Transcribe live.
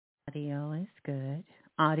Audio is good.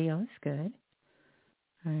 Audio is good.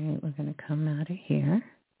 All right, we're going to come out of here.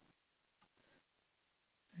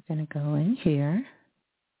 We're going to go in here.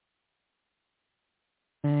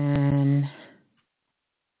 And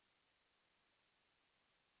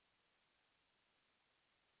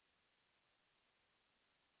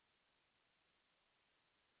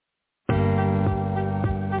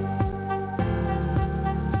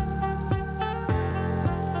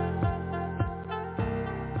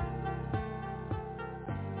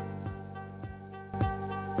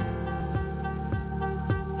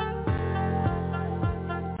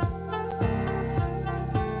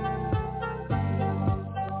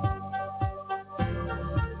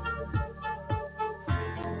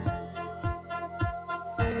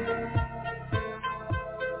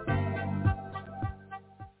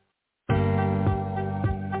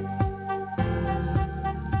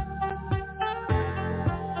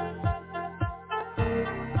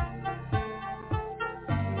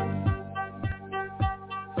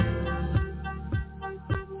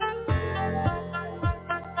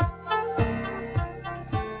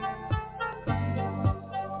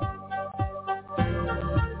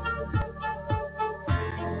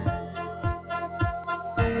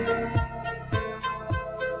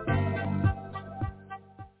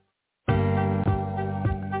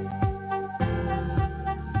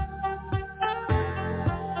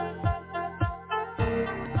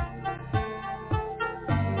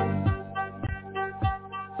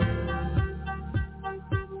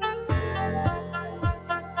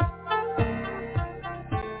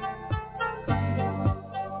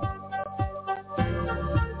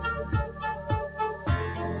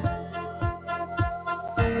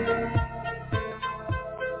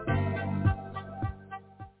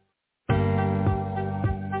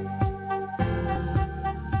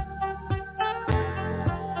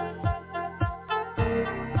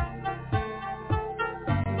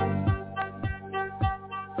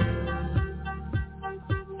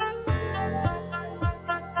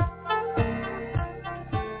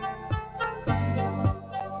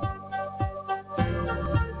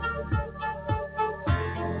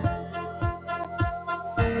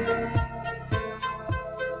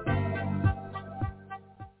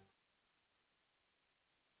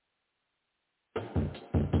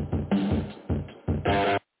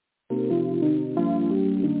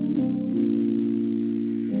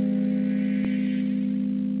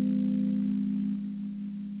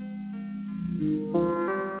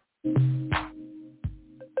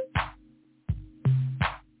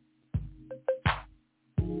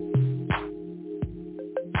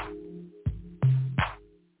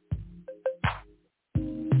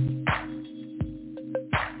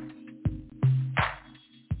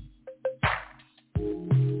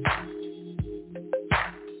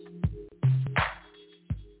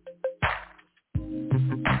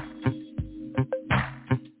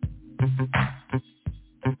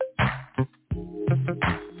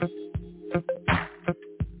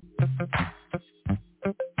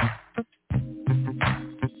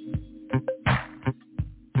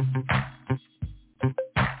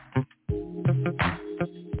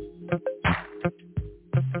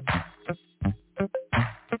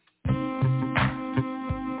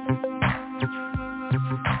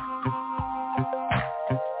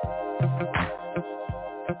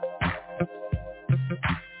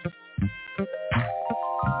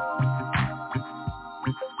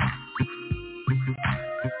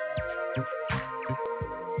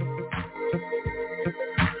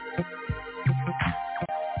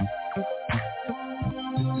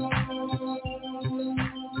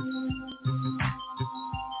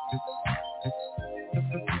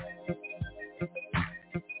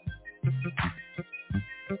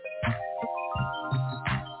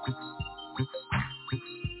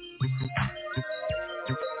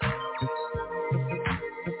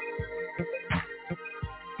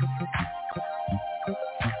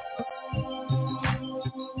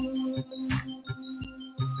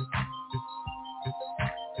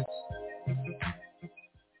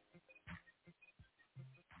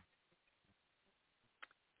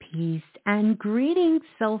peace and greetings,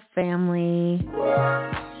 soul family.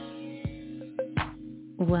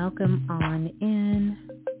 Welcome on in.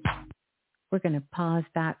 We're going to pause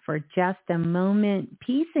that for just a moment.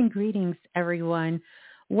 Peace and greetings, everyone.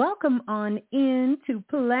 Welcome on in to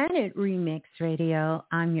Planet Remix Radio.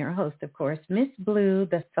 I'm your host, of course, Ms.Blue,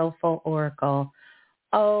 the Soulful Oracle.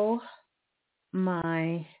 Oh,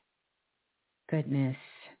 my goodness.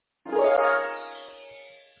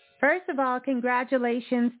 First of all,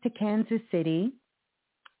 congratulations to Kansas City.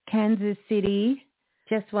 Kansas City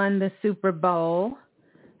just won the Super Bowl.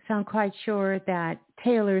 I'm quite sure that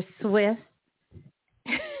Taylor Swift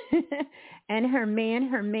and her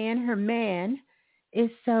man is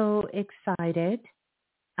so excited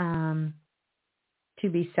um, to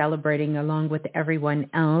be celebrating along with everyone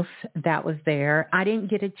else that was there. I didn't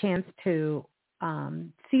get a chance to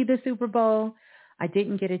see the Super Bowl. I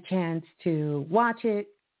didn't get a chance to watch it,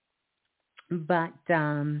 but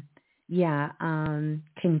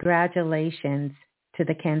congratulations to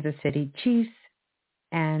the Kansas City Chiefs,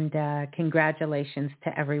 and congratulations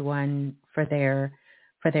to everyone for their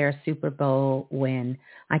Super Bowl win.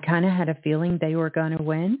 I kind of had a feeling they were going to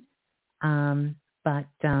win, but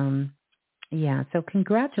so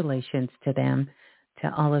congratulations to them,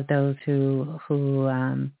 to all of those who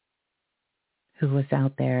was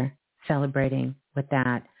out there celebrating with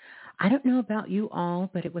that. I don't know about you all,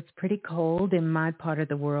 but it was pretty cold in my part of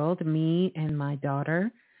the world. Me and my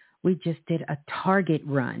daughter, we just did a Target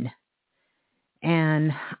run.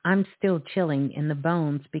 And I'm still chilling in the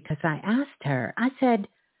bones because I asked her, I said,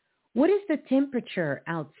 what is the temperature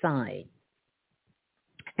outside?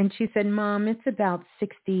 And she said, Mom, it's about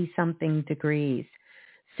 60-something degrees.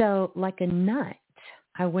 So like a nut,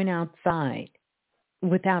 I went outside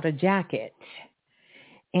without a jacket.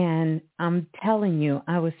 And I'm telling you,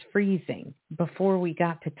 I was freezing before we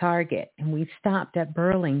got to Target, and we stopped at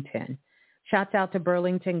Burlington. Shouts out to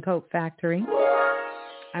Burlington Coat Factory.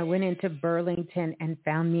 I went into Burlington and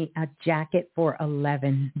found me a jacket for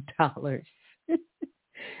 $11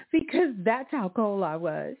 because that's how cold I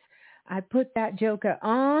was. I put that joker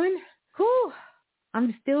on. Whew,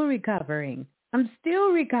 I'm still recovering.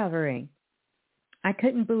 I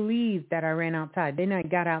couldn't believe that I ran outside. Then I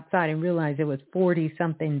got outside and realized it was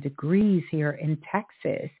 40-something degrees here in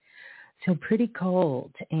Texas. So pretty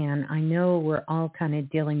cold. And I know we're all kind of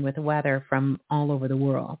dealing with weather from all over the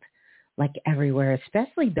world, like everywhere,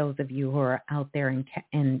 especially those of you who are out there in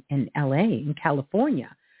LA, in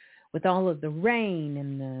California, with all of the rain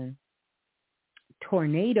and the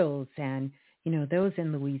tornadoes and, those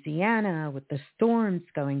in Louisiana with the storms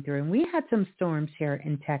going through. And we had some storms here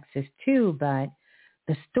in Texas too, but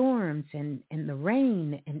the storms and the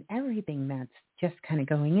rain and everything that's just kind of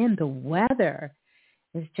going in, the weather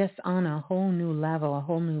is just on a whole new level, a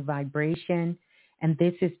whole new vibration. And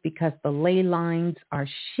this is because the ley lines are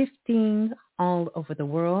shifting all over the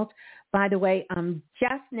world. By the way, I'm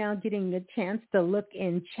just now getting the chance to look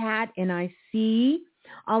in chat, and I see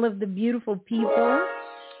all of the beautiful people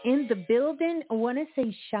in the building. I want to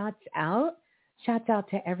say shouts out. Shouts out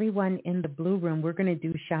to everyone in the Blue Room. We're going to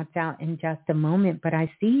do shouts out in just a moment, but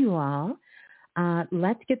I see you all.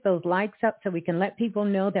 Let's get those likes up so we can let people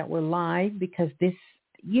know that we're live, because this,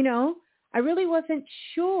 I really wasn't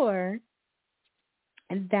sure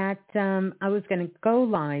that I was going to go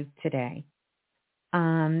live today,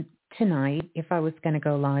 tonight, if I was going to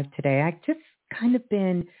go live today. I just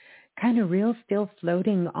been real still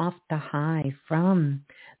floating off the high from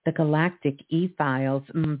the Galactic E-Files.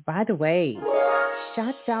 By the way,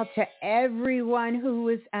 shouts out to everyone who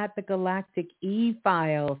was at the Galactic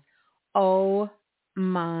E-Files. Oh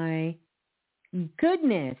my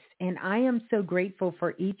goodness. And I am so grateful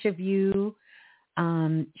for each of you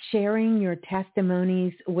sharing your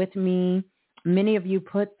testimonies with me. Many of you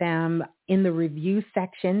put them in the review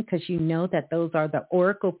section because you know that those are the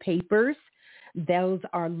Oracle papers. Those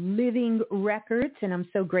are living records, and I'm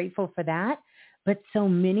so grateful for that. But so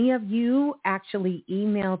many of you actually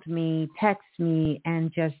emailed me, texted me,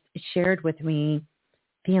 and just shared with me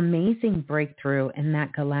the amazing breakthrough in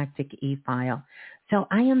that Galactic E-File. So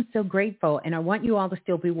I am so grateful, and I want you all to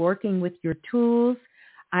still be working with your tools.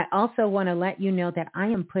 I also want to let you know that I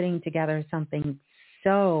am putting together something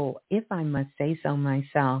so, if I must say so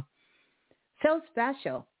myself, so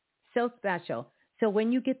special. So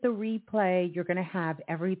when you get the replay, you're going to have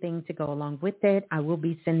everything to go along with it. I will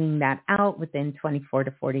be sending that out within 24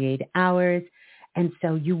 to 48 hours. And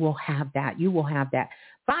so you will have that.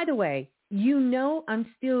 By the way, I'm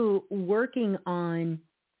still working on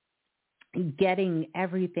getting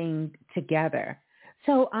everything together.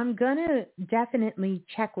 So I'm going to definitely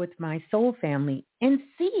check with my soul family and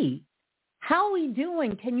see how we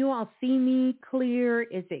doing. Can you all see me clear?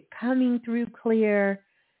 Is it coming through clear?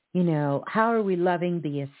 How are we loving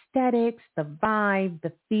the aesthetics, the vibe,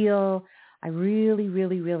 the feel? I really,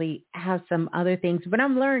 really, really have some other things, but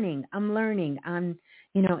I'm learning. I'm,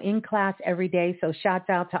 in class every day. So shouts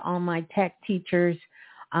out to all my tech teachers.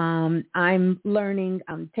 I'm learning.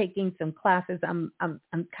 I'm taking some classes. I'm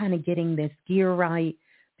kind of getting this gear right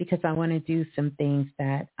because I want to do some things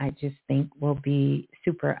that I just think will be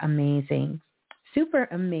super amazing.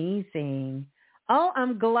 Oh,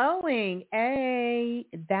 I'm glowing. Hey,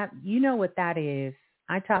 that, you know what that is.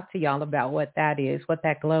 I talk to y'all about what that is, what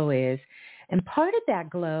that glow is. And part of that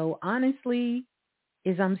glow, honestly,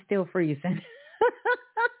 is I'm still freezing.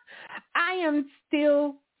 I am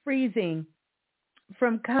still freezing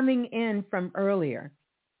from coming in from earlier.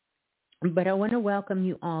 But I want to welcome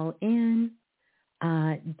you all in.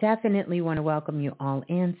 Definitely want to welcome you all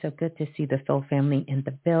in. So good to see the Soul family in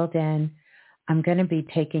the building. I'm going to be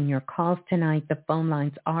taking your calls tonight. The phone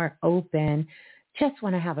lines are open. Just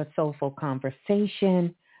want to have a soulful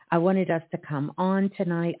conversation. I wanted us to come on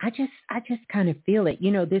tonight. I just kind of feel it.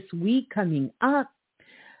 This week coming up,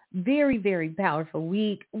 very, very powerful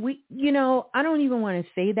week. I don't even want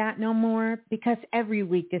to say that no more because every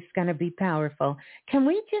week is going to be powerful. Can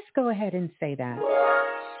we just go ahead and say that?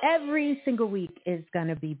 Every single week is going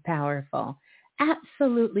to be powerful.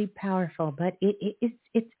 Absolutely powerful. But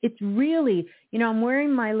it's really, I'm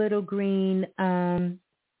wearing my little green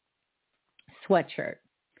sweatshirt.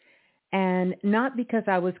 And not because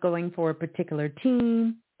I was going for a particular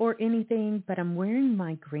team or anything, but I'm wearing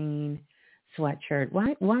my green sweatshirt.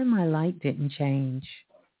 Why my light didn't change?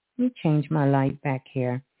 Let me change my light back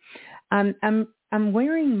here. I'm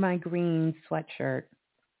wearing my green sweatshirt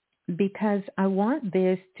because I want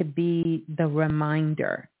this to be the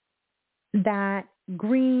reminder that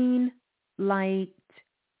green light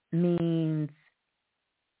means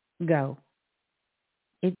go.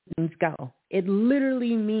 It means go. It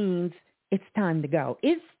literally means it's time to go.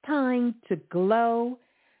 It's time to glow,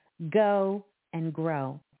 go, and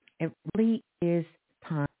grow. It really is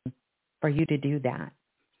time for you to do that.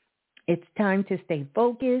 It's time to stay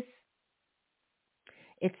focused.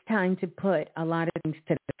 It's time to put a lot of things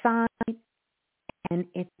to the side. And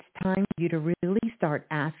it's time for you to really start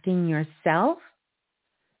asking yourself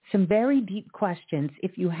some very deep questions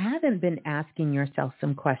if you haven't been asking yourself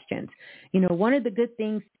some questions. One of the good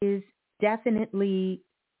things is definitely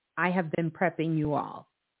I have been prepping you all.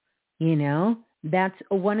 That's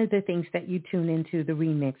one of the things that you tune into the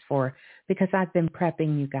remix for, because I've been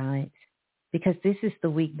prepping you guys, because this is the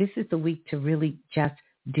week to really just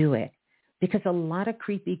do it. Because a lot of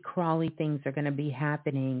creepy, crawly things are going to be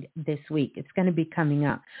happening this week. It's going to be coming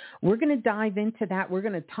up. We're going to dive into that. We're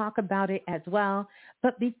going to talk about it as well.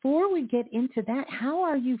 But before we get into that, how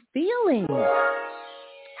are you feeling?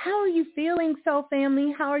 How are you feeling, Soul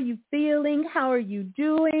Family? How are you feeling? How are you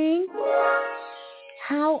doing?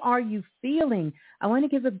 How are you feeling? I want to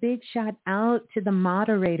give a big shout out to the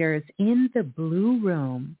moderators in the Blue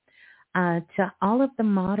Room. To all of the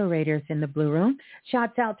moderators in the Blue Room.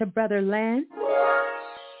 Shouts out to Brother Len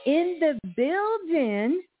in the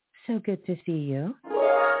building. So good to see you.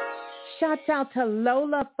 Shouts out to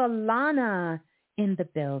Lola Falana in the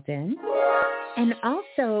building. And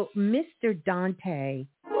also Mr. Dante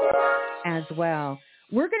as well.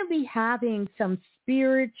 We're going to be having some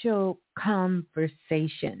spiritual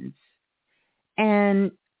conversations.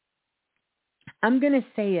 And I'm going to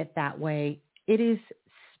say it that way. It is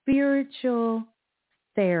spiritual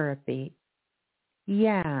therapy.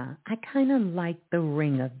 Yeah, I kind of like the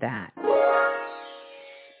ring of that.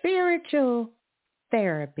 Spiritual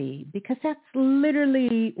therapy, because that's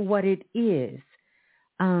literally what it is.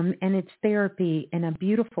 And it's therapy in a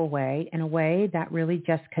beautiful way, in a way that really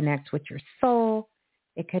just connects with your soul.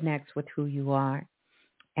 It connects with who you are,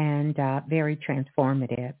 and very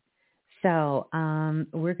transformative. So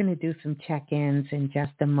we're going to do some check-ins in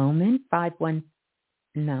just a moment.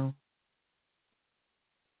 No.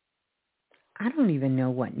 I don't even know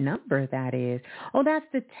what number that is. Oh, that's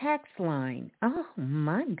the text line. Oh,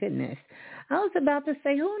 my goodness. I was about to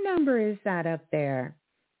say, who number is that up there?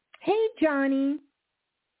 Hey, Johnny.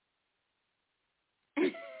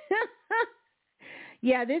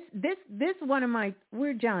 Yeah, this one of my,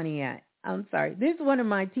 where Johnny at? I'm sorry. This is one of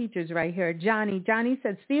my teachers right here, Johnny. Johnny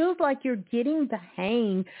says, feels like you're getting the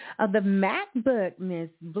hang of the MacBook, Ms.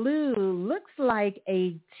 Blue. Looks like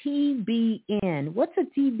a TBN. What's a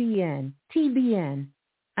TBN? TBN.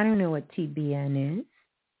 I don't know what TBN is.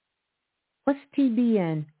 What's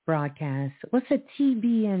TBN broadcast? What's a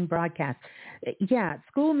TBN broadcast? Yeah,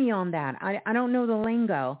 school me on that. I don't know the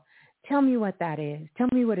lingo. Tell me what that is. Tell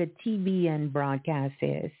me what a TBN broadcast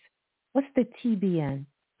is. What's the TBN?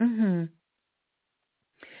 Mm-hmm.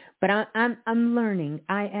 But I'm learning.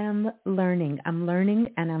 I am learning. I'm learning,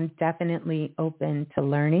 and I'm definitely open to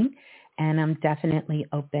learning, and I'm definitely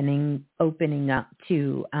opening up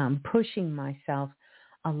to pushing myself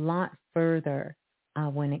a lot further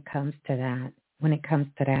when it comes to that.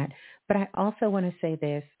 But I also want to say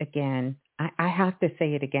this again. I have to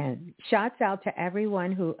say it again. Shouts out to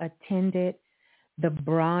everyone who attended the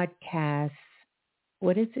broadcast.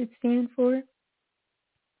 What does it stand for?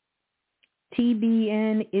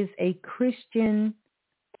 TBN is a Christian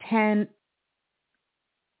 10.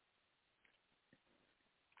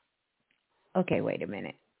 Okay, wait a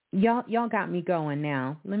minute. Y'all got me going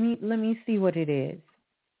now. Let me see what it is.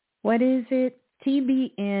 What is it?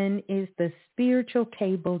 TBN is the spiritual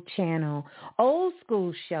cable channel. Old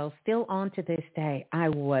school show, still on to this day. I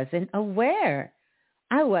wasn't aware.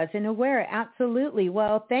 Absolutely.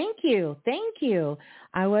 Well, thank you.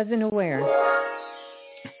 I wasn't aware.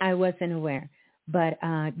 But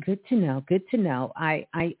good to know. I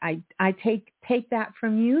take that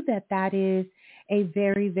from you that is a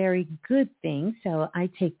very, very good thing. So I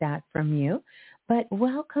take that from you. But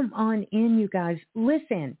welcome on in, you guys.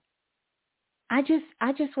 Listen, I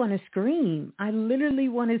just want to scream. I literally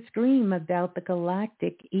want to scream about the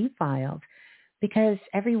Galactic E-Files because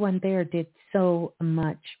everyone there did so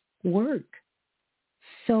much work.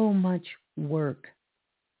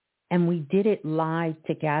 And we did it live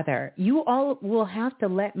together. You all will have to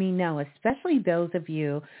let me know, especially those of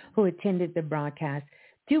you who attended the broadcast.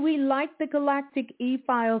 Do we like the Galactic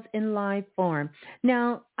E-Files in live form?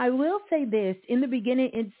 Now, I will say this. In the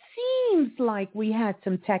beginning, it seems like we had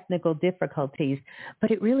some technical difficulties, but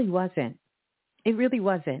it really wasn't. It really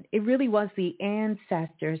was the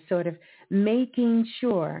ancestors sort of making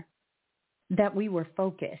sure that we were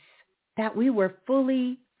focused, that we were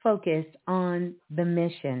fully focused on the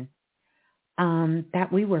mission. That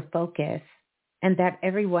we were focused and that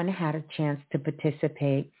everyone had a chance to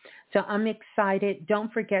participate. So I'm excited.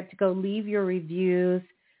 Don't forget to go leave your reviews.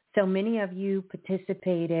 So many of you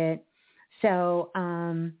participated. So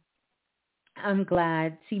I'm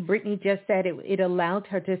glad. See, Brittany just said it allowed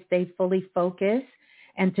her to stay fully focused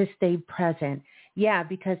and to stay present. Yeah,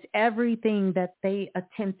 because everything that they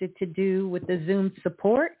attempted to do with the Zoom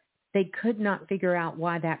support, they could not figure out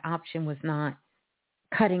why that option was not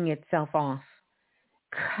cutting itself off.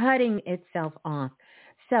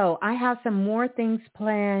 So I have some more things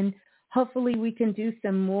planned. Hopefully we can do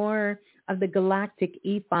some more of the Galactic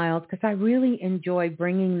E-Files because I really enjoy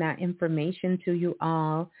bringing that information to you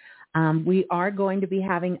all. We are going to be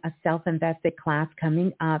having a self-invested class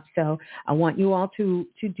coming up, so I want you all to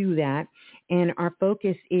do that. And our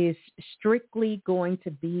focus is strictly going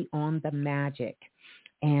to be on the magic.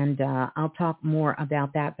 And I'll talk more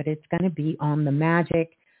about that, but it's going to be on the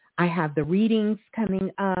magic. I have the readings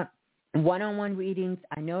coming up, one-on-one readings.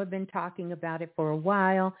 I know I've been talking about it for a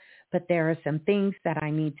while, but there are some things that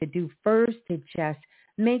I need to do first to just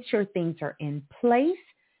make sure things are in place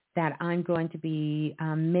that I'm going to be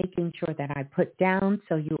making sure that I put down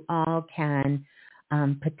so you all can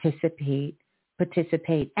participate,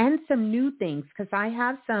 and some new things because I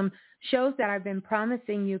have some shows that I've been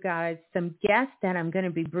promising you guys, some guests that I'm going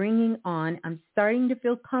to be bringing on. I'm starting to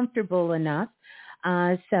feel comfortable enough.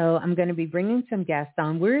 So I'm going to be bringing some guests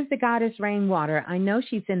on. Where's the goddess Rainwater? I know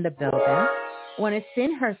she's in the building. I want to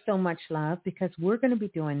send her so much love because we're going to be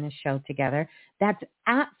doing this show together. That's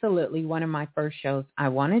absolutely one of my first shows I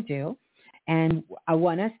want to do. And I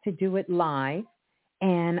want us to do it live.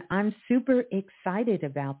 And I'm super excited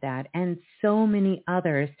about that and so many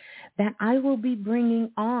others that I will be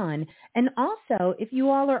bringing on. And also, if you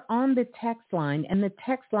all are on the text line, and the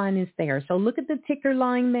text line is there. So look at the ticker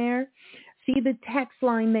line there. See the text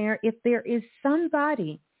line there. If there is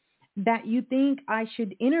somebody that you think I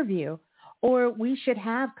should interview or we should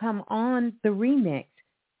have come on the remix,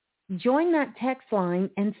 join that text line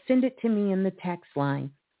and send it to me in the text line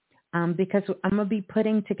because I'm going to be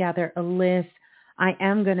putting together a list. I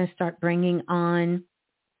am going to start bringing on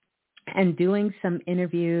and doing some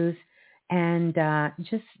interviews and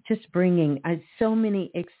just bringing so many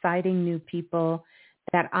exciting new people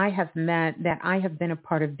that I have met, that I have been a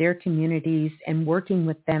part of their communities and working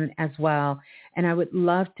with them as well. And I would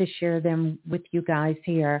love to share them with you guys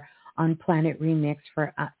here on Planet Remix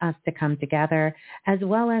for us to come together, as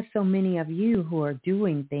well as so many of you who are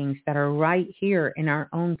doing things that are right here in our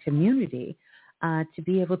own community to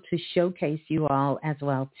be able to showcase you all as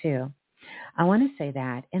well, too. I want to say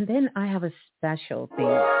that. And then I have a special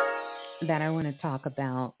thing that I want to talk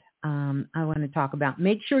about.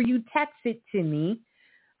 Make sure you text it to me.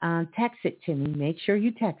 Make sure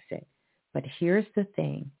you text it. But here's the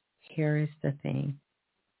thing.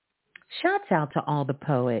 Shouts out to all the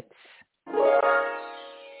poets.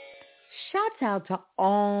 Shouts out to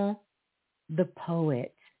all the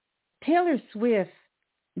poets. Taylor Swift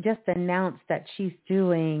just announced that she's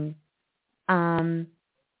doing,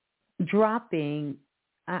 dropping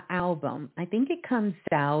an album. I think it comes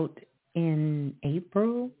out in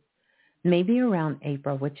April, maybe around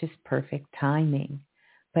April, which is perfect timing.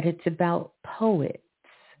 But it's about poets.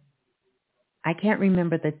 I can't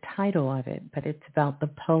remember the title of it, but it's about the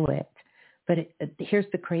poet. But here's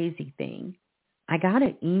the crazy thing. I got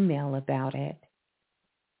an email about it,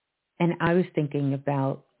 and I was thinking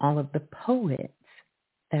about all of the poets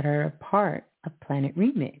that are a part of Planet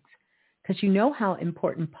Remix. Because you know how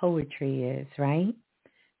important poetry is, right?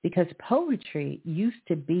 Because poetry used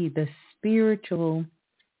to be the spiritual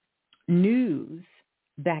news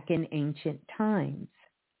back in ancient times.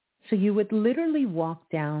 So you would literally walk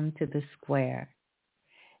down to the square,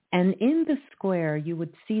 and in the square you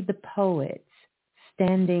would see the poets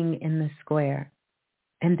standing in the square,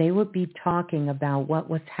 and they would be talking about what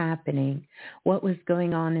was happening, what was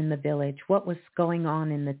going on in the village, what was going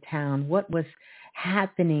on in the town, what was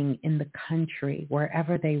happening in the country,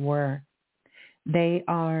 wherever they were. They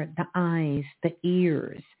are the eyes, the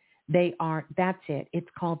ears. That's it.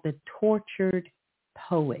 It's called the tortured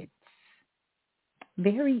poets.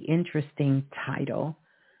 Very interesting title,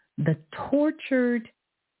 the tortured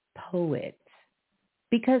poets.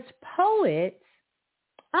 Because poets,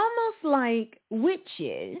 almost like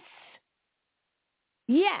witches,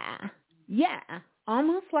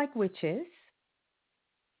 almost like witches,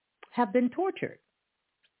 have been tortured.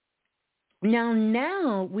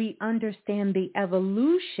 Now we understand the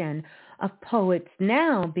evolution of poets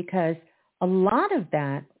now, because a lot of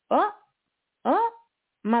that,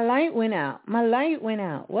 my light went out.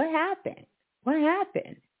 What happened?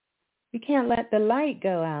 You can't let the light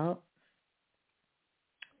go out.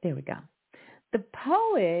 There we go. The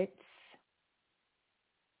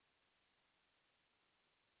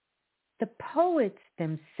poets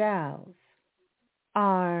themselves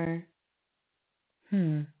are,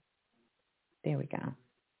 there we go.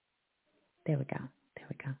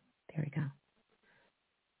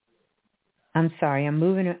 I'm sorry, I'm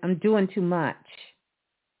doing too much.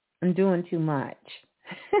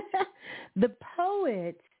 The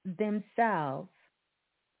poets themselves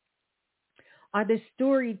are the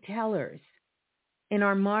storytellers. In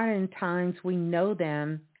our modern times, we know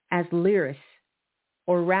them as lyrics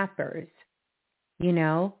or rappers. You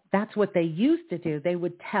know, that's what they used to do. They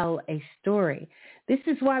would tell a story. This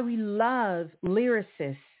is why we love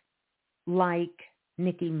lyricists like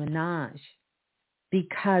Nicki Minaj,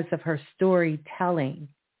 because of her storytelling.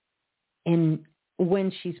 And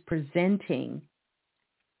when she's presenting,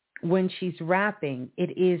 when she's rapping,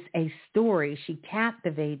 it is a story. She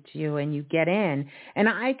captivates you and you get in. And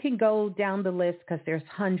I can go down the list because there's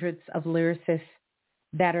hundreds of lyricists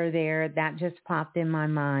that are there. That just popped in my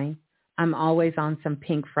mind. I'm always on some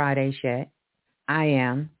Pink Friday shit. I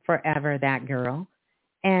am forever that girl.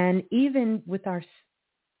 And even with our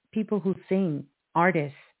people who sing,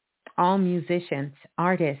 artists, all musicians,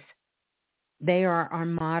 artists, they are our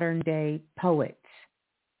modern day poets.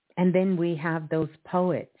 And then we have those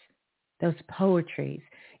poets, those poetries.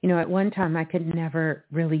 You know, at one time I could never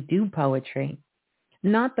really do poetry,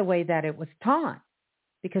 not the way that it was taught,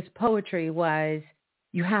 because poetry was,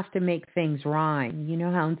 you have to make things rhyme. You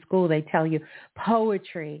know how in school they tell you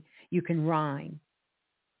poetry, you can rhyme.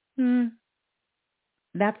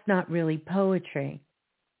 That's not really poetry.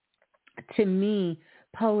 To me,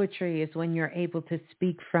 poetry is when you're able to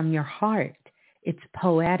speak from your heart. It's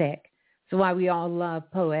poetic. That's why we all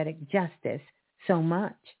love Poetic Justice so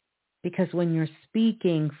much. Because when you're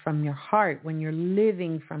speaking from your heart, when you're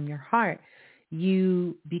living from your heart,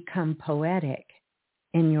 you become poetic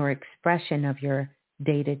in your expression of your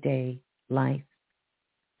day-to-day life.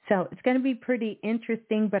 So it's going to be pretty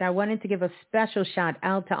interesting, but I wanted to give a special shout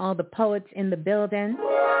out to all the poets in the building.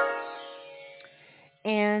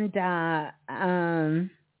 And,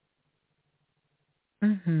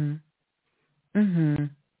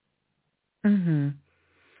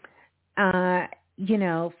 you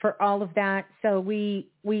know, for all of that. So we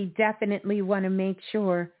definitely want to make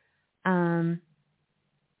sure,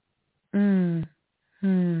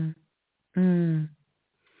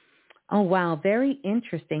 Oh, wow. Very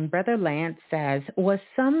interesting. Brother Lance says, was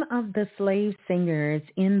some of the slave singers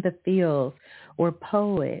in the fields or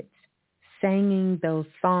poets singing those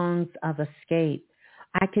songs of escape?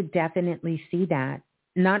 I could definitely see that.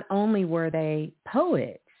 Not only were they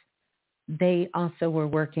poets, they also were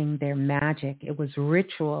working their magic. It was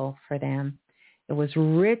ritual for them.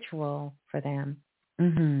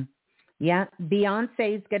 Yeah,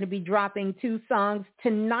 Beyonce is going to be dropping 2 songs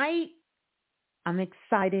tonight. I'm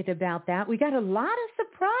excited about that. We got a lot of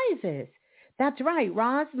surprises. That's right.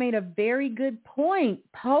 Roz made a very good point.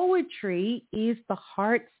 Poetry is the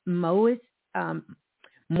heart's Morse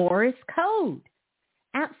code.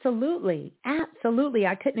 Absolutely.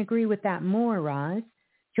 I couldn't agree with that more, Roz.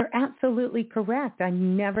 You're absolutely correct. I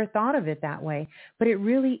never thought of it that way. But it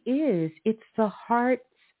really is. It's the heart's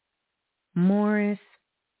Morse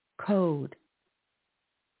code.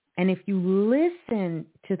 And if you listen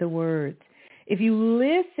to the words, If you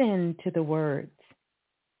listen to the words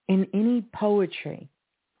in any poetry,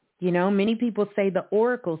 many people say the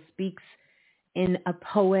oracle speaks in a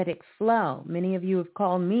poetic flow. Many of you have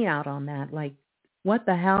called me out on that. Like, what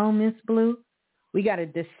the hell, Ms. Blue? We got to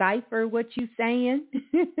decipher what you're saying.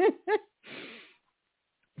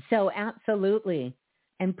 So absolutely.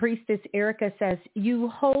 And Priestess Erica says, you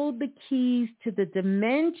hold the keys to the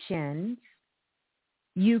dimensions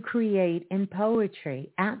you create in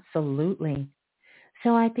poetry. Absolutely.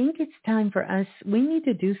 So I think it's time for us. We need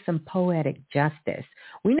to do some poetic justice.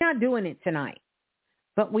 We're not doing it tonight,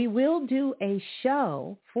 but we will do a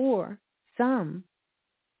show for some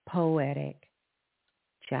poetic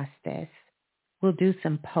justice. We'll do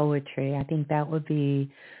some poetry. I think that would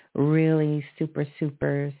be really super,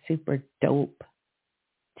 super, super dope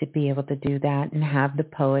to be able to do that and have the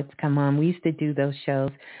poets come on. We used to do those shows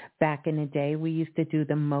back in the day. We used to do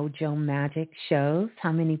the Mojo Magic shows.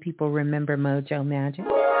 How many people remember Mojo Magic?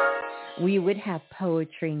 We would have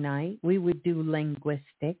poetry night. We would do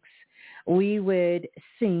linguistics. We would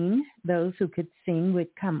sing. Those who could sing would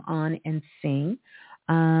come on and sing.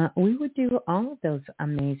 We would do all of those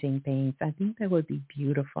amazing things. I think that would be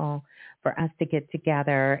beautiful for us to get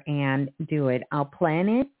together and do it. I'll plan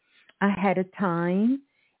it ahead of time,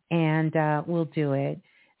 and we'll do it.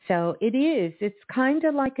 So it's kind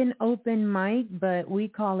of like an open mic, but we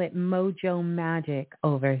call it Mojo Magic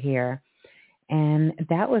over here. And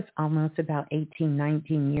that was almost about 18,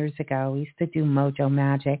 19 years ago. We used to do Mojo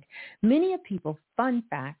Magic. Many of people, fun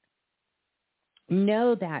fact,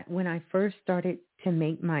 know that when I first started to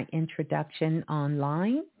make my introduction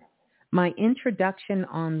online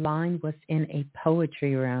was in a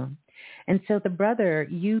poetry room. And so the brother,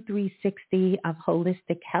 U360 of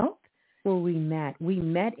Holistic Health, where we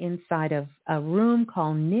met inside of a room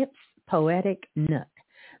called Nip's Poetic Nook.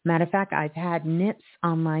 Matter of fact, I've had Nips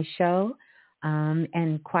on my show,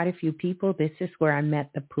 and quite a few people. This is where I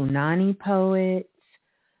met the Punani poets.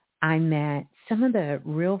 I met some of the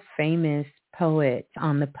real famous poets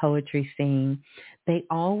on the poetry scene. They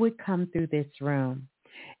all would come through this room.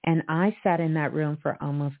 And I sat in that room for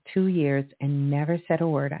almost 2 years and never said a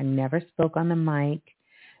word. I never spoke on the mic,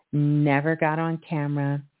 never got on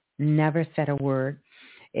camera, never said a word.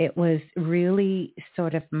 It was really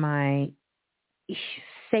sort of my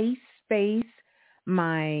safe space,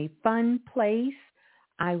 my fun place.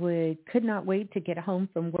 I could not wait to get home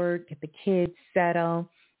from work, get the kids settled,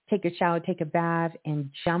 take a shower, take a bath,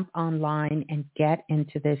 and jump online and get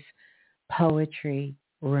into this poetry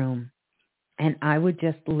room. And I would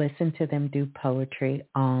just listen to them do poetry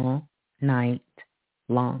all night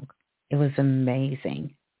long. It was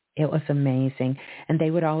amazing. It was amazing. And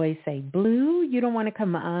they would always say, Blue, you don't want to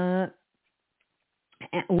come up?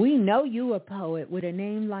 And we know you a poet with a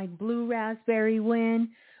name like Blue Raspberry Wind.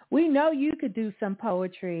 We know you could do some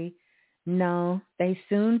poetry. No, they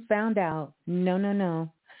soon found out.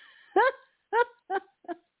 No.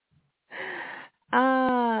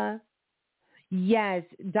 Yes,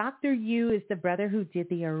 Dr. Yu is the brother who did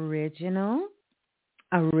the original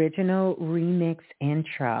remix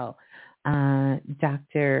intro.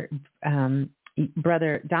 Dr.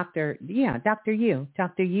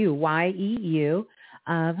 Yu, Y-E-U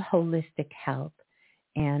of Holistic Health.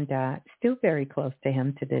 And still very close to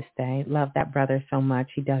him to this day. Love that brother so much.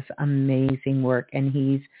 He does amazing work, and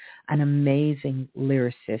he's an amazing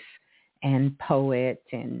lyricist and poet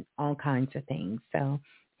and all kinds of things. So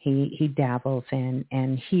he dabbles in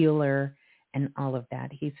and healer and all of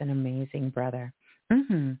that. He's an amazing brother.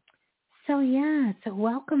 Mm-hmm. So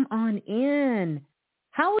welcome on in.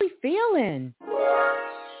 How we feeling?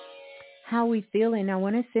 I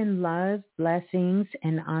want to send love, blessings,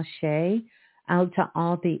 and ashe out to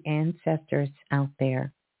all the ancestors out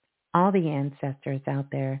there.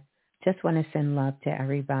 Just want to send love to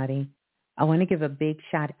everybody. I want to give a big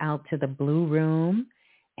shout out to the Blue Room.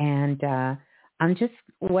 And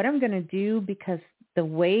what I'm going to do, because the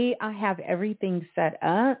way I have everything set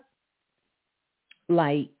up,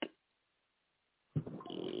 like,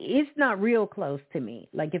 it's not real close to me.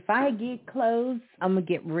 Like, if I get close, I'm going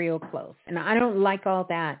to get real close. And I don't like all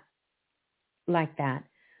that like that.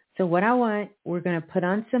 So what I want, we're going to put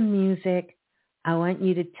on some music. I want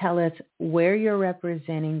you to tell us where you're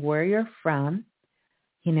representing, where you're from,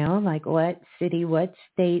 like what city, what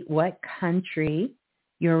state, what country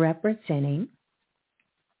you're representing.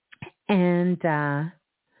 And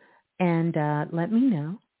let me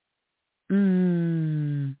know.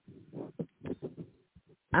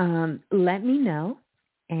 Let me know.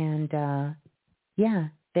 And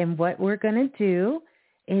then what we're going to do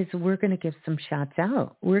is we're going to give some shots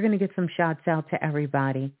out. We're going to give some shots out to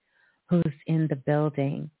everybody who's in the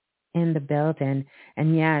building. in the building.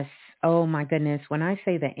 And yes, oh my goodness, when I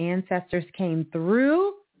say the ancestors came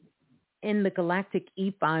through in the Galactic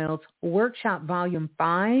E-Files Workshop Volume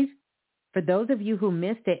 5, for those of you who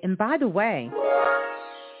missed it, and by the way,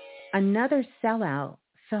 another sellout.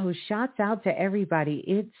 So shouts out to everybody.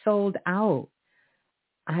 It sold out.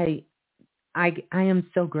 I am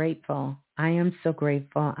so grateful. I am so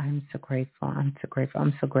grateful. I'm so grateful. I'm so grateful.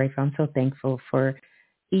 I'm so grateful. I'm so thankful for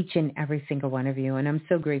each and every single one of you. And I'm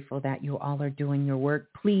so grateful that you all are doing your work.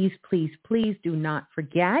 Please, please, please do not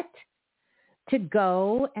forget to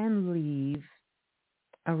go and leave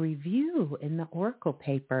a review in the Oracle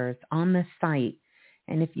papers on the site.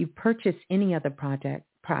 And if you purchase any other products,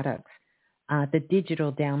 the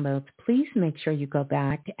digital downloads, please make sure you go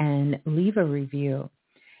back and leave a review.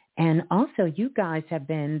 And also, you guys have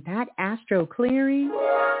been, that astro clearing,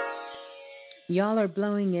 y'all are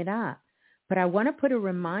blowing it up. But I want to put a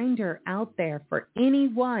reminder out there for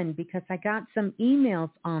anyone, because I got some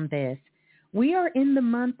emails on this. We are in the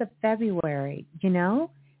month of February,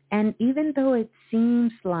 and even though it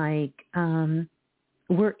seems like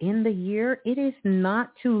we're in the year, it is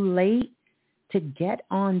not too late to get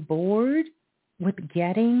on board with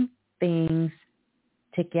getting things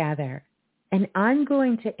together. And I'm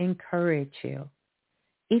going to encourage you,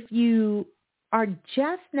 if you are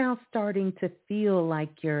just now starting to feel like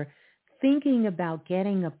you're thinking about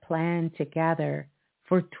getting a plan together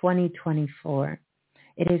for 2024,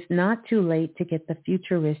 it is not too late to get the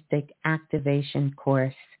Futuristic Activation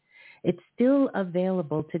course. It's still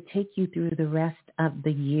available to take you through the rest of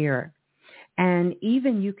the year. And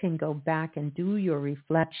even you can go back and do your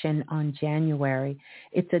reflection on January.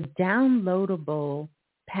 It's a downloadable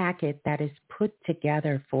packet that is put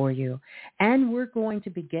together for you. And we're going to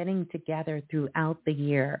be getting together throughout the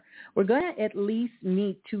year. We're going to at least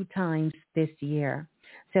meet 2 times this year.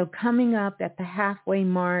 So coming up at the halfway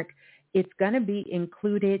mark, it's going to be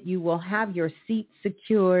included. You will have your seat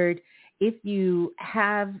secured. If you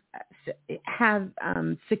have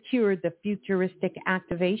secured the Futuristic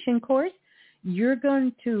Activation course, you're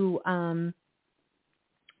going to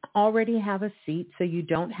already have a seat, so you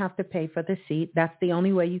don't have to pay for the seat. That's the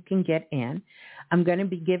only way you can get in. I'm going to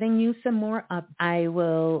be giving you some more up. I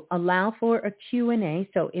will allow for a Q&A,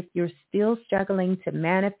 so if you're still struggling to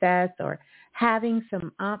manifest or having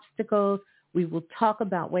some obstacles, we will talk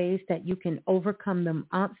about ways that you can overcome them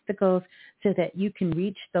obstacles so that you can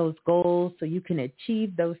reach those goals, so you can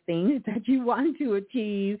achieve those things that you want to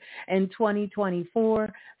achieve in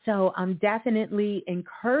 2024. So I'm definitely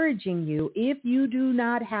encouraging you, if you do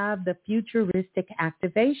not have the Futuristic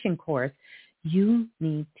Activation course, you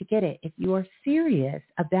need to get it. If you are serious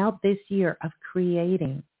about this year of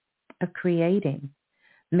creating,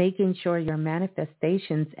 making sure your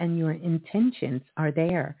manifestations and your intentions are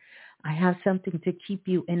there. I have something to keep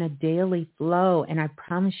you in a daily flow, and I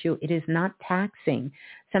promise you it is not taxing.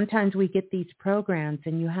 Sometimes we get these programs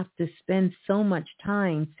and you have to spend so much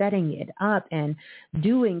time setting it up and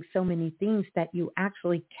doing so many things that you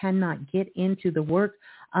actually cannot get into the work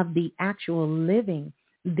of the actual living.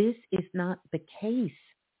 This is not the case.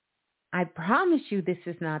 I promise you this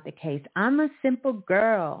is not the case. I'm a simple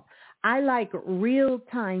girl. I like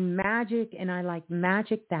real-time magic, and I like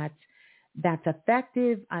magic that's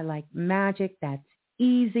effective. I like magic that's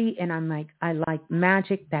easy, and I like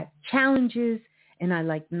magic that challenges, and I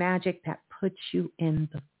like magic that puts you in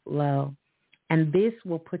the flow. And this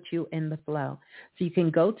will put you in the flow. So you can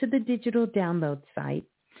go to the digital download site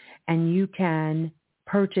and you can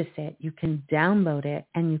purchase it. You can download it,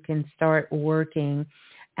 and you can start working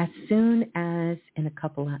as soon as in a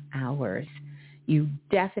couple of hours. You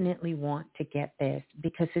definitely want to get this,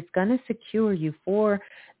 because it's going to secure you for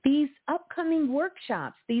these upcoming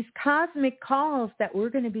workshops, these cosmic calls that we're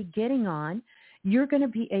going to be getting on. You're going to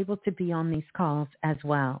be able to be on these calls as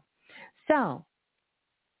well. So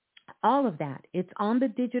all of that, it's on the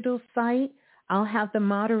digital site. I'll have the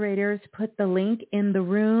moderators put the link in the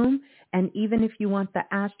room. And even if you want the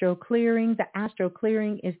astro clearing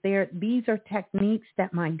is there. These are techniques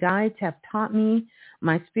that my guides have taught me,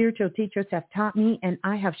 my spiritual teachers have taught me, and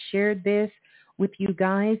I have shared this with you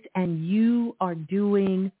guys, and you are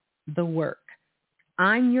doing the work.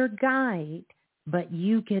 I'm your guide, but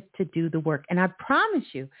you get to do the work. And I promise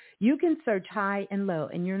you, you can search high and low,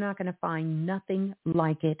 and you're not going to find nothing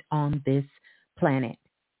like it on this planet.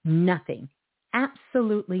 Nothing.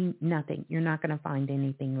 Absolutely nothing. You're not going to find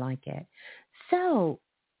anything like it. So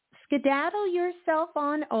skedaddle yourself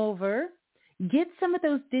on over. Get some of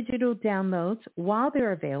those digital downloads while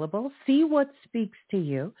they're available. See what speaks to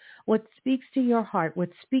you, what speaks to your heart,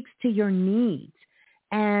 what speaks to your needs,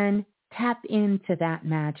 and tap into that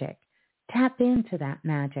magic. Tap into that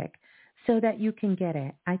magic. so that you can get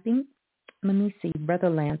it. I think, let me see, Brother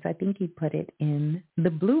Lance, I think he put it in the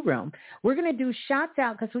Blue Room. We're going to do shots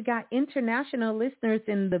out because we got international listeners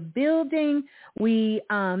in the building. We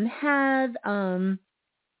have,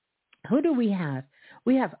 who do we have?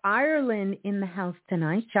 We have Ireland in the house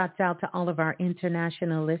tonight. Shouts out to all of our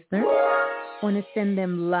international listeners. Want to send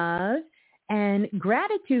them love. And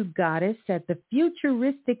Gratitude Goddess said the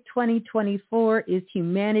futuristic 2024 is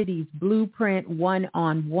humanity's blueprint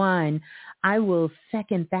one-on-one. I will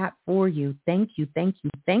second that for you. Thank you, thank you,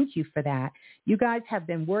 thank you for that. You guys have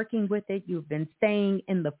been working with it. You've been staying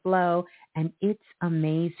in the flow, and it's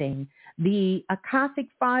amazing. The Akashic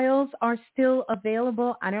files are still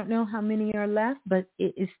available. I don't know how many are left, but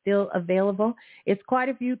it is still available. It's quite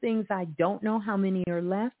a few things. I don't know how many are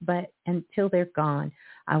left, but until they're gone,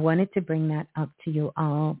 I wanted to bring that up to you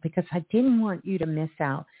all because I didn't want you to miss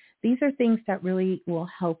out. These are things that really will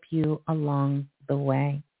help you along the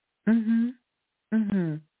way.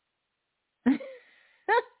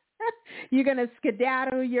 You're going to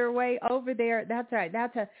skedaddle your way over there. That's right.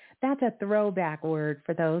 That's a throwback word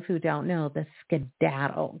for those who don't know, the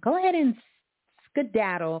skedaddle. Go ahead and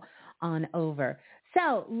skedaddle on over.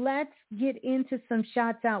 So let's get into some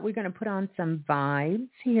shots out. We're going to put on some vibes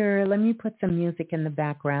here. Let me put some music in the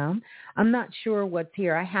background. I'm not sure what's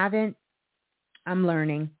here. I'm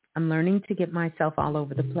learning to get myself all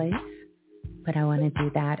over the place, but I want to do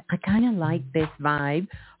that. I kind of like this vibe.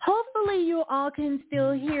 Hopefully you all can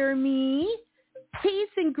still hear me. Peace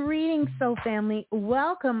and greetings, Soul Family.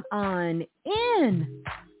 Welcome on in.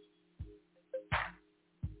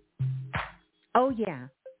 Oh, yeah.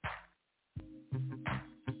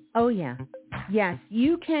 Oh, yeah. Yes,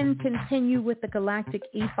 you can continue with the Galactic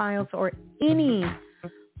e-files or any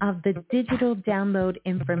of the digital download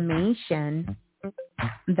information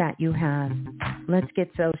that you have. Let's get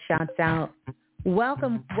those shots out.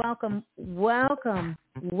 Welcome, welcome, welcome,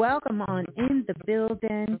 welcome on in the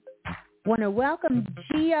building. Want to welcome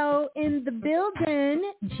Gio in the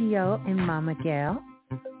building. Gio and Mama Gail.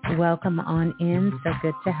 Welcome on in. So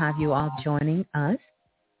good to have you all joining us.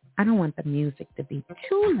 I don't want the music to be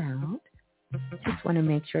too loud. Just want to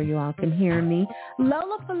make sure you all can hear me.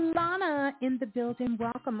 Lola Falana in the building.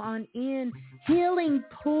 Welcome on in. Healing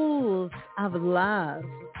Pools of Love.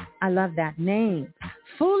 I love that name.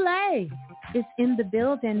 Fule is in the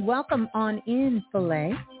building. Welcome on in,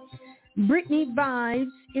 Fule. Brittany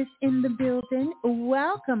Vibes is in the building.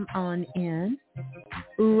 Welcome on in.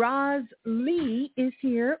 Roz Lee is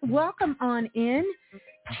here. Welcome on in.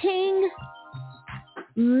 King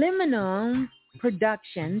Liminal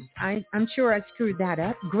Productions. I'm sure I screwed that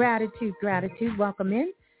up. Gratitude. Welcome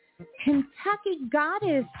in. Kentucky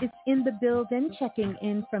Goddess is in the building, checking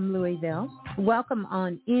in from Louisville. Welcome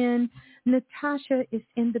on in. Natasha is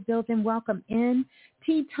in the building. Welcome in.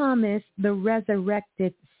 T. Thomas, the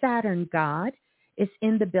resurrected Saturn God, is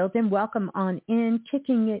in the building. Welcome on in.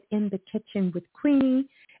 Kicking it in the kitchen with Queenie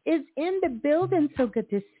is in the building. So good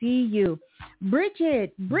to see you.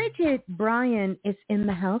 Bridget Bryan is in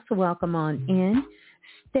the house. Welcome on in.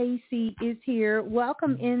 Stacy is here.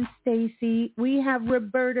 Welcome in, Stacy. We have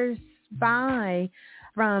Roberta Spy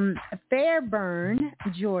from Fairburn,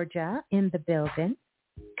 Georgia, in the building.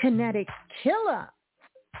 Kinetic Killer,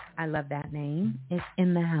 I love that name, is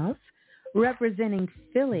in the house. Representing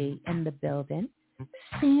Philly in the building.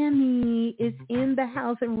 Sammy is in the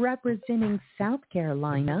house representing South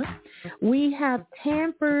Carolina. We have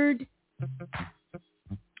Tampered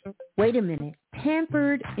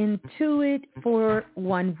Intuit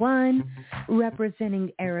 411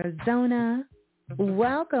 representing Arizona.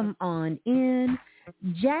 Welcome on in.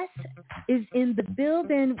 Jess is in the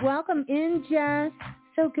building. Welcome in, Jess.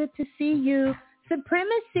 So good to see you.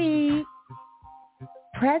 Supremacy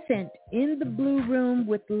present in the Blue Room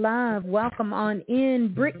with love. Welcome on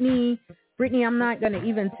in. Brittany, I'm not going to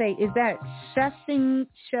even say, is that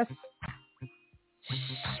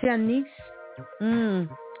Shanice?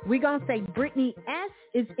 We're going to say Brittany S.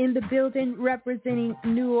 is in the building representing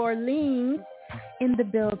New Orleans in the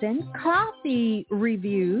building. Coffee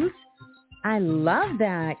Reviews. I love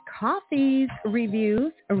that. Coffee's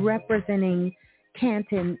Reviews representing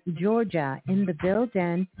Canton, Georgia in the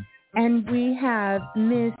building. And we have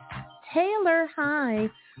Miss Taylor High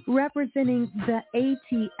representing the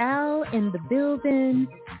ATL in the building.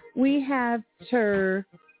 We have Trinice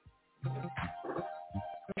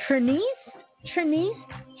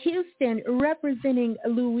Houston representing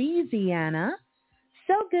Louisiana.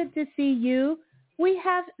 So good to see you. We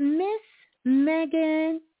have Miss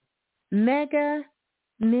Megan,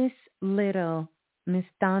 Miss Little Miss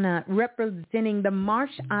Donna, representing the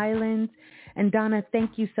Marsh Islands. And Donna,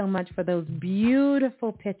 thank you so much for those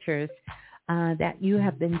beautiful pictures that you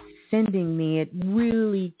have been sending me. It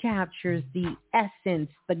really captures the essence,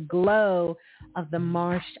 the glow of the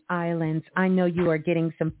Marsh Islands. I know you are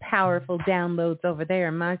getting some powerful downloads over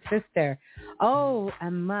there, my sister. Oh,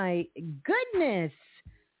 my goodness.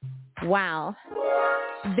 Wow.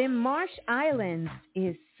 The Marsh Islands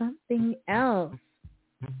is something else.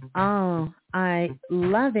 Oh, I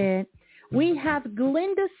love it. We have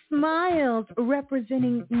Glinda Smiles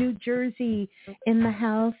representing New Jersey in the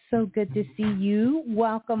house. So good to see you.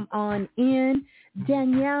 Welcome on in.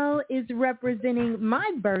 Danielle is representing my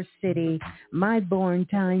birth city, my born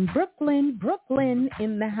time, Brooklyn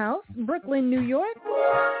in the house. Brooklyn, New York.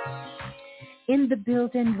 In the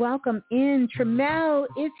building. Welcome in. Tremel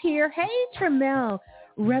is here. Hey, Tremel,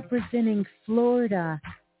 representing Florida.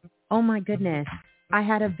 Oh, my goodness. I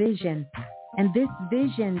had a vision. And this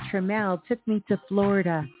vision, Tremel, took me to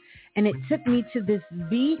Florida. And it took me to this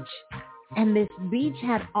beach. And this beach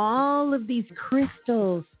had all of these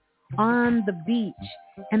crystals on the beach.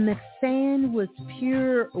 And the sand was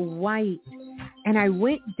pure white. And I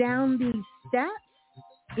went down these steps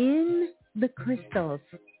in the crystals.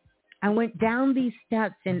 I went down these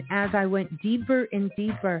steps, and as I went deeper and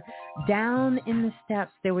deeper down in the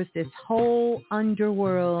steps, there was this whole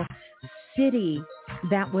underworld city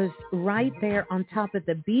that was right there on top of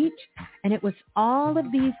the beach, and it was all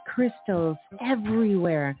of these crystals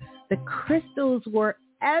everywhere. The crystals were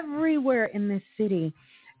everywhere in this city,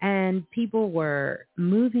 and people were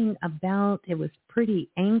moving about. It was pretty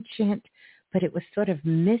ancient, but it was sort of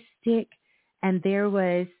mystic, and there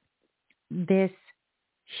was this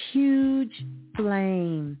huge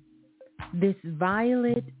flame, this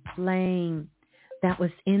violet flame that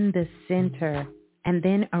was in the center. And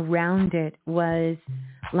then around it was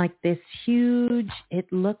like this huge, it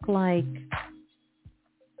looked like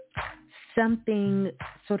something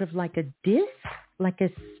sort of like a disc, like a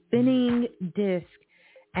spinning disc.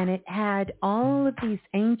 And it had all of these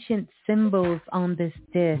ancient symbols on this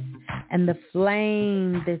disc. And the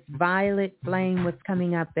flame, this violet flame was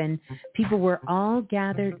coming up, and people were all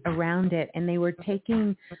gathered around it. And they were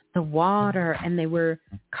taking the water, and they were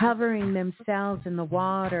covering themselves in the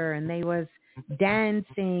water, and they was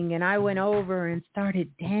dancing. And I went over and started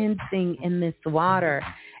dancing in this water.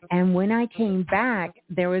 And when I came back,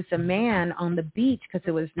 there was a man on the beach because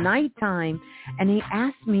it was nighttime. And he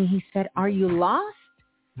asked me, he said, "Are you lost?"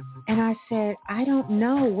 And I said, "I don't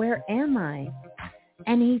know. Where am I?"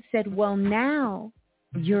 And he said, "Well, now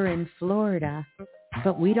you're in Florida,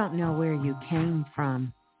 but we don't know where you came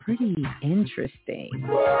from." Pretty interesting.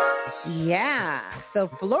 Yeah. So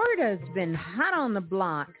Florida's been hot on the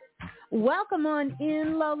block. Welcome on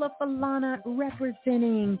in, Lola Falana,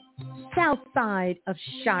 representing South Side of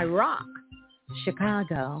Chirac,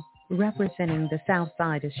 Chicago, representing the South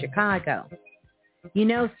Side of Chicago. You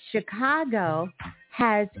know, Chicago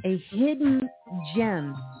has a hidden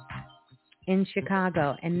gem in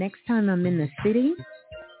Chicago. And next time I'm in the city,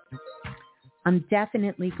 I'm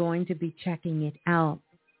definitely going to be checking it out.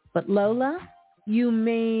 But Lola, you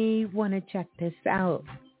may want to check this out,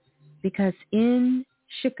 because in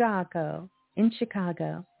Chicago,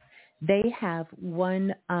 they have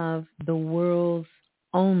one of the world's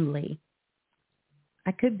only,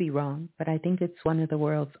 I could be wrong, but I think it's one of the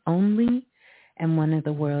world's only and one of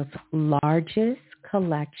the world's largest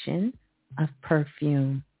collection of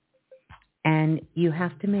perfume. And you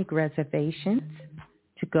have to make reservations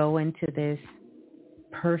to go into this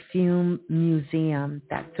perfume museum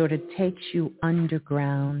that sort of takes you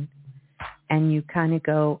underground. And you kind of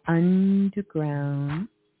go underground,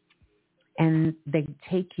 and they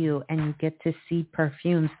take you and you get to see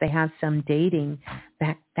perfumes. They have some dating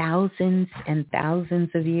back thousands and thousands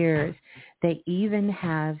of years. They even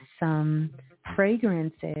have some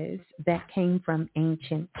fragrances that came from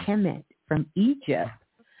ancient Kemet, from Egypt.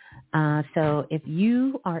 So if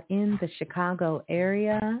you are in the Chicago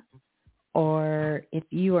area, or if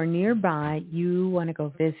you are nearby, you want to go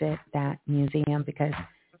visit that museum, because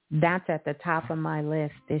that's at the top of my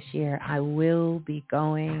list this year. I will be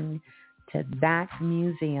going to that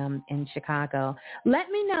museum in Chicago. Let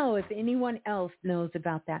me know if anyone else knows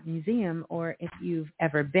about that museum, or if you've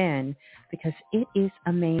ever been, because it is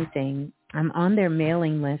amazing. I'm on their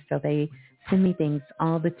mailing list, so they send me things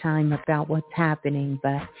all the time about what's happening.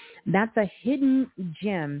 But that's a hidden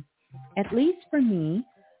gem, at least for me,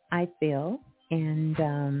 I feel, in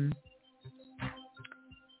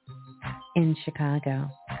Chicago.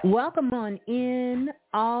 Welcome on in,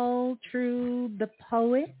 All True the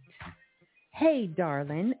Poet. Hey,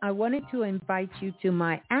 darling, I wanted to invite you to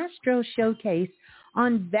my Astro Showcase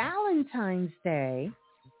on Valentine's Day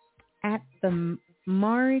at the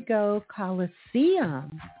Marigo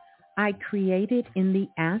Coliseum. I created in the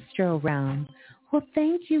Astro realm. Well,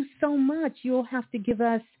 thank you so much. You'll have to give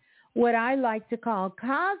us what I like to call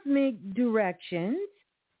cosmic directions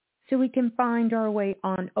so we can find our way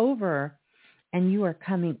on over. And you are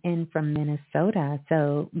coming in from Minnesota,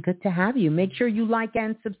 so good to have you. Make sure you like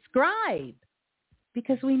and subscribe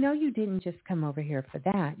because we know you didn't just come over here for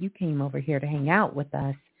that. You came over here to hang out with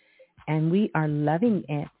us, and we are loving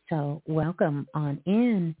it. So welcome on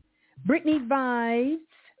in. Brittany Vibes,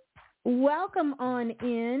 welcome on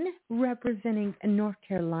in, representing North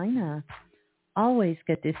Carolina. Always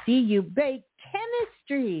good to see you. Bay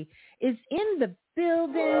Chemistry is in the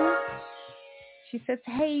building. She says,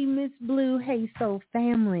 hey, Ms.Blue, hey, Soul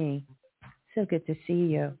Family. So good to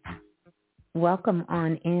see you. Welcome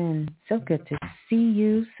on in. So good to see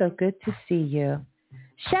you. So good to see you.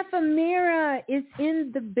 Chef Amira is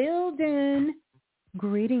in the building.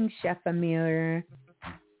 Greetings, Chef Amira.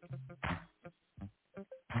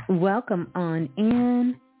 Welcome on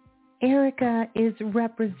in. Erica is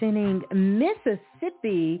representing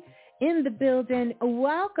Mississippi in the building.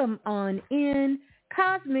 Welcome on in.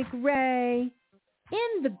 Cosmic Ray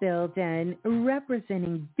in the building,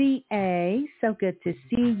 representing BA. So good to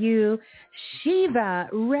see you. Shiva,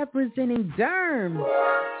 representing Durham,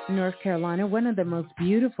 North Carolina, one of the most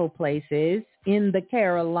beautiful places in the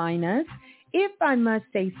Carolinas, if I must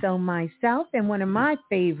say so myself, and one of my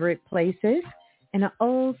favorite places, in an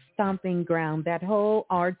old stomping ground, that whole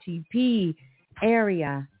RTP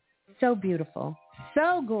area. So beautiful,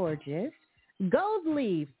 so gorgeous. Gold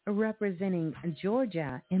Leaf, representing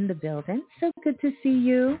Georgia, in the building. So good to see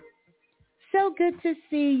you. So good to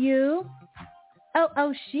see you.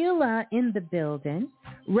 Oh, Sheila in the building,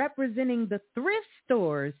 representing the thrift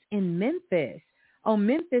stores in Memphis. Oh,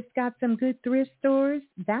 Memphis got some good thrift stores.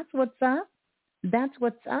 That's what's up. That's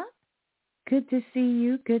what's up. Good to see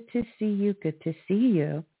you. Good to see you. Good to see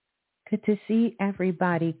you. Good to see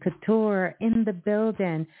everybody. Couture in the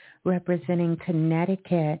building, representing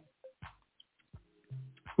Connecticut.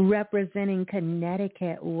 Representing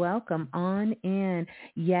Connecticut. Welcome on in.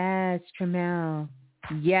 Yes, Tremel.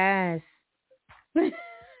 Yes.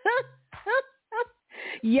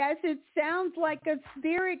 Yes, it sounds like a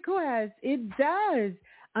spirit quest. It does.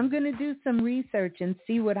 I'm going to do some research and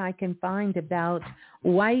see what I can find about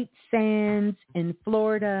white sands in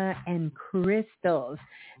Florida and crystals.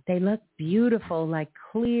 They look beautiful, like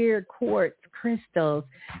clear quartz crystals,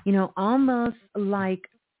 almost like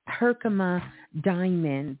Herkimer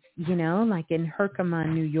diamonds, like in Herkimer,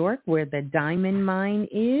 New York, where the diamond mine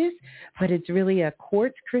is, but it's really a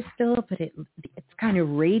quartz crystal, but it's kind of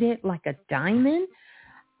rated like a diamond.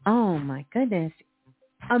 Oh my goodness.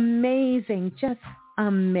 Amazing. Just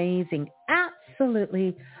amazing.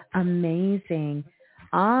 Absolutely amazing.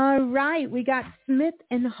 All right. We got Smith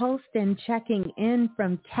and Holston checking in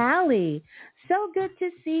from Cali. So good to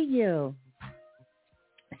see you.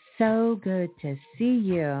 So good to see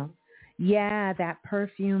you. Yeah, that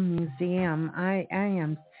perfume museum. I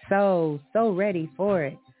am so ready for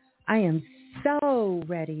it. I am so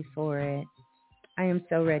ready for it. I am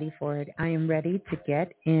so ready for it. I am ready to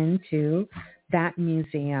get into that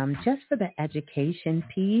museum just for the education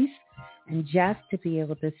piece and just to be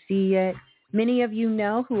able to see it. Many of you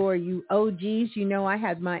know, who are you OGs, I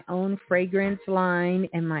had my own fragrance line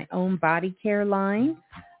and my own body care line.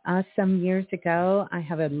 Some years ago, I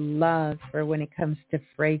have a love for when it comes to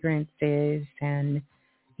fragrances and,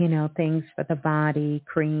 things for the body,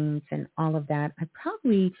 creams and all of that. I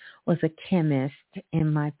probably was a chemist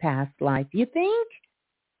in my past life. You think?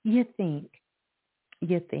 You think.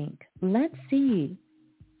 Let's see.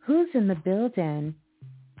 Who's in the building?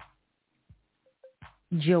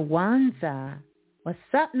 Jawanza.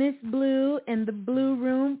 What's up, Miss Blue in the Blue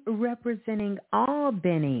Room, representing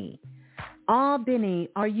Albany. Albany,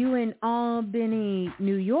 are you in Albany,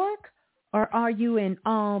 New York, or are you in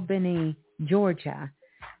Albany, Georgia?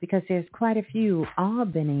 Because there's quite a few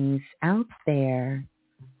Albanys out there.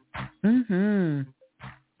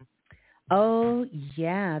 Oh,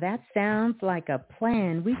 yeah, that sounds like a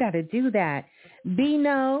plan. We got to do that.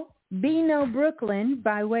 Bino, Brooklyn,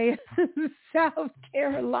 by way of South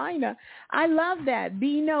Carolina. I love that.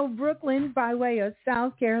 Bino, Brooklyn, by way of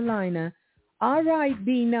South Carolina. All right,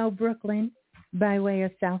 Bino, Brooklyn, by way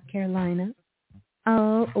of South Carolina.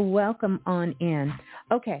 Oh, welcome on in.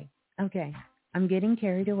 Okay. I'm getting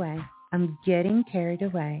carried away. I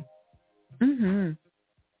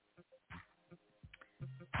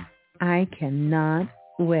cannot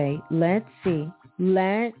wait. Let's see.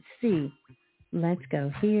 Let's go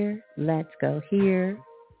here. Let's go here.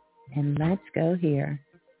 And let's go here.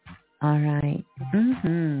 All right.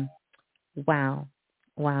 Wow.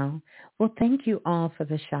 Wow. Well, thank you all for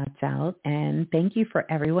the shots out, and thank you for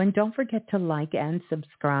everyone. Don't forget to like and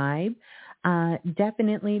subscribe.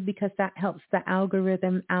 Definitely, because that helps the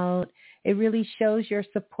algorithm out. It really shows your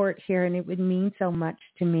support here, and it would mean so much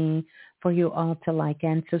to me for you all to like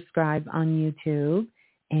and subscribe on YouTube.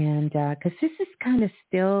 And because this is kind of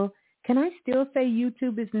still, can I still say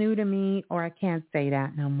YouTube is new to me, or I can't say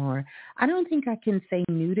that no more? I don't think I can say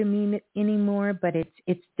new to me anymore, but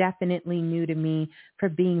it's definitely new to me for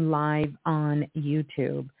being live on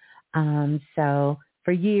YouTube. So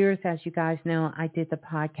for years, as you guys know, I did the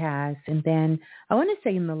podcast, and then I want to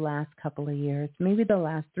say in the last couple of years, maybe the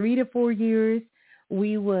last 3 to 4 years,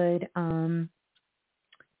 we would,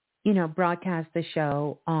 broadcast the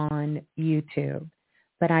show on YouTube.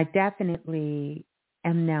 But I definitely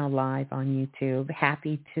am now live on YouTube.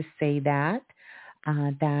 Happy to say that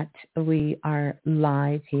we are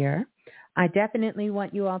live here. I definitely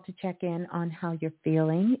want you all to check in on how you're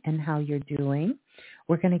feeling and how you're doing.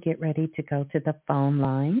 We're going to get ready to go to the phone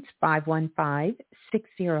lines.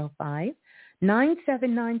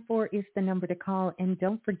 515-605-9794 is the number to call. And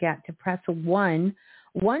don't forget to press 1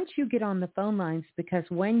 once you get on the phone lines, because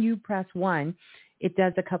when you press 1, it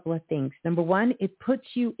does a couple of things. Number one, it puts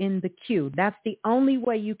you in the queue. That's the only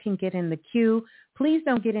way you can get in the queue. Please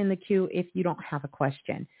don't get in the queue if you don't have a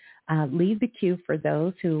question. Leave the queue for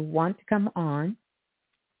those who want to come on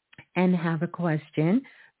and have a question.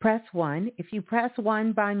 Press 1. If you press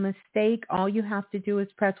 1 by mistake, all you have to do is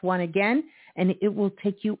press 1 again, and it will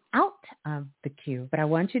take you out of the queue. But I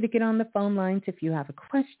want you to get on the phone lines if you have a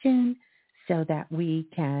question so that we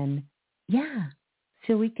can,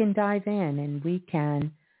 so we can dive in and we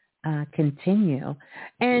can continue.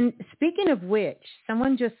 And speaking of which,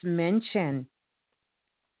 someone just mentioned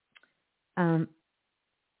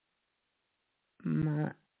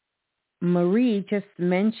Marie just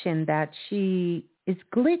mentioned that she is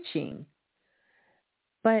glitching.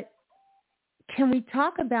 But can we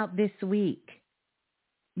talk about this week?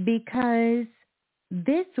 Because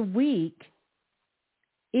this week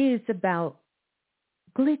is about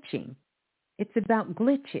glitching. It's about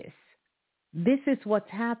glitches. This is what's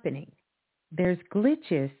happening. There's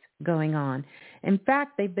glitches going on. In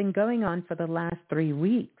fact, they've been going on for the last 3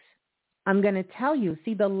 weeks. I'm going to tell you,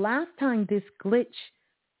 see, the last time this glitch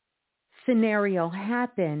scenario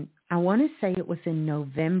happened, I want to say it was in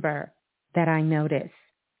November that I noticed.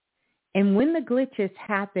 And when the glitches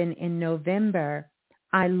happened in November,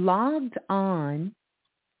 I logged on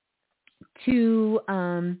to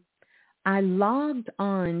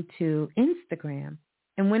Instagram.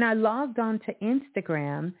 And when I logged on to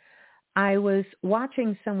Instagram, I was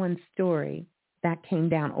watching someone's story that came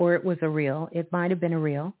down, or it was a reel. It might have been a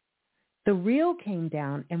reel. The reel came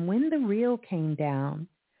down, and when the reel came down,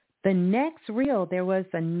 the next reel, there was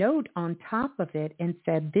a note on top of it and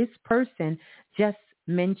said, this person just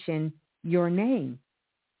mentioned your name.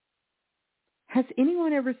 Has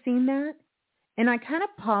anyone ever seen that? And I kind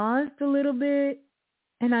of paused a little bit,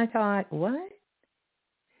 and I thought, what?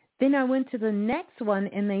 Then I went to the next one,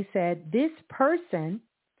 and they said, this person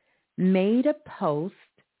made a post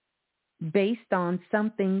based on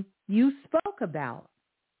something you spoke about.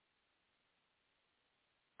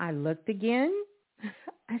 I looked again.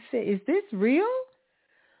 I said, is this real?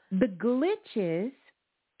 The glitches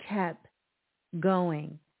kept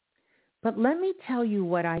going. But let me tell you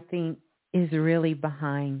what I think is really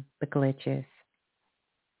behind the glitches.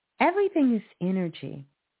 Everything is energy,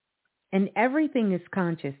 and everything is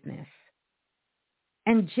consciousness.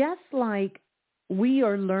 And just like we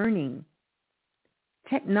are learning,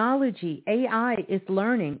 technology, AI is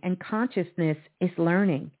learning, and consciousness is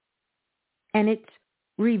learning. And it's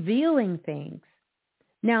revealing things.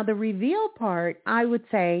 Now, the reveal part, I would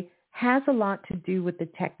say, has a lot to do with the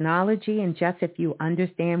technology. And just if you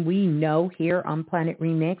understand, we know here on Planet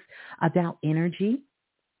Remix about energy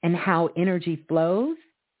and how energy flows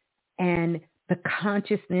and the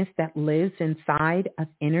consciousness that lives inside of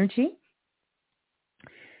energy.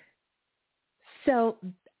 So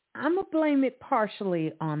I'm going to blame it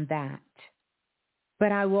partially on that.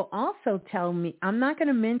 But I will also I'm not going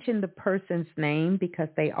to mention the person's name because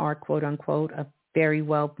they are, quote unquote, a very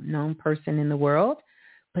well-known person in the world.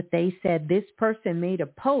 But they said this person made a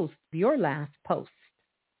post, your last post.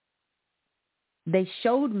 They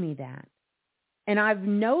showed me that. And I've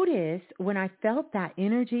noticed when I felt that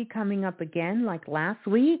energy coming up again, like last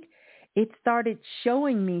week, it started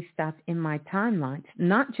showing me stuff in my timelines,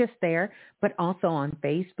 not just there, but also on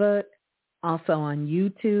Facebook, also on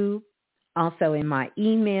YouTube, also in my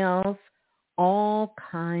emails, all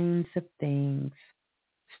kinds of things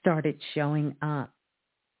started showing up,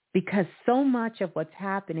 because so much of what's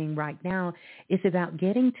happening right now is about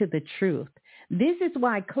getting to the truth. This is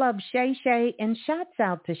why Club Shay Shay, and shouts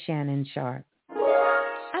out to Shannon Sharp.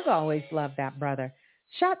 I've always loved that brother.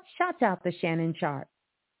 Shouts out to Shannon Sharp.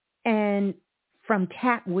 And from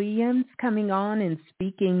Cat Williams coming on and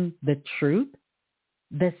speaking the truth,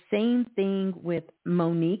 the same thing with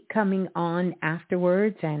Monique coming on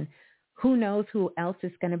afterwards, and who knows who else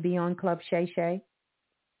is going to be on Club Shay Shay.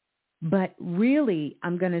 But really,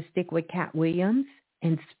 I'm going to stick with Cat Williams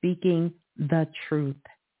and speaking the truth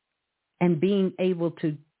and being able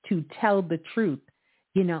to tell the truth,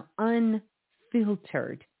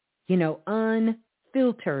 unfiltered,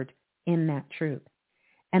 unfiltered in that truth.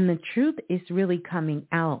 And the truth is really coming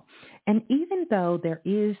out. And even though there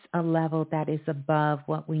is a level that is above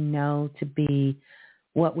what we know to be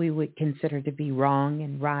what we would consider to be wrong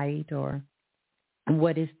and right, or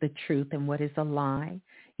what is the truth and what is a lie,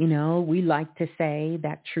 we like to say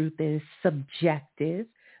that truth is subjective,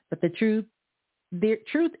 but the truth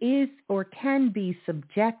is or can be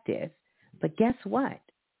subjective. But guess what?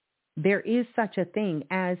 There is such a thing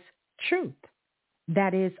as truth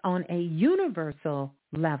that is on a universal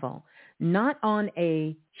level, not on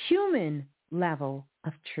a human level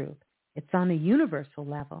of truth. It's on a universal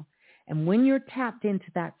level. And when you're tapped into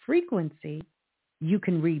that frequency, you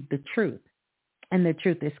can read the truth, and the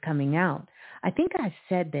truth is coming out. I think I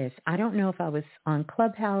said this. I don't know if I was on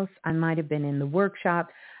Clubhouse. I might have been in the workshop.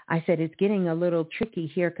 I said it's getting a little tricky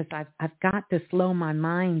here because I've got to slow my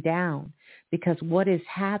mind down, because what's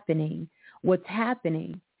happening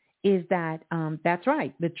is that, that's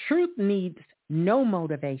right, the truth needs no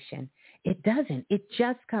motivation. It doesn't. It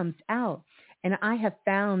just comes out. And I have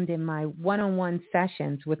found in my one-on-one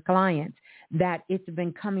sessions with clients that it's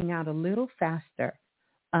been coming out a little faster,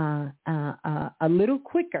 a little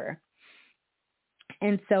quicker.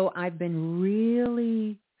 And so I've been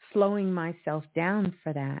really slowing myself down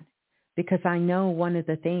for that, because I know one of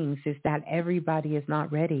the things is that everybody is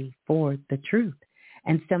not ready for the truth.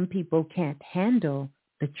 And some people can't handle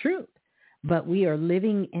the truth. But we are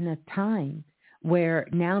living in a time where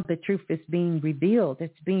now the truth is being revealed.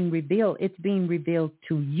 It's being revealed. It's being revealed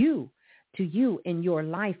to you in your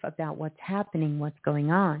life about what's happening, what's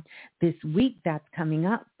going on. This week that's coming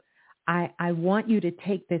up, I want you to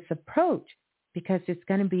take this approach, because it's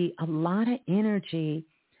going to be a lot of energy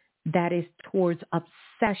that is towards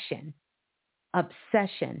obsession.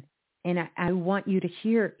 And I want you to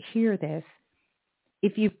hear this.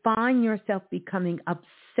 If you find yourself becoming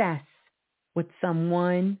obsessed with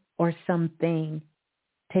someone or something,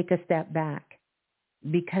 take a step back,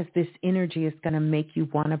 because this energy is going to make you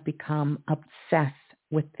want to become obsessed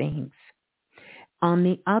with things. On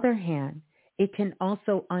the other hand, it can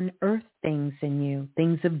also unearth things in you,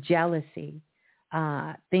 things of jealousy,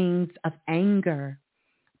 things of anger,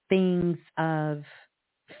 things of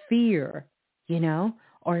fear,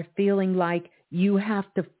 or feeling like you have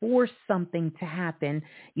to force something to happen.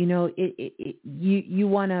 You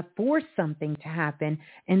want to force something to happen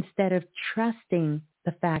instead of trusting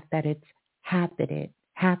the fact that it's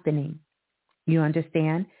happening. You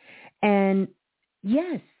understand? And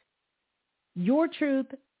yes, your truth,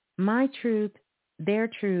 my truth, their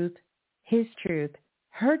truth, his truth,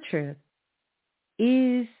 her truth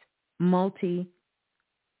is multifaceted,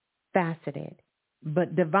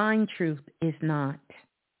 but divine truth is not.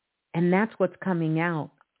 And that's what's coming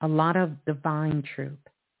out, a lot of divine truth.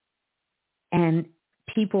 And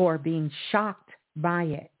people are being shocked by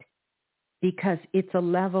it, because it's a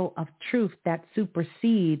level of truth that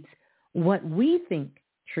supersedes what we think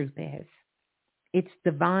truth is. It's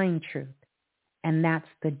divine truth, and that's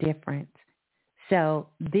the difference. So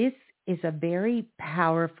this is a very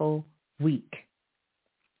powerful week.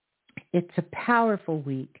 It's a powerful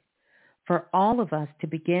week for all of us to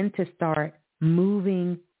begin to start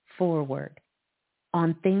moving forward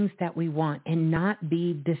on things that we want, and not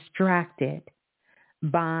be distracted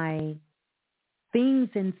by things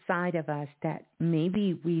inside of us that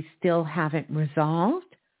maybe we still haven't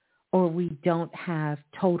resolved, or we don't have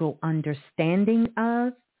total understanding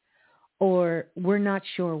of, or we're not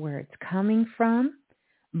sure where it's coming from.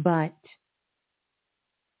 But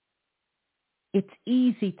it's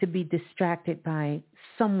easy to be distracted by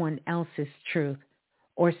someone else's truth,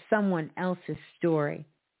 or someone else's story,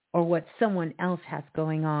 or what someone else has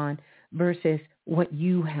going on versus what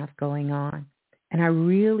you have going on. And I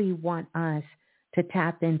really want us to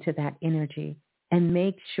tap into that energy and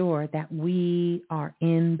make sure that we are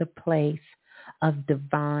in the place of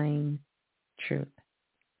divine truth.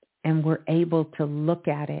 And we're able to look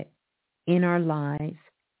at it in our lives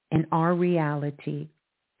in our reality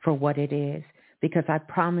for what it is. Because I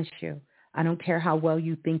promise you, I don't care how well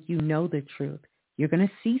you think you know the truth. You're going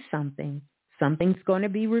to see something. Something's going to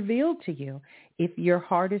be revealed to you. If your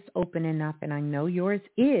heart is open enough, and I know yours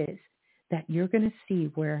is, that you're going to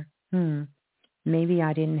see where, maybe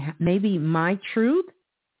maybe my truth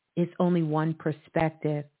is only one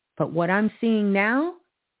perspective, but what I'm seeing now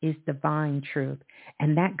is divine truth.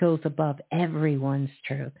 And that goes above everyone's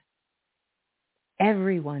truth.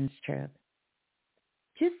 Everyone's truth.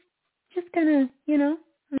 Just kind of,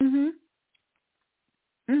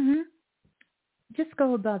 just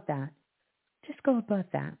go above that. Just go above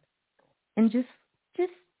that. And just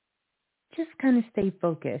kind of stay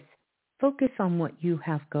focused. Focus on what you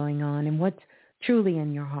have going on and what's truly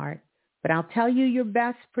in your heart. But I'll tell you your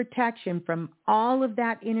best protection from all of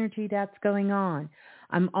that energy that's going on.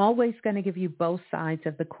 I'm always going to give you both sides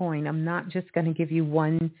of the coin. I'm not just going to give you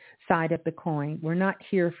one side of the coin. We're not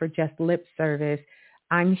here for just lip service.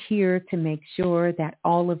 I'm here to make sure that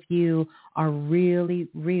all of you are really,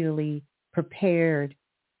 really prepared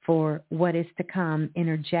for what is to come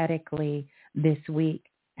energetically this week.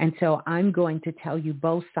 And so I'm going to tell you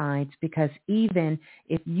both sides, because even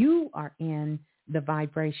if you are in the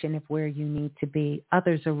vibration of where you need to be,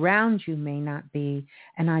 others around you may not be.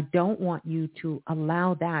 And I don't want you to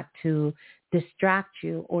allow that to distract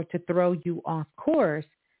you or to throw you off course,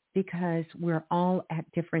 because we're all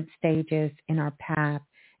at different stages in our path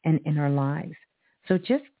and in our lives. So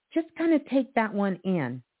just kind of take that one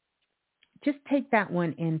in. Just take that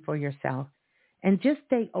one in for yourself and just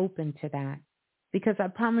stay open to that, because I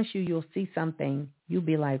promise you, you'll see something. You'll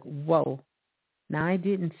be like, whoa, now I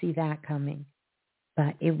didn't see that coming,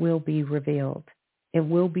 but it will be revealed. It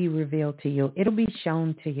will be revealed to you. It'll be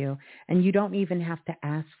shown to you, and you don't even have to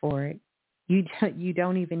ask for it. You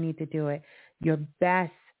don't even need to do it. Your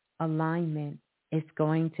best alignment is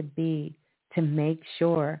going to be to make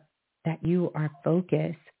sure that you are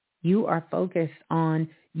focused. You are focused on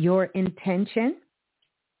your intention,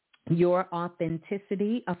 your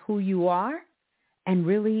authenticity of who you are, and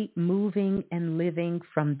really moving and living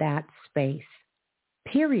from that space,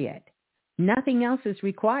 period. Nothing else is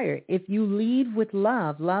required. If you lead with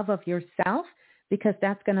love of yourself, because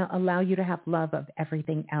that's going to allow you to have love of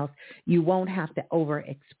everything else. You won't have to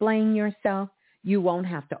over-explain yourself. You won't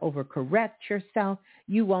have to over-correct yourself.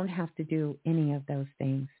 You won't have to do any of those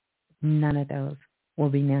things. None of those will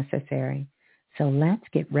be necessary. So let's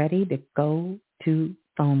get ready to go to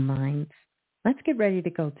phone lines. Let's get ready to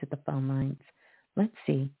go to the phone lines. Let's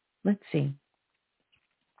see.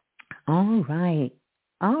 All right.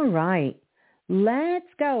 Let's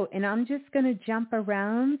go. And I'm just going to jump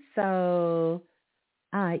around. So,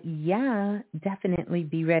 definitely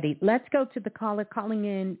be ready. Let's go to the caller calling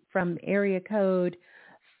in from area code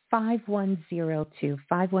 5102.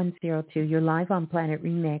 5102. You're live on Planet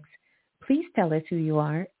Remix. Please tell us who you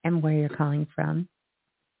are and where you're calling from.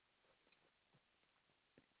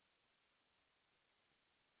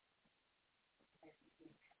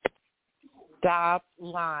 Stop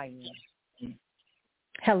lying.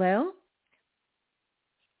 Hello?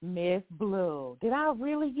 Ms.Blue. Did I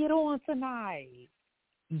really get on tonight?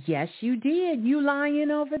 Yes, you did. You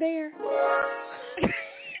lying over there?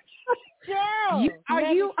 Girl,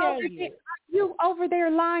 are you over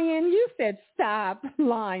there lying? You said stop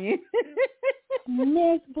lying.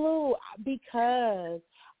 Ms.Blue, because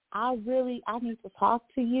I need to talk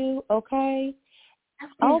to you, okay?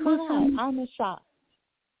 Oh, my God, I'm in shock.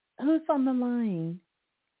 Who's on the line?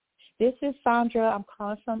 This is Sandra. I'm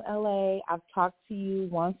calling from L.A. I've talked to you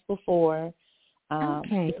once before.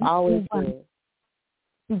 Okay. It's always good.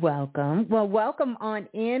 Welcome. Well, welcome on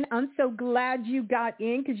in. I'm so glad you got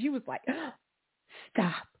in, because you was like,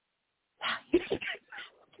 stop.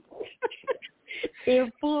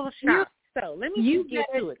 In full shock. So let me get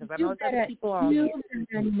to it, because I know there's other people on here. You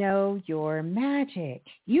better know your magic.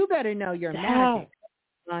 You better know your magic.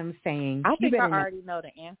 I'm saying. I think I already know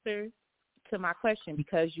the answer to my question,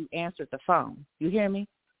 because you answered the phone. You hear me?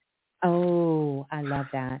 Oh, I love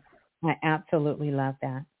that. I absolutely love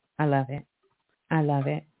that. I love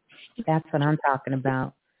it. That's what I'm talking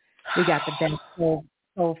about. We got the best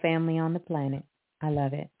whole family on the planet. I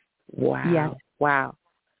love it. Wow. Yes. Wow.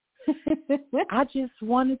 I just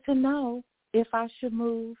wanted to know if I should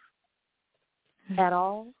move at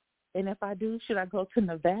all. And if I do, should I go to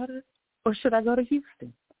Nevada or should I go to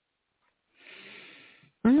Houston?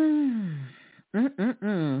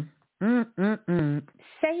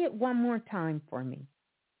 Say it one more time for me.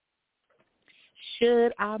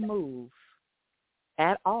 Should I move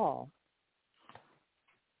at all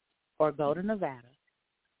or go to Nevada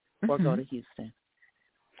or go to Houston?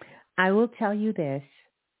 I will tell you this.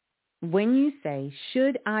 when you say,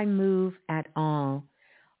 should I move at all?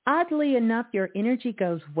 Oddly enough, your energy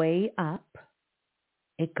goes way up.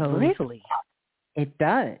 It goes, Really? it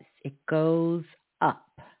does. It goes up.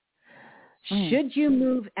 Should you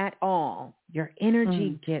move at all, your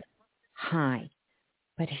energy gets high.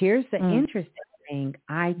 But here's the interesting thing.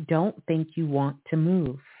 I don't think you want to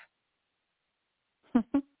move.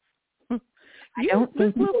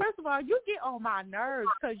 Ms.Blue, first of all, you get on my nerves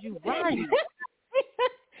because you're right.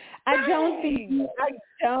 I don't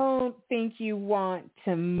think you want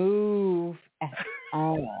to move at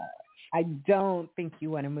all. I don't think you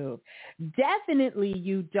want to move. Definitely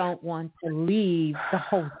you don't want to leave the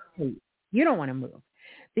whole state. You don't want to move.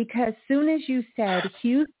 Because soon as you said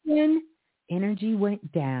Houston, energy went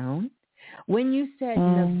down. When you said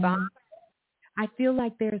Nevada, I feel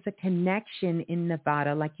like there's a connection in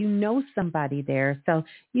Nevada, like you know somebody there. So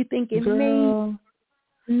you think it may.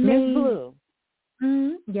 Ms.Blue.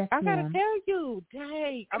 Yes, I got to tell you,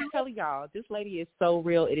 dang, I'm telling y'all, this lady is so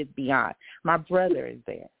real, it is beyond. My brother is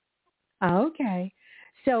there. Okay.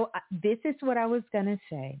 So this is what I was going to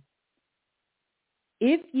say.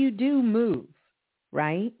 If you do move,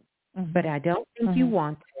 right, but I don't think you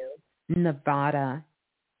want to, Nevada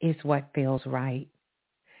is what feels right.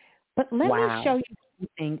 But let me show you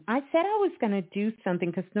something. I said I was going to do something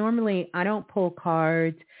because normally I don't pull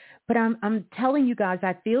cards, but I'm telling you guys,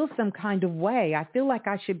 I feel some kind of way. I feel like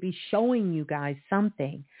I should be showing you guys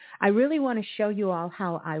something. I really want to show you all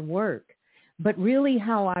how I work. But really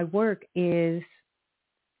how I work is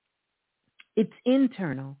it's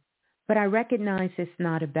internal, but I recognize it's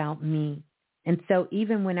not about me. And so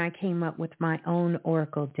even when I came up with my own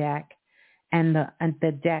Oracle deck and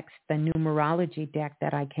the decks, the numerology deck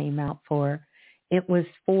that I came out for, it was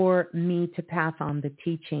for me to pass on the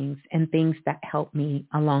teachings and things that helped me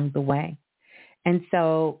along the way. And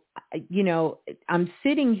so, you know, I'm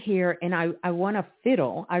sitting here and I want to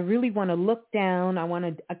fiddle. I really want to look down. I want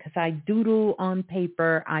to, because I doodle on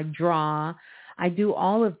paper, I draw, I do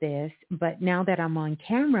all of this. But now that I'm on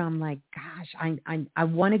camera, I'm like, gosh, I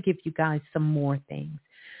want to give you guys some more things.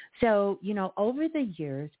 So, you know, over the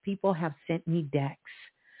years, people have sent me decks.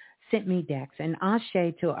 And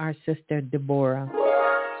ashe to our sister Deborah,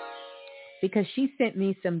 because she sent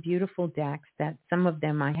me some beautiful decks that some of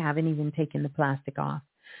them I haven't even taken the plastic off.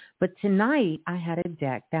 But tonight I had a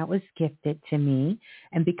deck that was gifted to me.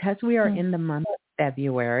 And because we are in the month of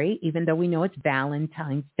February, even though we know it's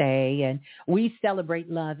Valentine's Day and we celebrate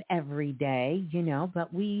love every day, you know,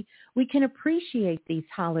 but we can appreciate these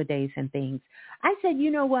holidays and things. I said,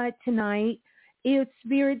 you know what, tonight, if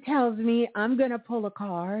Spirit tells me I'm going to pull a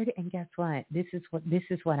card, and guess what? This is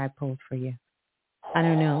what I pulled for you. I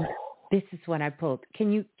don't know. This is what I pulled.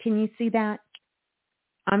 Can you see that?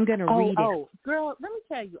 I'm going to read it. Oh, girl, let me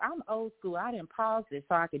tell you, I'm old school. I didn't pause it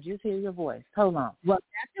so I could just hear your voice. Hold on. Well,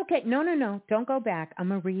 that's okay. No. Don't go back. I'm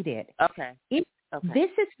going to read it. Okay. This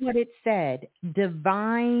is what it said.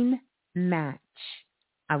 Divine match.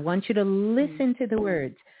 I want you to listen to the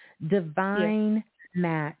words. Divine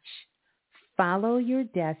match. Follow your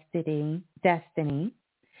destiny,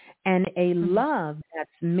 and a love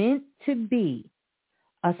that's meant to be.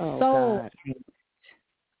 A soul,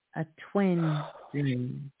 a twin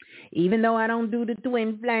flame. Even though I don't do the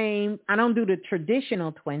twin flame, I don't do the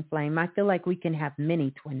traditional twin flame. I feel like we can have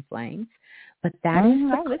many twin flames. But that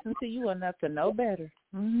is I listen to you enough to know better.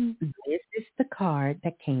 This is the card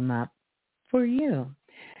that came up for you.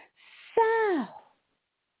 So,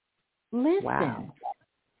 listen. Wow.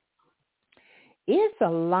 It's a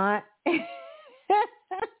lot. There's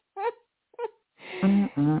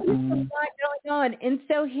a lot going on. And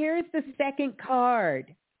so here's the second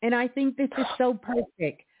card. And I think this is so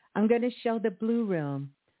perfect. I'm going to show the blue room.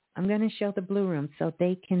 So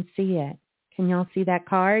they can see it. Can y'all see that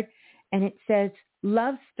card? And it says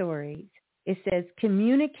love stories. It says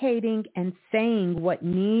communicating and saying what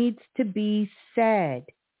needs to be said.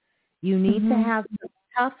 You need to have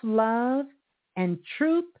tough love and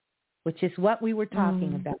truth, which is what we were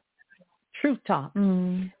talking about. Truth talk.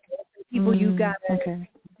 People you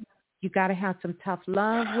gotta have some tough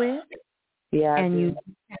love with. Yeah. And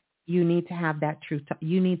you need to have that truth.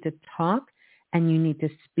 You need to talk and you need to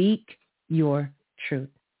speak your truth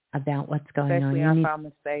about what's going Especially on. Especially if I'm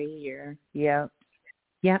going to stay here. Yep.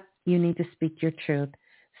 Yep. You need to speak your truth.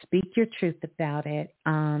 Speak your truth about it.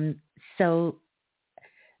 So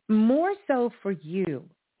more so for you,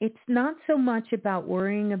 it's not so much about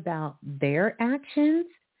worrying about their actions.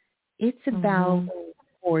 It's about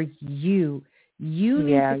for you. You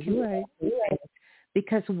need to communicate.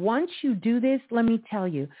 Because once you do this, let me tell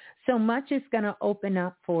you, so much is going to open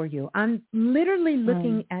up for you. I'm literally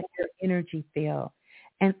looking at your energy field.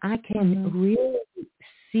 And I can really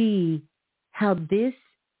see how this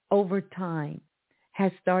over time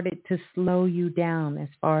has started to slow you down as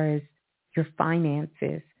far as your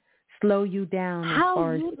finances, slow you down as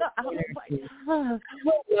far as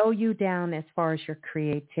slow you down as far as your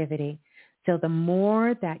creativity. So the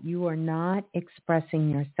more that you are not expressing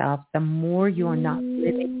yourself, the more you are not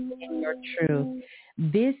living in your truth.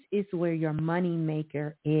 This is where your money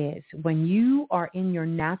maker is. When you are in your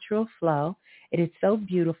natural flow, it is so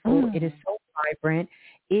beautiful. It is so vibrant.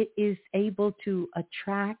 It is able to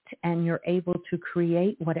attract, and you're able to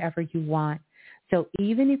create whatever you want. So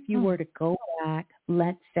even if you were to go back,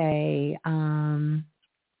 let's say, I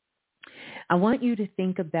want you to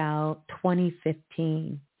think about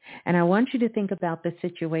 2015. And I want you to think about the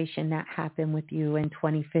situation that happened with you in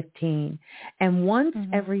 2015. And once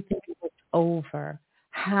everything was over,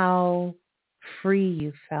 how free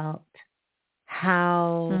you felt,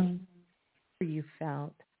 how you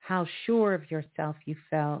felt, how sure of yourself you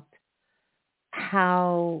felt,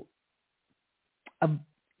 how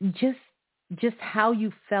just how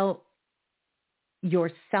you felt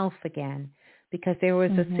yourself again, because there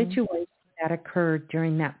was a situation that occurred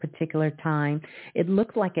during that particular time. It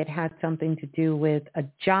looked like it had something to do with a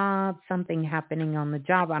job, something happening on the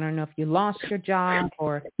job. I don't know if you lost your job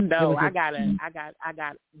or no. I got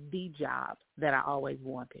the job that I always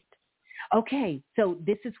wanted. Okay, so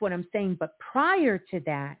this is what I'm saying. But prior to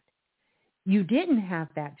that, you didn't have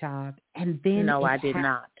that job, and then I did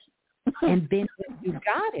not. And then you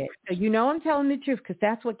got it. So you know I'm telling the truth, because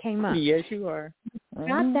that's what came up. Yes, you are. You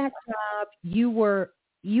got that job. You were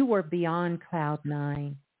beyond cloud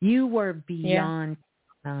nine. You were beyond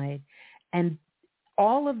cloud nine. And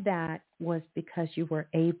all of that was because you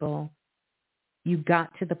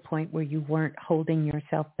got to the point where you weren't holding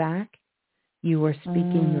yourself back. You were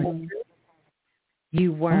speaking your truth.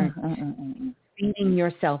 You weren't beating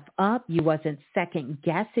yourself up. You wasn't second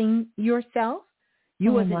guessing yourself.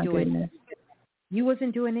 You wasn't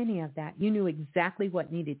doing any of that. You knew exactly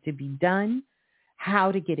what needed to be done, how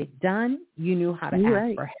to get it done. You knew how to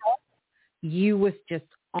ask for help. You was just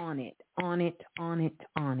on it.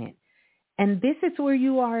 And this is where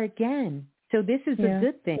you are again. So this is a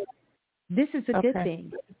good thing. This is a good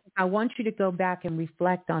thing. I want you to go back and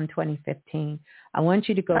reflect on 2015. I want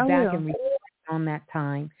you to go back and reflect on that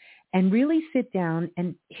time and really sit down.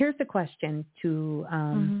 And here's the question to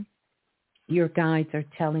your guides are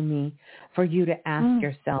telling me for you to ask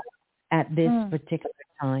yourself at this particular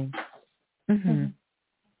time.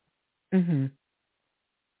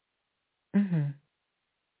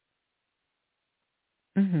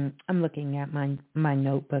 I'm looking at my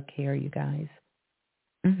notebook here, you guys.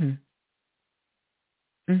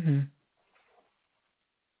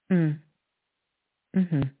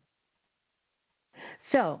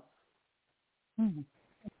 So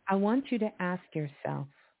I want you to ask yourself,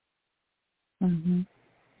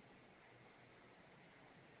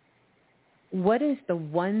 what is the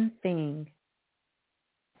one thing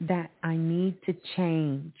that I need to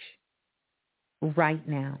change right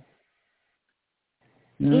now?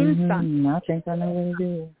 Inside. I think I know what it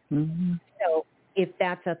is. So if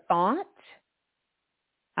that's a thought,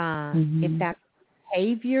 if that's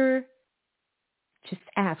behavior, just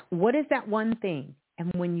ask, what is that one thing?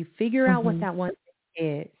 And when you figure out what that one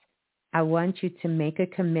thing is, I want you to make a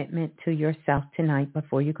commitment to yourself tonight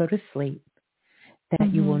before you go to sleep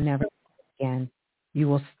that you will never do it again. You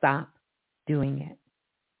will stop doing it.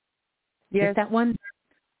 Yes. Just that one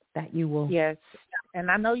that you will. Yes.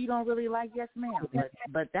 And I know you don't really like yes ma'am,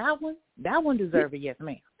 but that one deserves a yes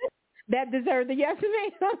ma'am. That deserves a yes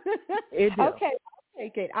ma'am. It do. Okay.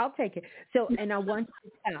 I'll take it. So, and I want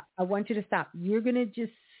you to stop. You're going to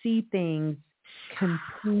just see things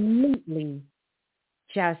completely,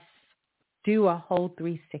 just do a whole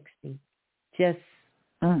 360. Just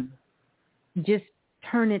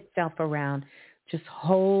turn itself around. Just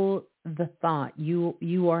hold the thought.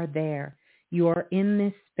 You are there. You are in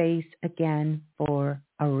this space again for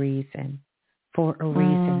a reason.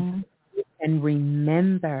 And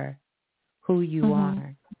remember who you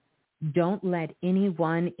are. Don't let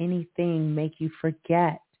anyone, anything make you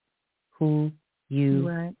forget who you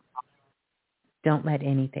are. Don't let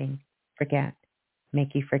anything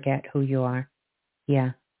make you forget who you are.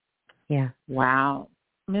 Yeah. Wow.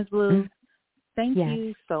 Ms. Blue, thank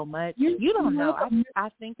you so much. You don't know. I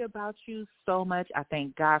think about you so much. I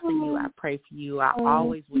thank God for you. I pray for you. I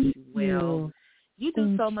always wish you well. You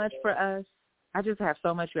do so much for us. I just have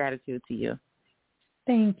so much gratitude to you.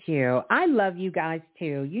 Thank you. I love you guys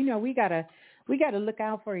too. You know, we gotta We got to look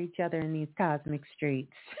out for each other in these cosmic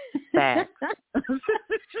streets. Facts.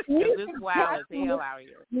 It's wild as hell out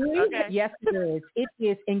here. Okay. Yes, it is. It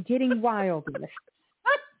is, and getting wilder.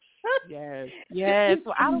 Yes.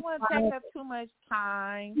 Well, I don't want to take up too much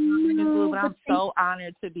time, Ms. Blue, but I'm so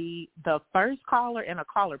honored to be the first caller and a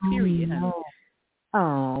caller, period.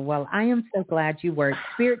 Oh, well, I am so glad you were.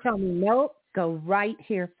 Spirit told me, nope, go right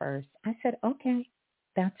here first. I said, okay,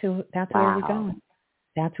 that's where we're going.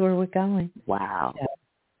 That's where we're going. Wow. So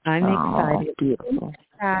I'm excited. Beautiful.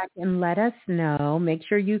 Back and let us know. Make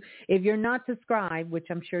sure if you're not subscribed, which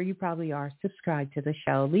I'm sure you probably are, subscribe to the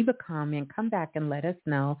show. Leave a comment. Come back and let us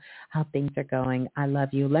know how things are going. I love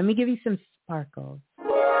you. Let me give you some sparkles.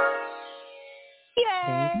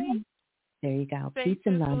 Yay! There you go. Thanks, Peace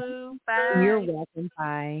and love. Blue. Bye. You're welcome.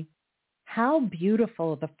 Bye. How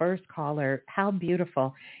beautiful, the first caller. How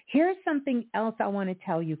beautiful. Here's something else I want to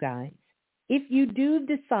tell you guys. If you do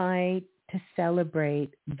decide to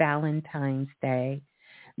celebrate Valentine's Day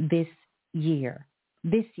this year,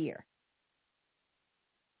 do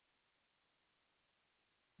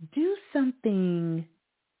something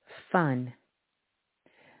fun,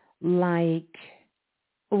 like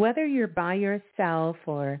whether you're by yourself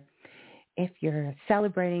or if you're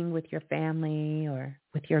celebrating with your family or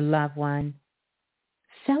with your loved one,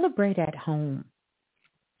 celebrate at home.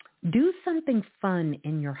 Do something fun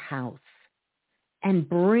in your house and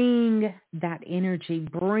bring that energy,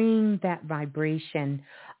 bring that vibration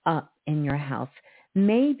up in your house.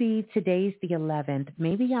 Maybe today's the 11th.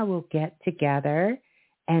 Maybe I will get together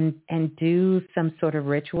and do some sort of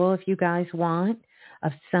ritual if you guys want,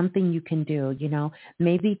 of something you can do,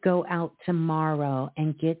 maybe go out tomorrow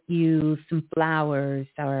and get you some flowers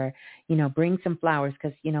or, bring some flowers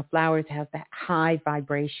because, flowers have that high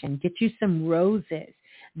vibration. Get you some roses.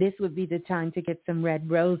 This would be the time to get some red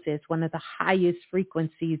roses, one of the highest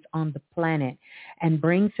frequencies on the planet, and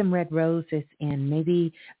bring some red roses in.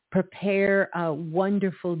 Maybe prepare a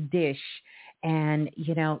wonderful dish and,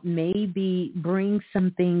 maybe bring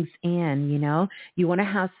some things in, you want to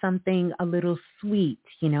have something a little sweet,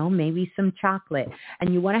 maybe some chocolate,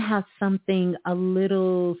 and you want to have something a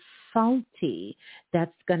little salty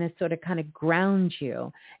that's going to sort of kind of ground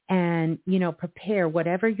you and, prepare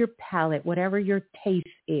whatever your palate, whatever your taste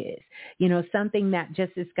is, something that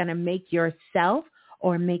just is going to make yourself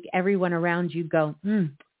or make everyone around you go,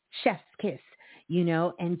 chef's kiss,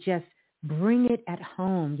 and just bring it at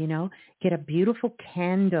home, get a beautiful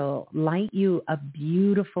candle, light you a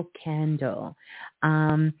beautiful candle,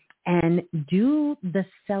 and do the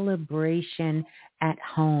celebration at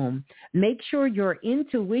home. Make sure your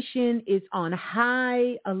intuition is on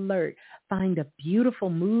high alert. Find a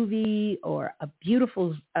beautiful movie or a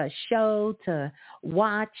beautiful show to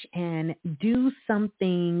watch and do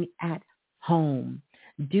something at home.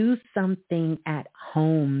 Do something at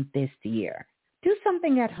home this year. Do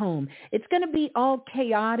something at home. It's going to be all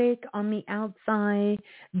chaotic on the outside.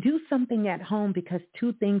 Do something at home because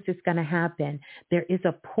two things is going to happen. There is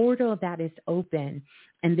a portal that is open,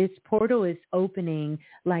 and this portal is opening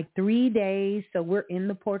like 3 days. So we're in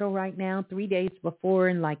the portal right now, 3 days before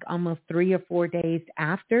and like almost 3 or 4 days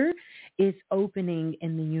after is opening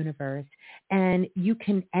in the universe. And you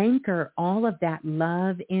can anchor all of that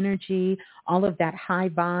love energy, all of that high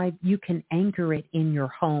vibe. You can anchor it in your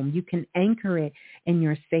home. You can anchor it in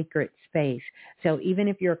your sacred space. So even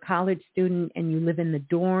if you're a college student and you live in the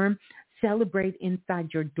dorm, celebrate inside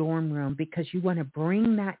your dorm room because you want to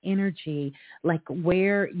bring that energy like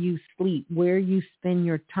where you sleep, where you spend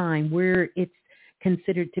your time, where it's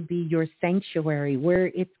considered to be your sanctuary,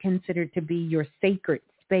 where it's considered to be your sacred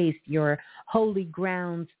space, your holy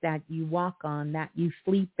grounds that you walk on, that you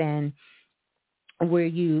sleep in, where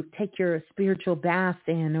you take your spiritual baths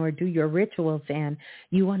in or do your rituals in.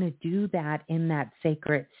 You want to do that in that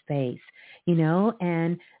sacred space,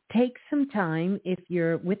 and take some time. If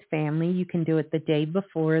you're with family, you can do it the day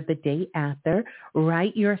before, the day after.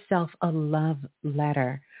 Write yourself a love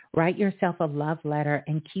letter. Write yourself a love letter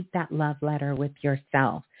and keep that love letter with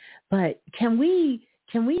yourself. But can we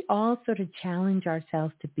all sort of challenge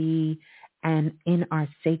ourselves to be in our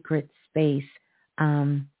sacred space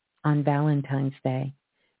on Valentine's Day?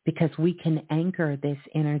 Because we can anchor this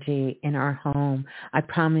energy in our home. I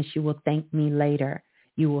promise you will thank me later.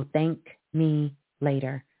 You will thank me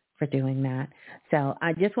later for doing that. So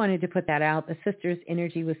I just wanted to put that out. The sister's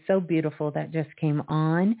energy was so beautiful that just came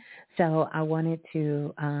on. So I wanted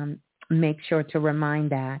to make sure to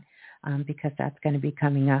remind that because that's going to be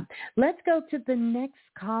coming up. Let's go to the next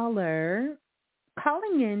caller.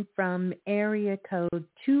 Calling in from area code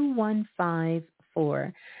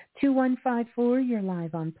 2154. 2154, you're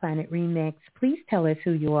live on Planet Remix. Please tell us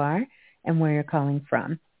who you are and where you're calling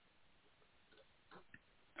from.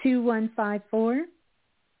 2154,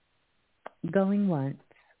 going once.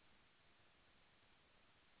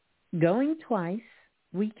 Going twice.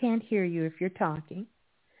 We can't hear you if you're talking.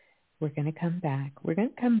 We're going to come back.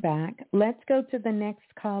 Let's go to the next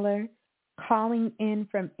caller, calling in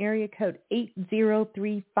from area code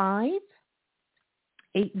 8035.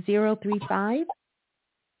 8035.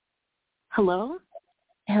 Hello?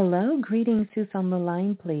 Hello. Greetings. Who's on the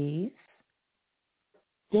line, please?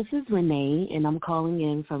 This is Renee, and I'm calling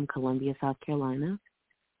in from Columbia, South Carolina.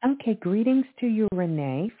 Okay. Greetings to you,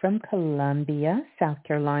 Renee, from Columbia, South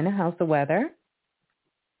Carolina. How's the weather?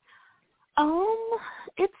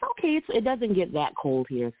 It's okay. It doesn't get that cold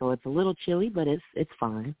here, so it's a little chilly, but it's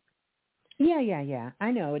fine. Yeah.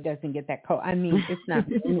 I know it doesn't get that cold. I mean, it's not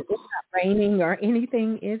raining or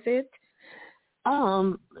anything, is it?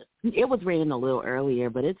 It was raining a little earlier,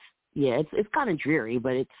 but it's kind of dreary,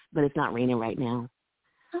 but it's not raining right now.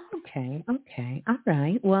 Okay. All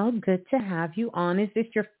right. Well, good to have you on. Is this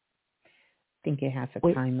your? I think it has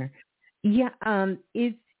a timer. Yeah.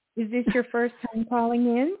 Is this your first time calling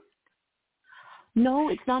in? No,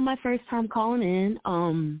 it's not my first time calling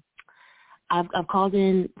in. I've called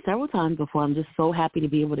in several times before. I'm just so happy to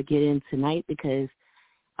be able to get in tonight because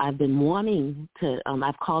I've been wanting to.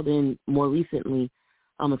 I've called in more recently,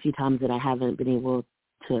 a few times that I haven't been able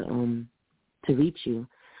to reach you.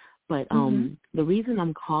 But the reason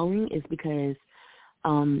I'm calling is because,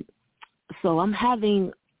 so I'm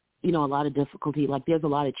having, a lot of difficulty. Like there's a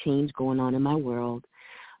lot of change going on in my world.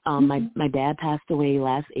 My dad passed away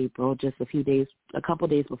last April, just a couple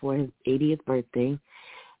days before his 80th birthday.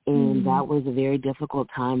 And that was a very difficult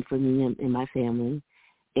time for me and my family.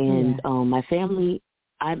 And my family,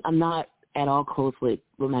 I'm not at all close with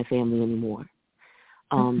my family anymore.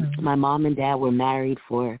 My mom and dad were married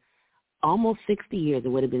for almost 60 years. It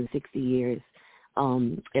would have been 60 years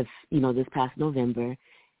if, this past November.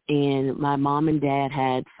 And my mom and dad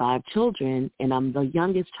had 5 children, and I'm the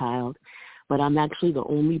youngest child, but I'm actually the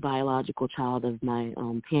only biological child of my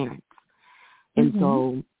parents. And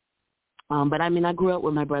so, but I mean, I grew up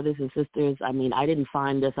with my brothers and sisters. I mean, I didn't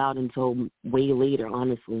find this out until way later,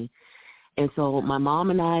 honestly. And so my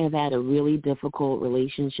mom and I have had a really difficult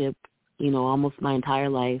relationship, almost my entire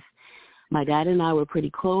life. My dad and I were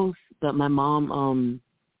pretty close, but my mom,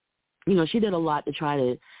 she did a lot to try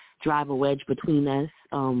to drive a wedge between us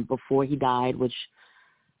before he died, which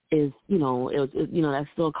is, that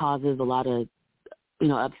still causes a lot of,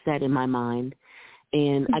 upset in my mind.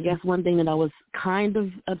 And I guess one thing that I was kind of,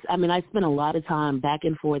 I spent a lot of time back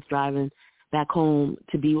and forth driving back home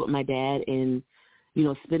to be with my dad and,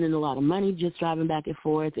 spending a lot of money just driving back and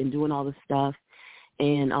forth and doing all this stuff.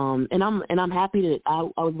 And I'm happy to, I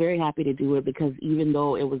was very happy to do it because even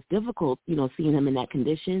though it was difficult, seeing him in that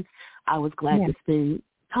condition, I was glad to spend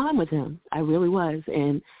time with him. I really was.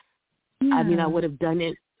 And I would have done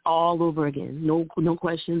it all over again. No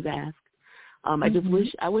questions asked. I just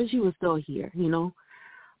I wish he was still here,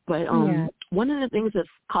 But one of the things that's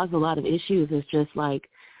caused a lot of issues is just like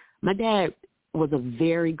my dad was a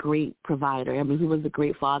very great provider. I mean, he was a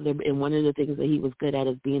great father, and one of the things that he was good at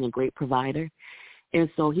is being a great provider. And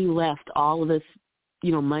so he left all of this,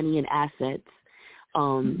 money and assets.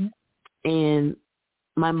 And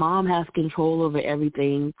my mom has control over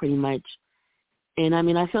everything pretty much. And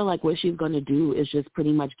I feel like what she's going to do is just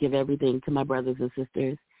pretty much give everything to my brothers and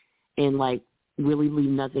sisters and like really leave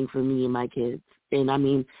nothing for me and my kids.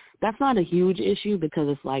 And that's not a huge issue because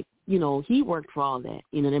it's like, he worked for all that.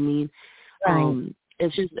 You know what I mean? Right.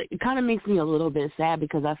 It's just, it kind of makes me a little bit sad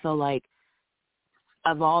because I feel like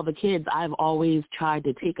of all the kids, I've always tried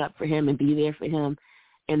to take up for him and be there for him.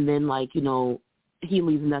 And then he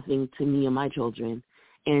leaves nothing to me and my children.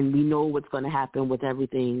 And we know what's going to happen with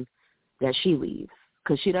everything that she leaves.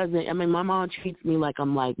 Because she doesn't, my mom treats me like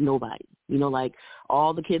I'm like nobody. Like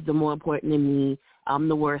all the kids are more important than me. I'm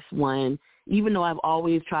the worst one. Even though I've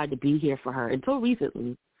always tried to be here for her until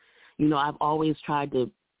recently. I've always tried to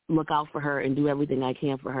look out for her and do everything I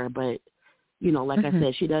can for her. But, like I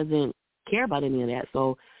said, she doesn't care about any of that.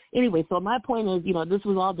 So anyway, so my point is, this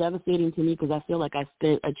was all devastating to me because I feel like I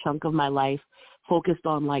spent a chunk of my life focused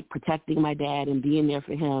on like protecting my dad and being there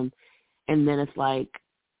for him. And then it's like,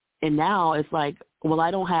 and now it's like, well,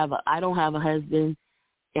 I don't have a husband,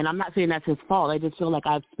 and I'm not saying that's his fault. I just feel like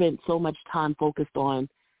I've spent so much time focused on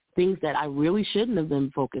things that I really shouldn't have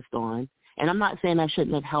been focused on. And I'm not saying I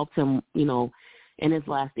shouldn't have helped him, in his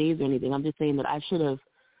last days or anything. I'm just saying that I should have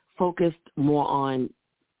focused more on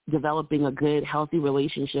developing a good, healthy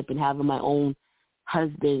relationship and having my own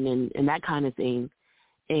husband and that kind of thing.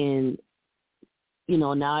 And,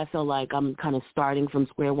 now I feel like I'm kind of starting from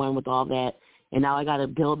square one with all that. And now I got to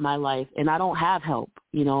build my life. And I don't have help,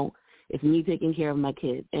 It's me taking care of my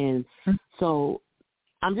kids. And so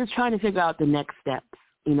I'm just trying to figure out the next steps.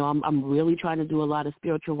 I'm really trying to do a lot of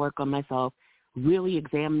spiritual work on myself, really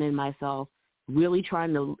examining myself, really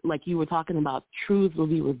trying to, like you were talking about, truths will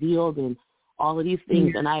be revealed and all of these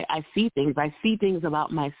things. And I see things. I see things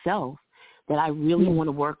about myself that I really want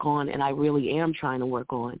to work on, and I really am trying to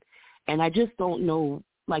work on. And I just don't know,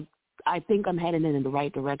 I think I'm heading in the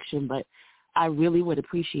right direction, but I really would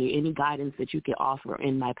appreciate any guidance that you could offer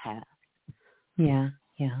in my path. Yeah.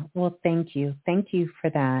 Well, thank you. Thank you for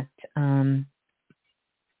that. And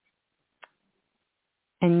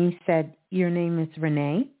you said your name is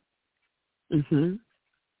Renee? Mm-hmm.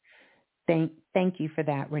 Thank you for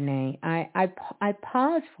that, Renee. I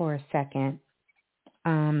paused for a second.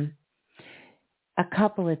 A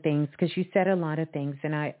couple of things, because you said a lot of things,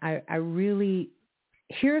 and I really,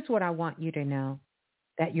 here's what I want you to know,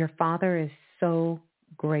 that your father is so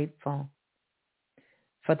grateful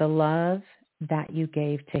for the love that you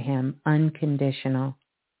gave to him, unconditional,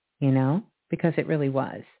 because it really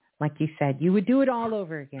was. Like you said, you would do it all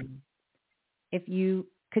over again. If you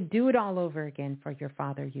could do it all over again for your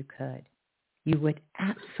father, you could. You would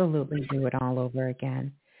absolutely do it all over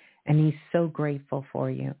again. And he's so grateful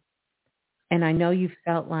for you. And I know you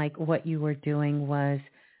felt like what you were doing was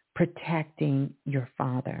protecting your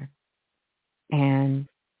father. And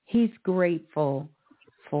he's grateful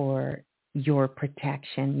for your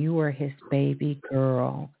protection. You were his baby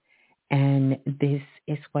girl. And this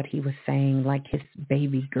is what he was saying, like his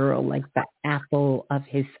baby girl, like the apple of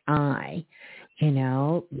his eye,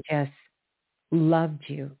 just loved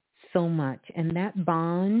you so much. And that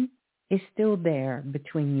bond is still there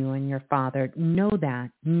between you and your father. Know that.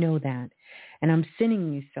 And I'm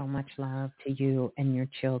sending you so much love to you and your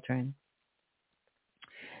children.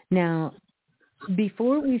 Now,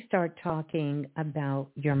 before we start talking about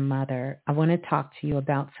your mother, I want to talk to you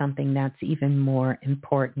about something that's even more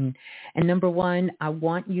important. And number one, I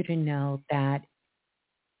want you to know that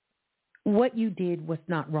what you did was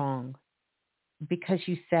not wrong, because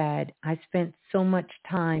you said, I spent so much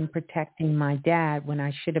time protecting my dad when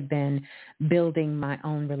I should have been building my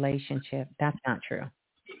own relationship. That's not true.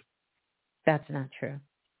 That's not true.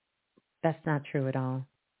 That's not true at all.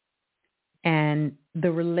 And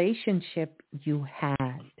the relationship you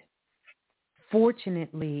had,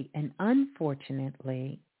 fortunately and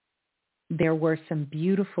unfortunately, there were some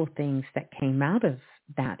beautiful things that came out of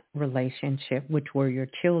that relationship, which were your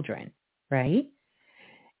children, right?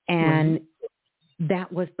 And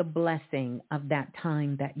that was the blessing of that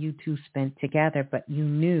time that you two spent together, but you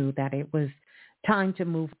knew that it was time to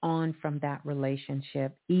move on from that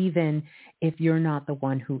relationship, even if you're not the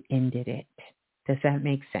one who ended it. Does that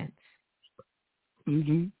make sense?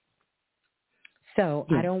 Mm-hmm. So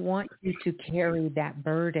I don't want you to carry that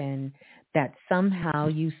burden that somehow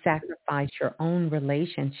you sacrifice your own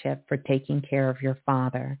relationship for taking care of your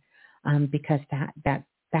father, because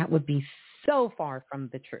that would be so far from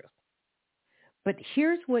the truth. But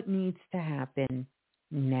here's what needs to happen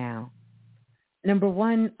now. Number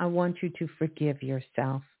one, I want you to forgive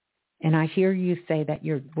yourself. And I hear you say that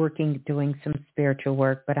you're doing some spiritual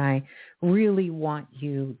work, but I really want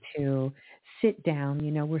you to sit down.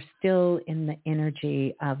 We're still in the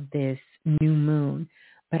energy of this new moon,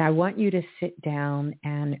 but I want you to sit down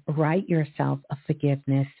and write yourself a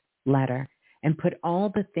forgiveness letter and put all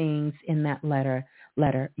the things in that letter.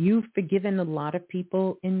 You've forgiven a lot of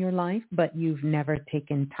people in your life, but you've never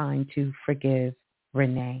taken time to forgive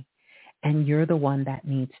Renee. And you're the one that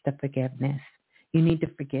needs the forgiveness. You need to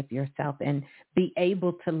forgive yourself and be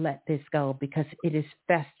able to let this go, because it is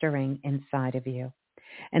festering inside of you.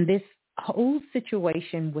 And this whole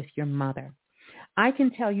situation with your mother, I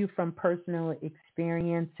can tell you from personal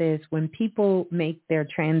experiences, when people make their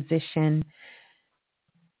transition,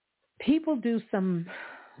 people do some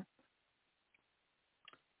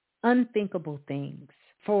unthinkable things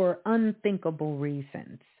for unthinkable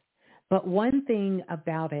reasons. But one thing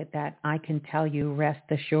about it that I can tell you, rest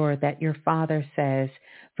assured, that your father says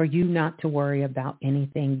for you not to worry about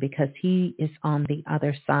anything, because he is on the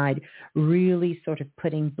other side, really sort of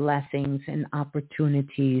putting blessings and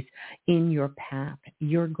opportunities in your path.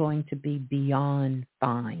 You're going to be beyond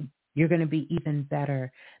fine. You're going to be even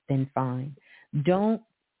better than fine. Don't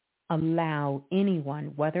allow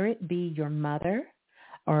anyone, whether it be your mother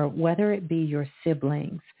or whether it be your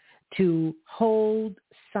siblings, to hold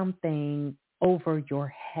something over your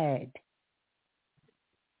head.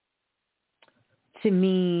 to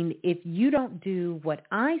mean if you don't do what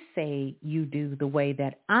I say you do the way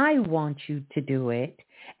that I want you to do it,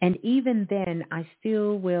 and even then I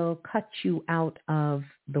still will cut you out of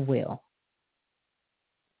the will.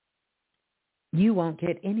 You won't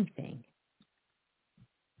get anything.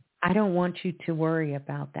 I don't want you to worry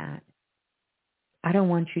about that. I don't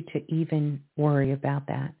want you to even worry about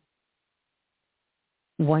that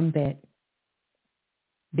one bit.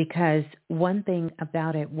 Because one thing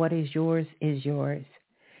about it, what is yours is yours.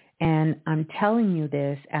 And I'm telling you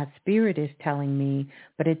this as Spirit is telling me,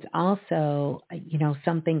 but it's also,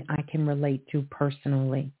 something I can relate to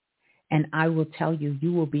personally. And I will tell you,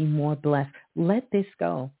 you will be more blessed. Let this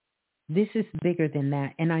go. This is bigger than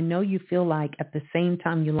that. And I know you feel like at the same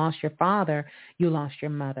time you lost your father, you lost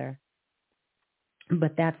your mother.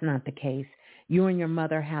 But that's not the case. You and your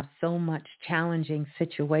mother have so much challenging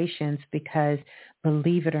situations because,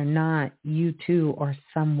 believe it or not, you two are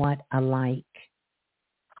somewhat alike.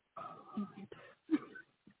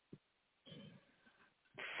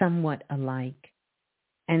 Somewhat alike.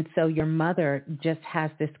 And so your mother just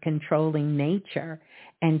has this controlling nature,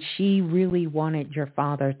 and she really wanted your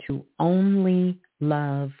father to only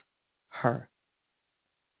love her.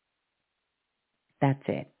 That's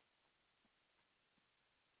it.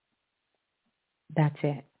 That's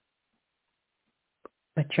it.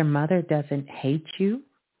 But your mother doesn't hate you.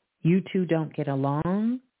 You two don't get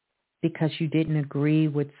along because you didn't agree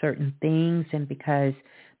with certain things, and because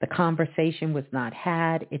the conversation was not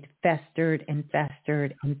had, it festered and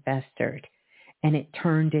festered and festered, and it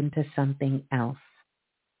turned into something else.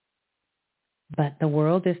 But the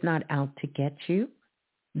world is not out to get you.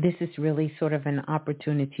 This is really sort of an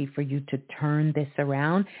opportunity for you to turn this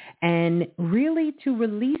around and really to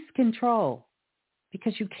release control,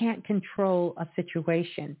 because you can't control a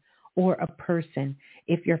situation or a person.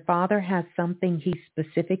 If your father has something he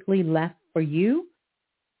specifically left for you,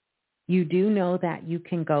 you do know that you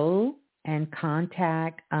can go and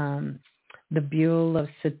contact the Bureau of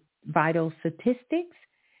Vital Statistics.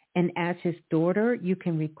 And as his daughter, you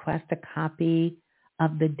can request a copy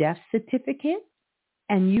of the death certificate,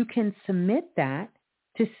 and you can submit that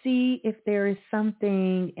to see if there is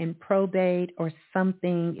something in probate or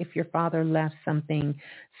something, if your father left something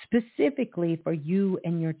specifically for you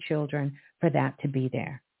and your children, for that to be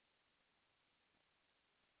there.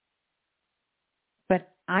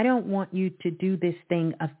 But I don't want you to do this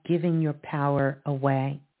thing of giving your power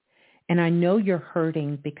away. And I know you're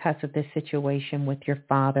hurting because of this situation with your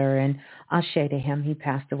father. And I'll say to him, he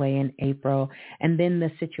passed away in April. And then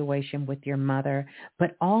the situation with your mother.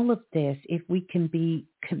 But all of this, if we can be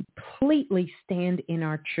completely stand in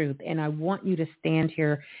our truth, and I want you to stand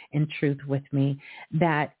here in truth with me,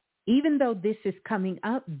 that even though this is coming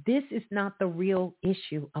up, this is not the real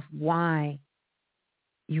issue of why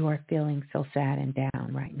you are feeling so sad and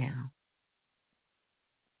down right now.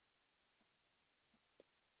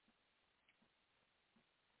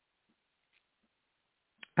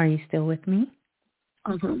 Are you still with me?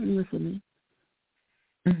 I'm listening.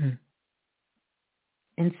 Mm-hmm.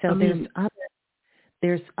 And so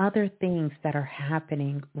there's other things that are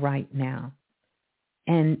happening right now.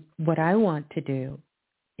 And what I want to do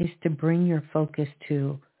is to bring your focus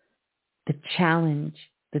to the challenge,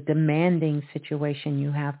 the demanding situation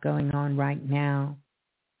you have going on right now,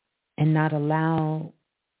 and not allow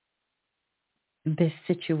this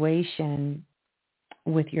situation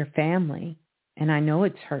with your family, and I know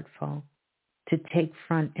it's hurtful, to take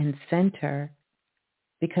front and center,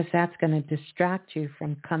 because that's going to distract you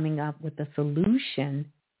from coming up with a solution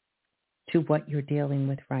to what you're dealing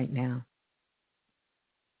with right now.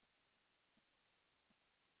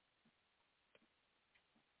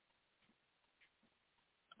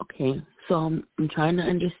 Okay, so I'm trying to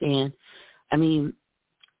understand. I mean,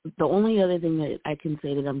 the only other thing that I can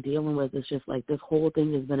say that I'm dealing with is just like this whole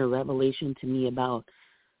thing has been a revelation to me about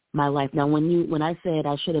my life. Now, when I said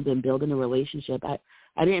I should have been building a relationship,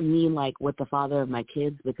 I didn't mean like with the father of my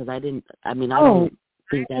kids, because I don't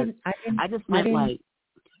think that. I just meant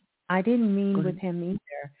I didn't mean with him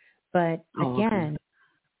either. But again, okay.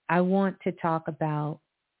 I want to talk about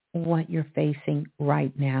what you're facing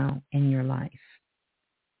right now in your life.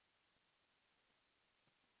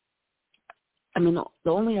 I mean,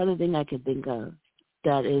 the only other thing I could think of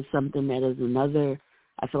that is something that is another,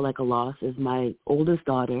 I feel like a loss, is my oldest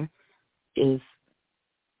daughter is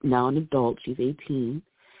now an adult. She's 18.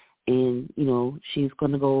 And, she's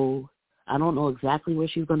going to go, I don't know exactly where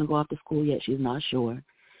she's going to go after school yet. She's not sure.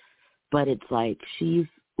 But it's like she's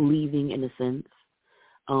leaving in a sense.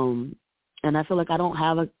 And I feel like I don't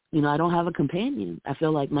have a companion. I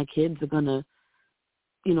feel like my kids are going to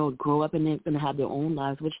grow up and they're going to have their own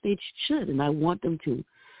lives, which they should, and I want them to.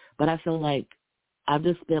 But I feel like I've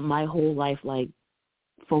just spent my whole life, like,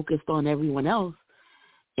 focused on everyone else,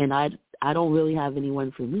 and I don't really have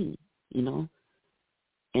anyone for me,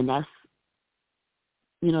 and that's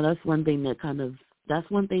one thing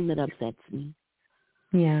that upsets me.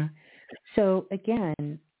 Yeah. So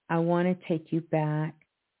again, I want to take you back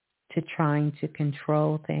to trying to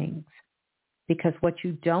control things, because what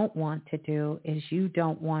you don't want to do is you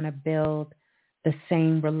don't want to build the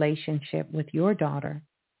same relationship with your daughter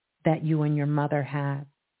that you and your mother have.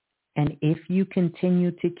 And if you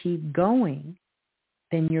continue to keep going,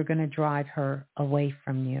 then you're going to drive her away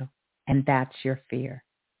from you. And that's your fear.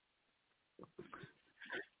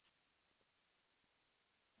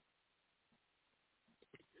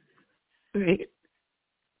 Right.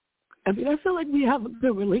 I mean, I feel like we have a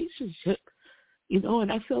good relationship,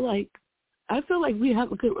 and I feel like we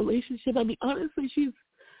have a good relationship. I mean, honestly, she's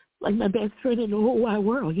like my best friend in the whole wide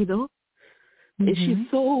world, Mm-hmm. And she's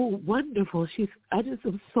so wonderful. I just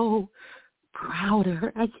am so proud of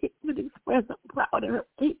her. I can't even express how proud of her.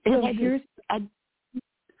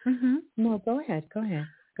 No, go ahead.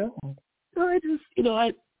 No, I just,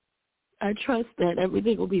 I trust that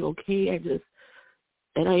everything will be okay.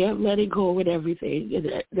 And I am letting go with everything, and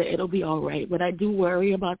that it'll be all right. But I do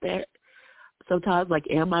worry about that sometimes. Like,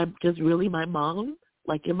 am I just really my mom?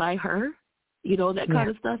 Like, am I her? That kind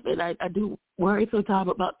of stuff. And I do worry sometimes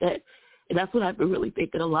about that. And that's what I've been really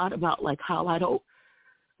thinking a lot about, like how I don't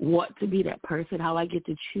want to be that person, how I get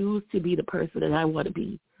to choose to be the person that I want to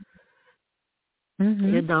be.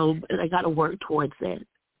 Mm-hmm. And I got to work towards that.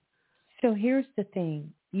 So here's the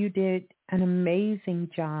thing. You did an amazing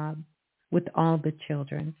job with all the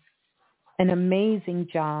children, an amazing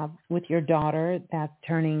job with your daughter that's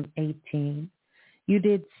turning 18. You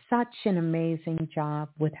did such an amazing job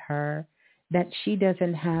with her that she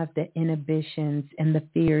doesn't have the inhibitions and the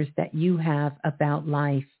fears that you have about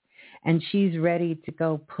life. And she's ready to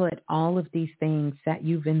go put all of these things that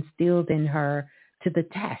you've instilled in her to the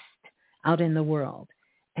test out in the world.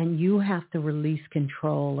 And you have to release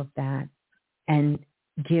control of that and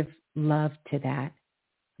give love to that.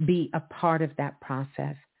 Be a part of that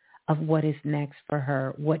process of what is next for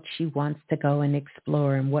her, what she wants to go and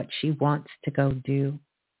explore and what she wants to go do.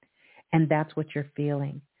 And that's what you're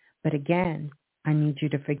feeling. But again, I need you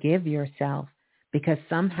to forgive yourself, because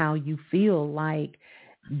somehow you feel like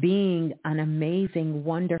being an amazing,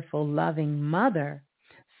 wonderful, loving mother,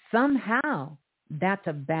 somehow that's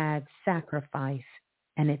a bad sacrifice.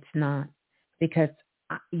 And it's not, because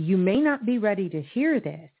you may not be ready to hear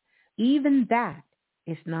this. Even that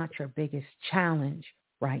is not your biggest challenge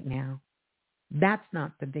right now. That's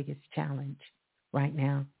not the biggest challenge right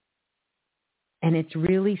now. And it's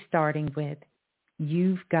really starting with,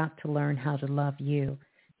 you've got to learn how to love you,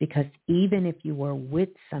 because even if you were with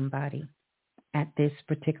somebody at this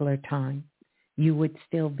particular time, you would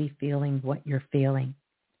still be feeling what you're feeling,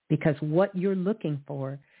 because what you're looking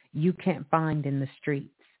for, you can't find in the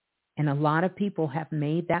streets. And a lot of people have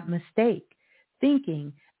made that mistake,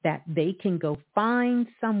 thinking that they can go find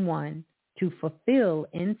someone to fulfill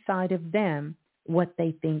inside of them what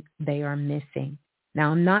they think they are missing.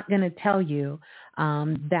 Now, I'm not going to tell you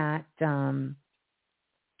that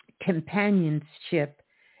companionship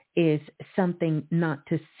is something not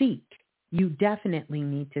to seek. You definitely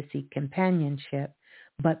need to seek companionship.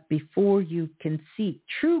 But before you can seek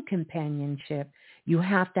true companionship, you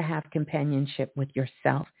have to have companionship with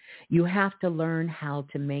yourself. You have to learn how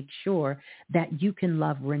to make sure that you can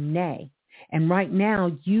love Renee. And right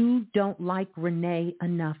now, you don't like Renee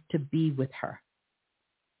enough to be with her.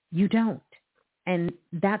 You don't. And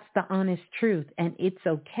that's the honest truth. And it's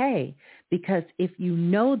okay, because if you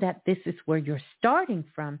know that this is where you're starting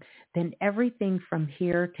from, then everything from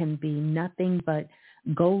here can be nothing but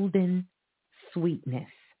golden sweetness.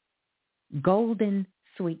 Golden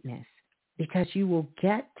sweetness. Because you will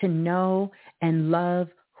get to know and love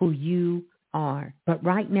who you are. But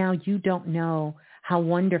right now, you don't know how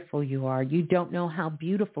wonderful you are. You don't know how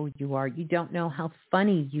beautiful you are. You don't know how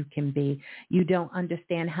funny you can be. You don't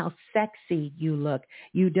understand how sexy you look.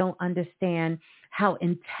 You don't understand how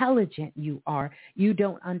intelligent you are. You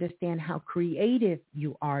don't understand how creative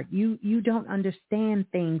you are. You don't understand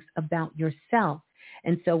things about yourself.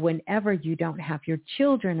 And so whenever you don't have your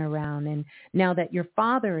children around, and now that your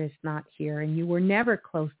father is not here and you were never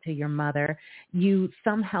close to your mother, you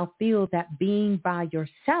somehow feel that being by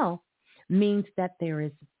yourself means that there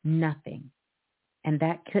is nothing. And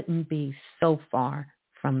that couldn't be so far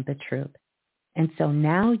from the truth. And so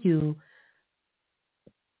now you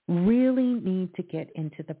really need to get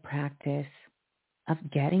into the practice of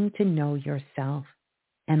getting to know yourself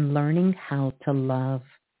and learning how to love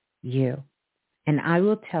you. And I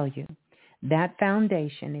will tell you, that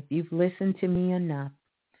foundation, if you've listened to me enough,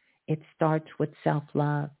 it starts with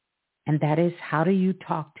self-love. And that is, how do you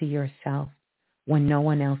talk to yourself when no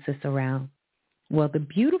one else is around? Well, the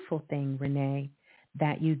beautiful thing, Renee,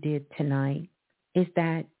 that you did tonight is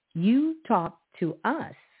that you talked to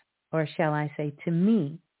us, or shall I say to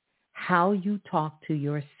me, how you talk to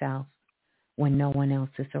yourself when no one else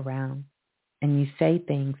is around. And you say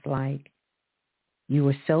things like, you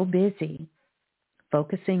were so busy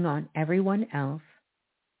focusing on everyone else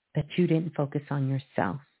that you didn't focus on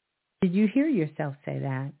yourself. Did you hear yourself say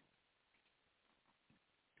that?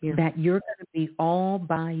 Yeah. That you're going to be all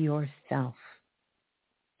by yourself.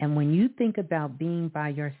 And when you think about being by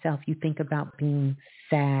yourself, you think about being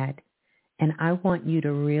sad. And I want you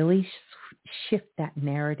to really shift that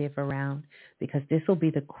narrative around, because this will be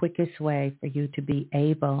the quickest way for you to be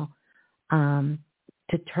able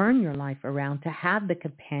to turn your life around, to have the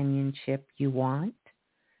companionship you want,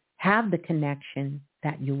 have the connection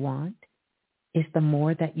that you want, is the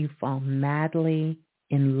more that you fall madly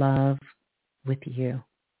in love with you.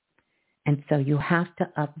 And so you have to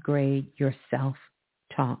upgrade your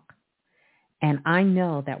self-talk. And I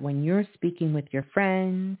know that when you're speaking with your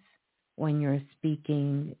friends, when you're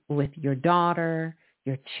speaking with your daughter,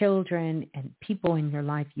 your children, and people in your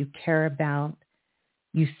life you care about,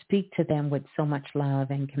 you speak to them with so much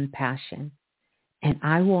love and compassion. And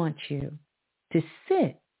I want you to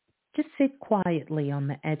just sit quietly on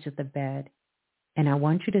the edge of the bed. And I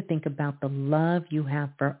want you to think about the love you have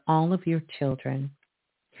for all of your children.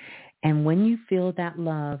 And when you feel that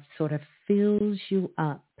love sort of fills you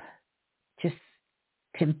up, just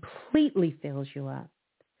completely fills you up,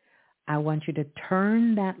 I want you to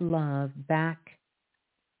turn that love back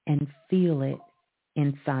and feel it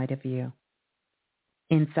inside of you.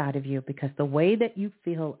 Inside of you, because the way that you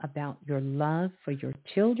feel about your love for your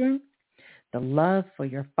children, the love for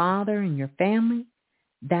your father and your family,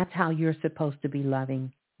 that's how you're supposed to be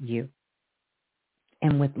loving you.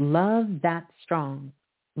 And with love that strong,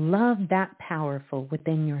 love that powerful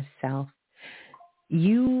within yourself,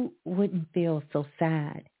 you wouldn't feel so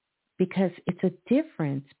sad, because it's a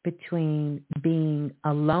difference between being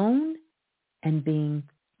alone and being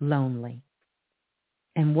lonely.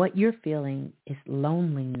 And what you're feeling is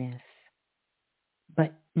loneliness.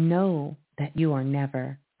 But know that you are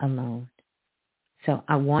never alone. So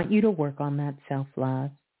I want you to work on that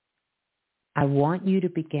self-love. I want you to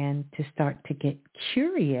begin to start to get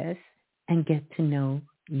curious and get to know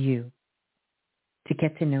you. To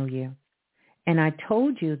get to know you. And I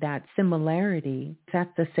told you that similarity,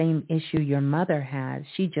 that's the same issue your mother has.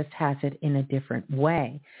 She just has it in a different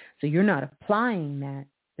way. So you're not applying that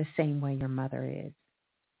the same way your mother is.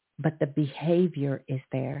 But the behavior is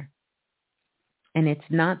there. And it's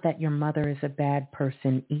not that your mother is a bad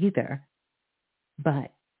person either.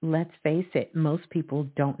 But let's face it, most people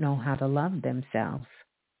don't know how to love themselves.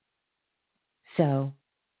 So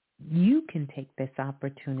you can take this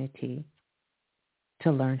opportunity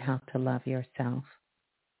to learn how to love yourself.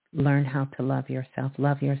 Learn how to love yourself.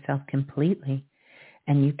 Love yourself completely.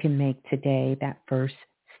 And you can make today that first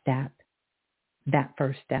step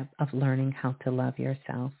of learning how to love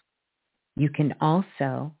yourself. You can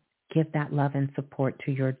also give that love and support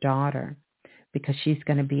to your daughter, because she's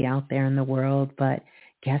going to be out there in the world. But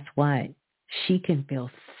guess what? She can feel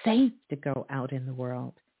safe to go out in the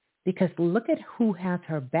world, because look at who has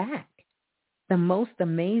her back. The most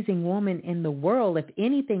amazing woman in the world. If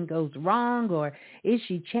anything goes wrong, or if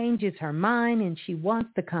she changes her mind and she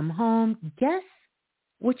wants to come home, guess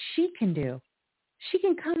what she can do? She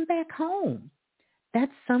can come back home.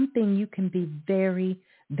 That's something you can be very,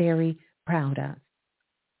 very proud of.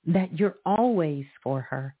 That you're always for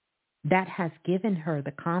her. That has given her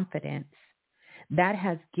the confidence. That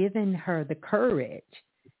has given her the courage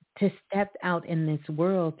to step out in this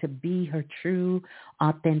world to be her true,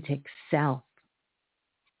 authentic self.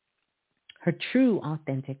 Her true,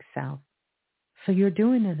 authentic self. So you're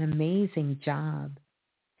doing an amazing job.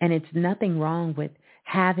 And it's nothing wrong with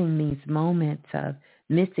having these moments of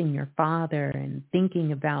missing your father and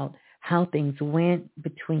thinking about how things went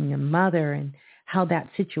between your mother and how that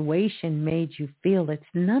situation made you feel. It's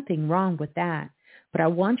nothing wrong with that. But I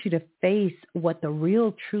want you to face what the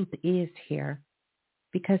real truth is here,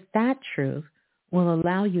 because that truth will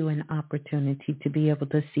allow you an opportunity to be able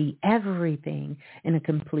to see everything in a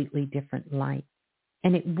completely different light.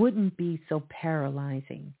 And it wouldn't be so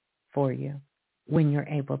paralyzing for you when you're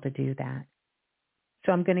able to do that.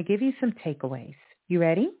 So I'm going to give you some takeaways. You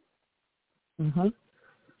ready? Mm-hmm.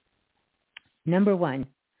 Number one,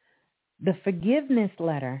 the forgiveness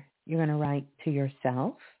letter you're going to write to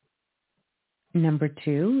yourself. Number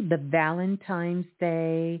 2, the Valentine's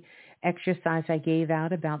Day exercise I gave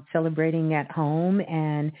out about celebrating at home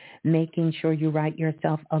and making sure you write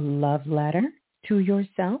yourself a love letter to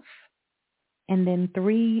yourself. And then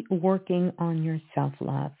 3, working on your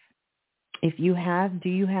self-love. Do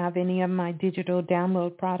you have any of my digital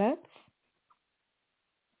download products?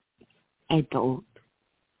 I don't.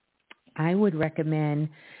 I would recommend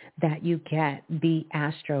that you get the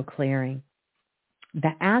Astro Clearing.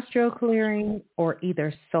 The Astro Clearing or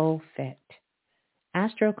either Soul Fit.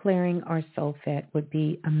 Astro Clearing or Soul Fit would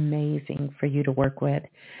be amazing for you to work with.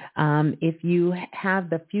 If you have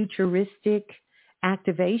the futuristic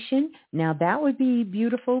activation, now that would be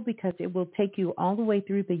beautiful because it will take you all the way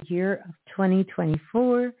through the year of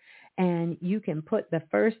 2024, and you can put the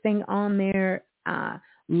first thing on there,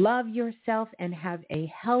 love yourself and have a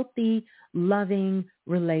healthy, loving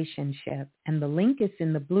relationship. And the link is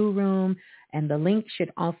in the Blue Room, and the link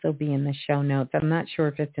should also be in the show notes. I'm not sure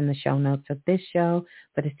if it's in the show notes of this show,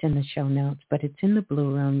 but it's in the show notes. But it's in the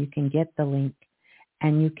Blue Room. You can get the link,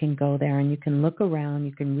 and you can go there, and you can look around.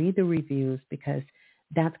 You can read the reviews because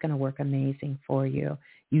that's going to work amazing for you.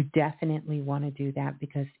 You definitely want to do that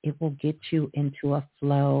because it will get you into a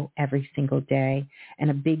flow every single day. And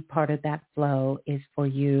a big part of that flow is for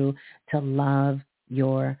you to love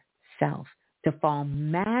yourself, to fall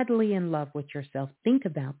madly in love with yourself. Think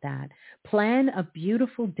about that. Plan a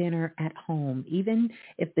beautiful dinner at home, even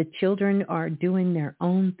if the children are doing their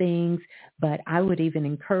own things. But I would even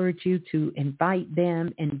encourage you to invite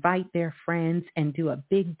them, invite their friends, and do a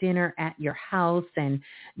big dinner at your house and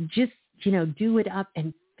just, do it up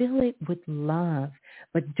and fill it with love.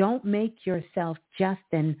 But don't make yourself just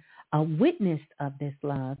a witness of this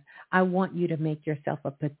love. I want you to make yourself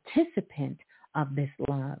a participant of this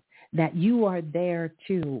love, that you are there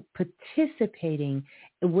too, participating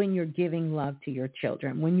when you're giving love to your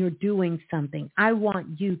children, when you're doing something. I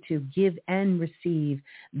want you to give and receive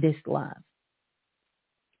this love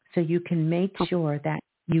so you can make sure that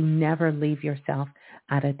you never leave yourself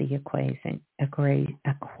out of the equation.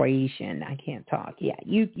 I can't talk. Yeah,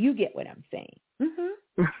 you get what I'm saying.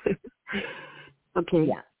 Mm-hmm. Okay.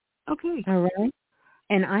 Yeah. Okay. All right.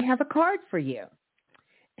 And I have a card for you.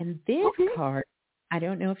 And this card, I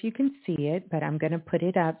don't know if you can see it, but I'm going to put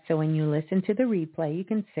it up so when you listen to the replay, you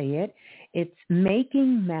can see it. It's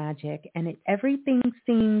Making Magic, and everything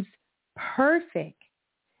seems perfect,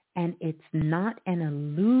 and it's not an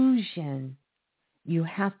illusion. You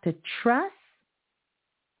have to trust,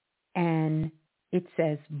 and it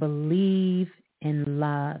says believe in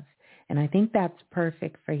love. And I think that's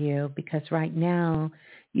perfect for you because right now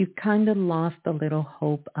you've kind of lost a little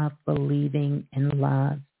hope of believing in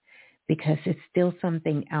love because it's still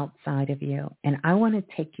something outside of you. And I want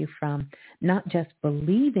to take you from not just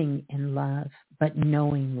believing in love, but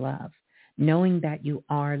knowing love, knowing that you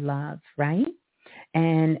are love, right?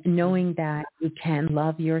 And knowing that you can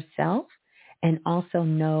love yourself and also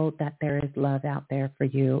know that there is love out there for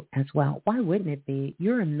you as well. Why wouldn't it be?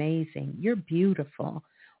 You're amazing. You're beautiful.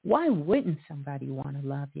 Why wouldn't somebody want to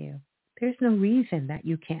love you? There's no reason that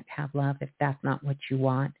you can't have love if that's not what you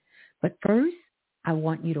want. But first, I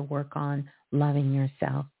want you to work on loving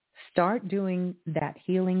yourself. Start doing that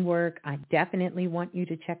healing work. I definitely want you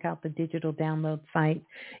to check out the digital download site.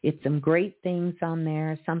 It's some great things on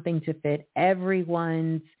there, something to fit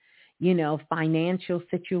everyone's, financial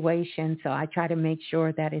situation. So I try to make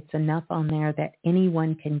sure that it's enough on there that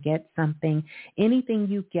anyone can get something. Anything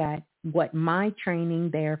you get, what my training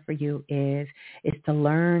there for you is to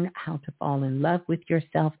learn how to fall in love with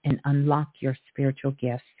yourself and unlock your spiritual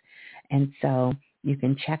gifts. And so you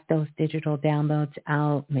can check those digital downloads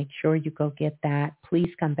out. Make sure you go get that. Please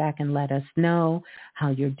come back and let us know how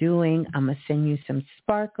you're doing. I'm going to send you some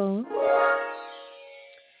sparkles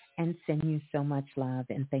and send you so much love.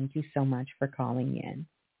 And thank you so much for calling in.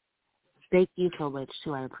 Thank you so much,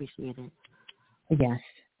 too. I appreciate it. Yes.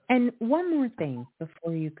 And one more thing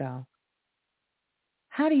before you go.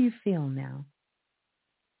 How do you feel now?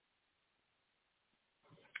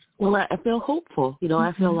 Well, I feel hopeful.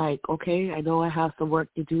 I feel like, okay, I know I have some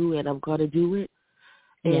work to do, and I'm going to do it.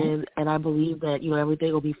 And I believe that,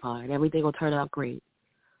 everything will be fine. Everything will turn out great.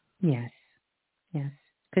 Yes. Yes.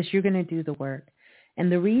 Because you're going to do the work. And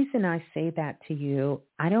the reason I say that to you,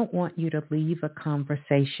 I don't want you to leave a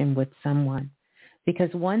conversation with someone. Because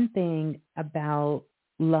one thing about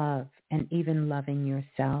love and even loving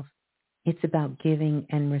yourself, it's about giving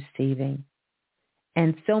and receiving.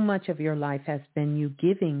 And so much of your life has been you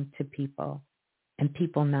giving to people and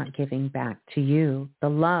people not giving back to you the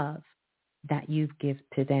love that you've given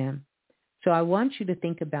to them. So I want you to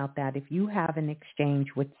think about that. If you have an exchange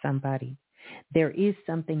with somebody, there is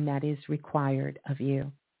something that is required of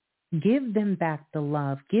you. Give them back the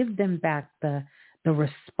love. Give them back the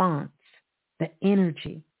response, the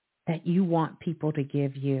energy that you want people to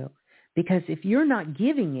give you. Because if you're not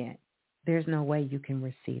giving it, there's no way you can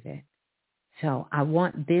receive it. So I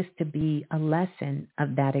want this to be a lesson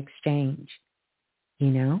of that exchange, you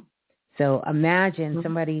know? So imagine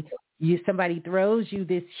somebody throws you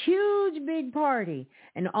this huge, big party,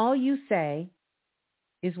 and all you say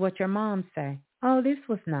is what your mom say. Oh, this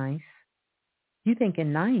was nice. You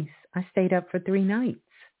thinking nice? I stayed up for 3 nights.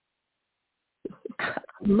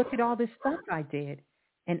 Look at all this stuff I did.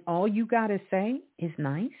 And all you got to say is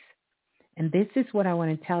nice. And this is what I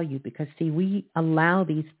want to tell you, because, see, we allow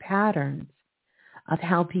these patterns of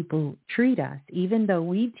how people treat us, even though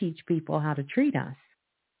we teach people how to treat us,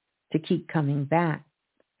 to keep coming back.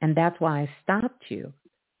 And that's why I stopped you,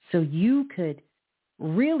 so you could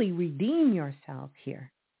really redeem yourself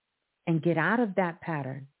here and get out of that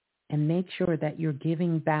pattern and make sure that you're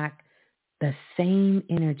giving back the same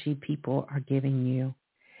energy people are giving you.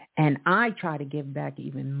 And I try to give back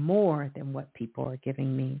even more than what people are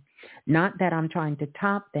giving me. Not that I'm trying to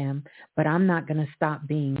top them, but I'm not going to stop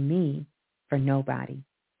being me for nobody.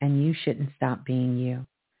 And you shouldn't stop being you.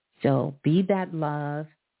 So be that love,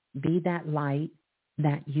 be that light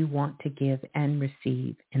that you want to give and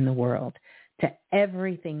receive in the world to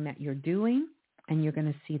everything that you're doing. And you're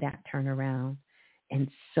going to see that turn around in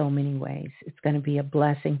so many ways. It's going to be a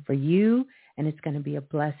blessing for you, and it's going to be a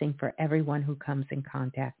blessing for everyone who comes in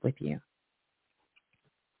contact with you.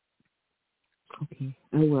 Okay,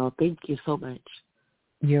 I will. Thank you so much.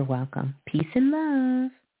 You're welcome. Peace and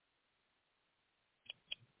love.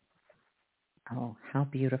 Oh, how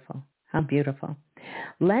beautiful. How beautiful.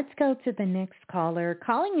 Let's go to the next caller.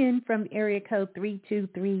 Calling in from area code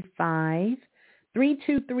 3235.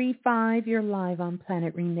 3235, you're live on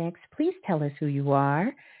Planet Remix. Please tell us who you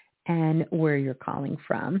are and where you're calling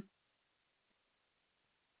from.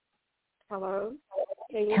 Hello.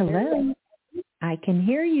 Hello. I can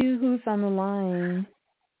hear you. Who's on the line?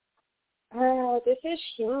 This is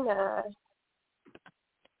Sheena.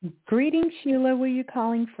 Greetings, Sheila. Where are you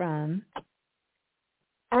calling from?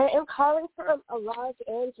 I am calling from Los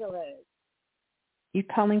Angeles. You're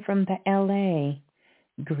calling from the L.A.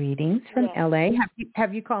 Greetings from Yes. L.A.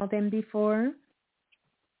 Have you called in before?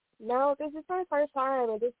 No, this is my first time,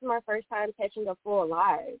 and this is my first time catching a full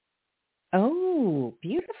live. Oh,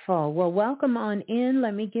 beautiful. Well, welcome on in.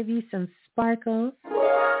 Let me give you some sparkles.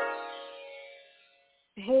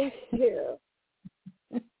 Thank you.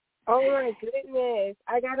 Oh, my goodness.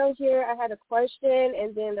 I got on here. I had a question,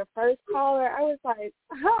 and then the first caller, I was like,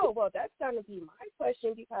 oh, well, that's going to be my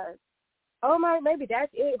question because, oh, my, maybe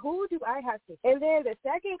that's it. Who do I have to? And then the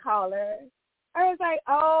second caller, I was like,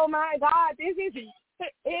 oh, my God, this is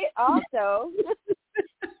it also.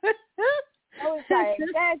 I was like,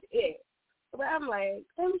 that's it. But I'm like,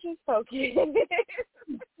 let me just focus.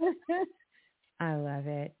 I love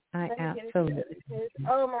it. I absolutely.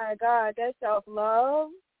 Oh, my God, that self-love.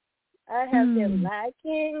 I have been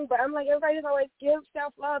lacking, but I'm like, everybody's always give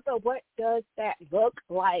self-love, but what does that look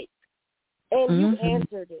like? And you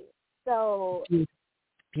answered it. So,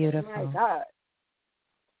 beautiful. Oh, my God.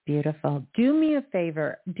 Beautiful. Do me a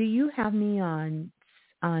favor. Do you have me on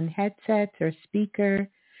headsets or speaker?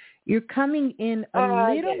 You're coming in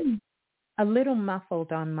a little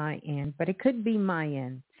muffled on my end, but it could be my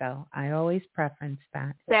end. So I always preference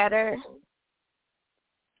that. Better.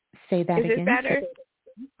 Say that again. Is it better?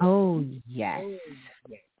 Oh, yes.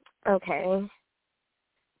 Okay.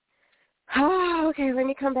 Oh, okay, let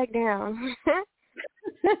me come back down.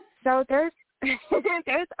 So there's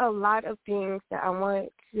a lot of things that I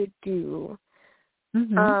want to do.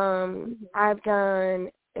 I've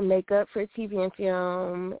done makeup for TV and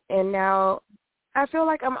film, and now I feel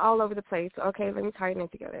like I'm all over the place. Okay, let me tighten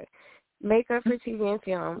it together. Makeup for TV and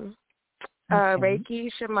film, Reiki,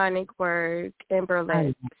 shamanic work, and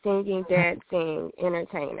burlesque, singing, dancing,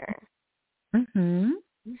 entertainer.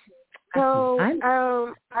 So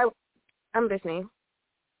I'm listening.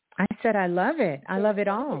 I said I love it. I love it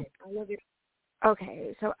all.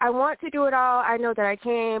 Okay, so I want to do it all. I know that I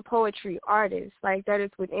can. Poetry, artist, like that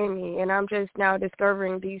is within me, and I'm just now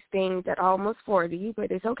discovering these things at almost 40,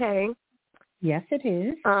 but it's okay. Yes, it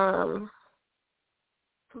is.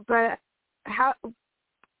 But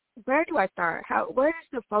where do I start? Where's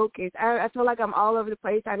the focus? I feel like I'm all over the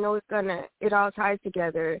place. I know it all ties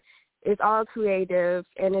together. It's all creative,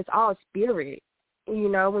 and it's all spirit. You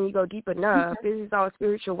know, when you go deep enough, this is all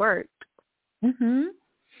spiritual work.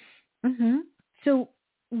 So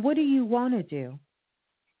what do you want to do?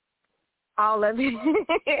 All of it.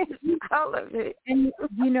 All of it. And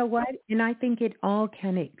you know what? And I think it all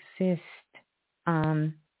can exist.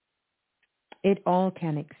 It all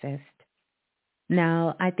can exist.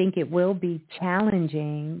 Now, I think it will be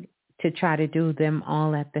challenging to try to do them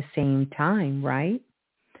all at the same time, right?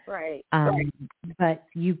 Right. But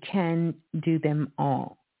you can do them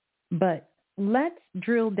all. But let's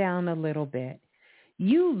drill down a little bit.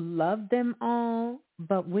 You love them all,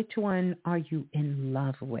 but which one are you in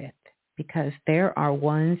love with? Because there are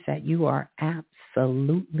ones that you are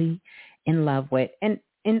absolutely in love with. And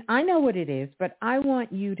I know what it is, but I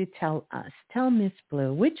want you to tell us. Tell Miss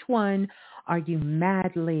Blue, which one are you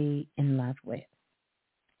madly in love with?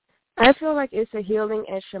 I feel like it's a healing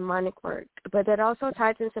and shamanic work, but that also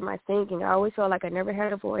ties into my singing. I always felt like I never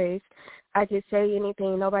had a voice. I could say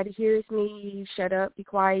anything. Nobody hears me. Shut up. Be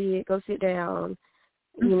quiet. Go sit down.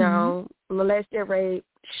 You know, molested, rape.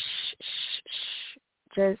 Shh, shh, shh.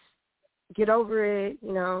 Just get over it.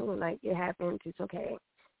 You know, like it happened. It's okay.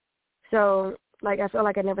 So, like, I felt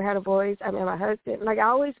like I never had a voice. I met my husband. Like, I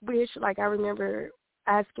always wish, like, I remember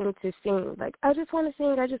asking to sing. Like, I just want to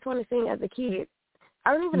sing. I just want to sing as a kid.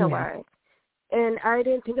 I don't even know why. And I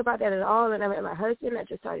didn't think about that at all. And I met my husband. I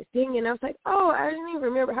just started singing. I was like, oh, I didn't even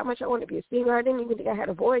remember how much I wanted to be a singer. I didn't even think I had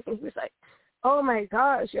a voice. And he was like, oh, my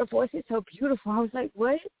gosh, your voice is so beautiful. I was like,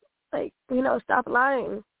 what? Like, you know, stop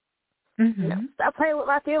lying. You know, stop playing with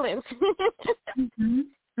my feelings.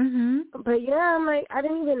 But, yeah, I'm like, I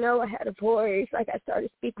didn't even know I had a voice. Like, I started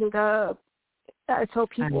speaking up. I told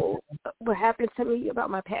people what happened to me about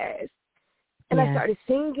my past. And I started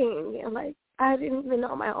singing. And, like, I didn't even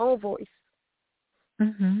know my own voice.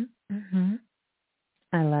 I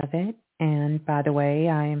love it. And by the way,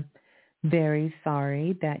 I'm very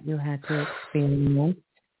sorry that you had to experience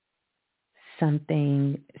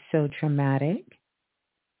something so traumatic.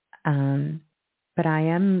 But I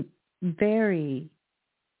am very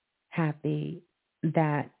happy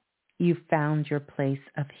that you found your place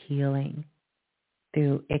of healing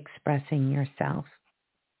through expressing yourself,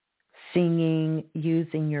 singing,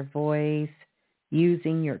 using your voice,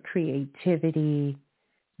 using your creativity,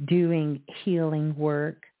 doing healing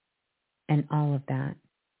work, and all of that.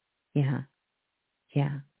 Yeah.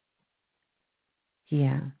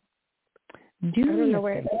 Do I don't me know a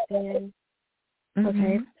where favor. it's been.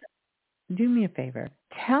 Okay. Do me a favor.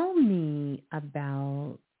 Tell me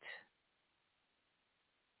about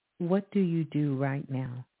what do you do right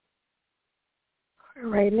now?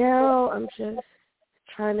 Right now, I'm just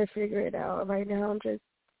trying to figure it out. Right now, I'm just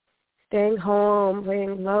staying home,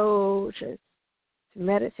 laying low, just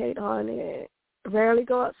meditate on it. Rarely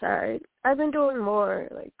go outside. I've been doing more,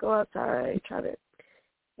 like go outside, try to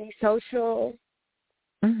be social.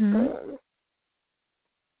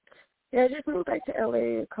 Yeah, I just moved back to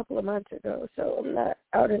LA a couple of months ago, so I'm not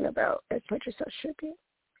out and about as much as I should be.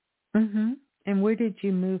 And where did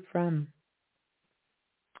you move from?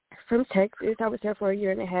 From Texas. I was there for a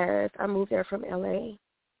year and a half. I moved there from LA.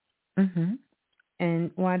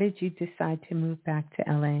 And why did you decide to move back to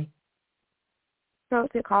LA? So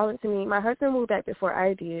they're calling to me. My husband moved back before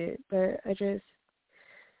I did, but I just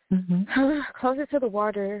closer to the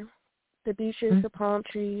water, the beaches, the palm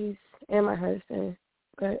trees, and my husband.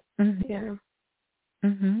 But yeah.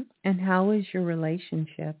 And how is your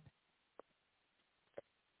relationship?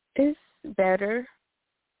 It's better.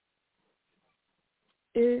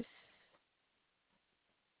 It's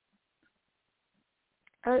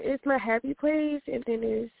my happy place, and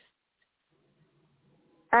then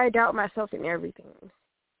I doubt myself in everything,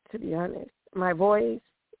 to be honest. My voice,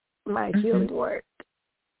 my healing work,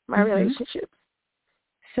 my relationships.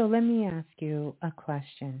 So let me ask you a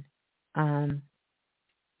question.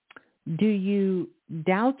 Do you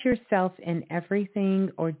doubt yourself in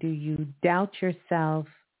everything, or do you doubt yourself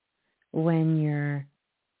when you're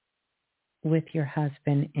with your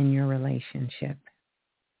husband in your relationship?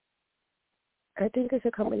 I think it's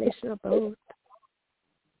a combination of both.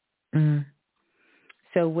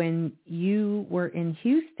 So when you were in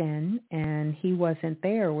Houston and he wasn't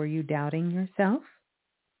there, were you doubting yourself?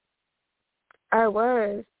 I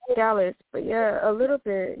was Dallas, but yeah, a little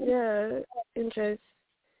bit, yeah, and just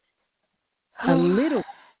a little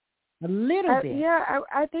bit. Yeah,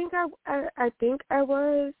 I think I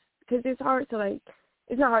was, because it's hard to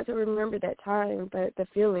it's not hard to remember that time, but the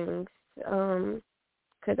feelings,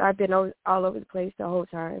 because I've been all over the place the whole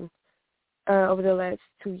time, over the last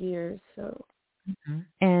 2 years, so.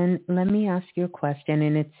 And let me ask you a question,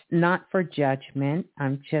 and it's not for judgment.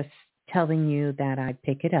 I'm just telling you that I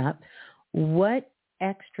pick it up. What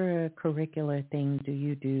extracurricular thing do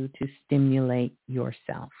you do to stimulate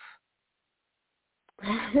yourself?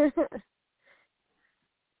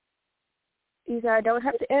 You said I don't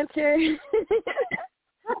have to answer.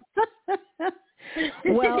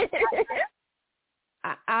 Well,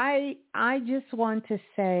 I just want to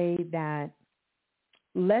say that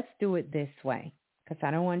let's do it this way, because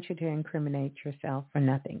I don't want you to incriminate yourself for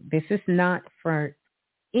nothing. This is not for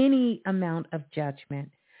any amount of judgment.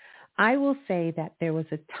 I will say that there was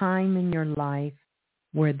a time in your life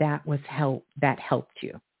where that helped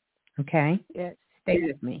you. Okay? Yes. Stay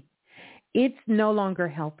with me. It's no longer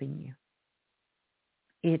helping you.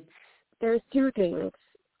 There's two things.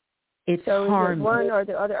 It's so harming. Is it one or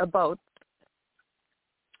the other or both?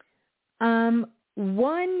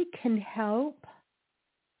 One can help.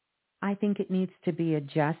 I think it needs to be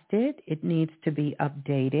adjusted. It needs to be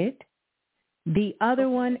updated. The other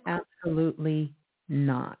one, absolutely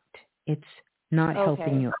not. It's not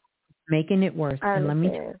helping you. It's making it worse. And let me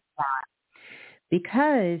tell you why.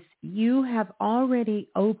 Because you have already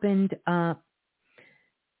opened up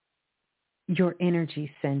your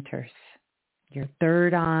energy centers, your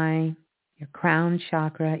third eye, your crown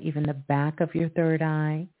chakra, even the back of your third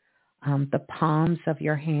eye, the palms of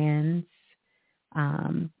your hands,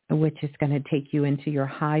 which is going to take you into your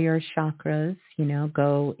higher chakras,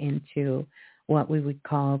 go into what we would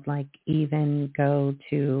call go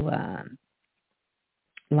to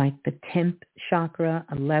like the 10th chakra,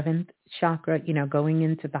 11th chakra, going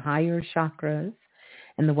into the higher chakras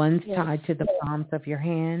and the ones tied to the palms of your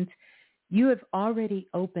hands. You have already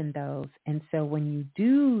opened those. And so when you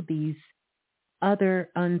do these other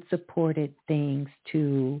unsupported things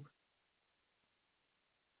to,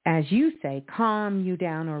 as you say, calm you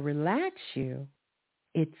down or relax you,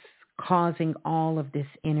 it's causing all of this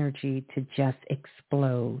energy to just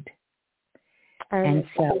explode. And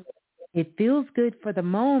so it feels good for the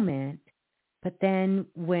moment, but then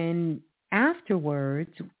when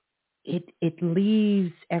afterwards, it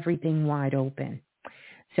leaves everything wide open.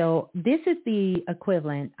 So this is the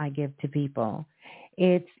equivalent I give to people.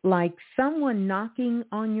 It's like someone knocking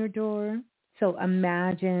on your door. So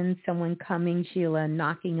imagine someone coming, Sheila,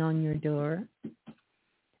 knocking on your door,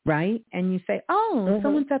 right? And you say,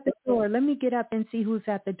 someone's at the door. Let me get up and see who's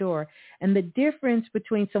at the door. And the difference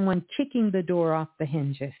between someone kicking the door off the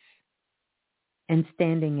hinges and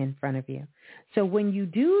standing in front of you. So when you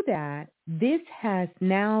do that, this has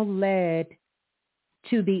now led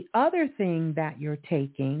to the other thing that you're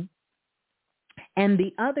taking and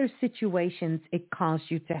the other situations it caused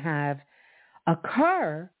you to have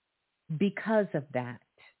occur because of that.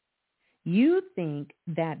 You think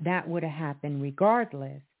that would have happened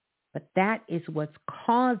regardless, but that is what's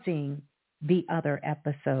causing the other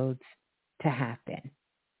episodes to happen,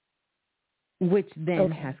 which then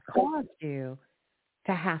has caused you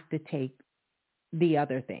to have to take the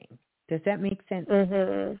other thing. Does that make sense?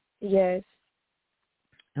 Mm-hmm. Yes.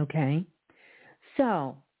 Okay.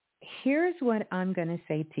 So here's what I'm going to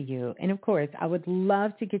say to you. And of course, I would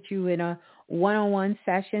love to get you in a one-on-one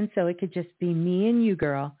session so it could just be me and you,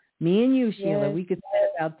 girl. Me and you, Sheila. Yes. We could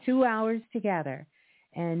spend about 2 hours together.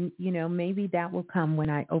 And, maybe that will come when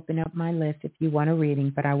I open up my list if you want a reading.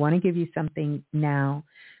 But I want to give you something now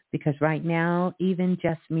because right now, even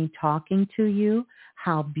just me talking to you,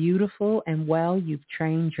 how beautiful and well you've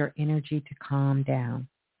trained your energy to calm down.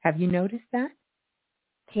 Have you noticed that?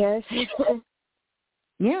 Yes.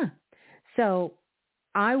 Yeah. So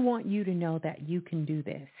I want you to know that you can do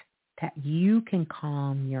this, that you can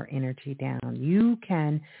calm your energy down. You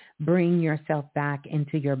can bring yourself back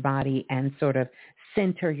into your body and sort of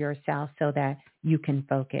center yourself so that you can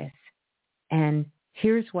focus. And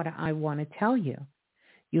here's what I want to tell you.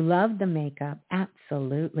 You love the makeup.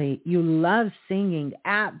 Absolutely. You love singing.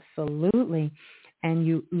 Absolutely. And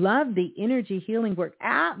you love the energy healing work.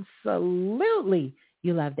 Absolutely.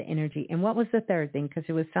 You love the energy. And what was the third thing? Because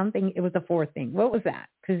it was the fourth thing. What was that?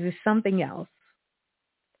 Because there's something else.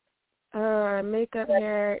 Makeup,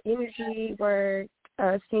 hair, energy work,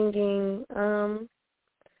 singing. Oh,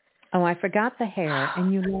 I forgot the hair,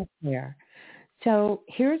 and you love hair. So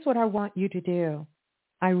here's what I want you to do.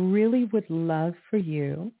 I really would love for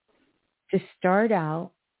you to start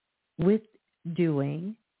out with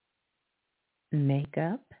doing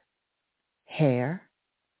makeup, hair,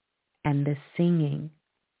 and the singing.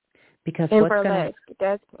 Because and what's burlesque.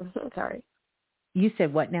 That's sorry. You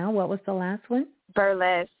said what now? What was the last one?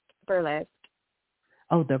 Burlesque.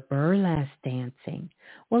 Oh, the burlesque dancing.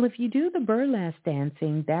 Well, if you do the burlesque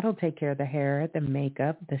dancing, that'll take care of the hair, the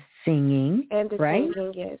makeup, the singing, and the right?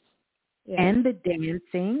 singing, yes. And the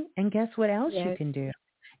dancing. And guess what else you can do?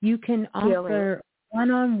 You can offer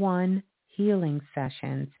one-on-one healing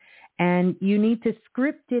sessions. And you need to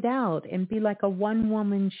script it out and be like a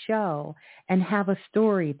one-woman show and have a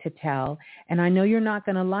story to tell. And I know you're not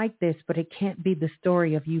going to like this, but it can't be the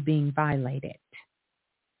story of you being violated.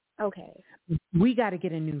 Okay. We got to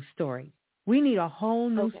get a new story. We need a whole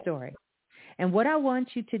new story. And what I want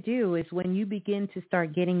you to do is when you begin to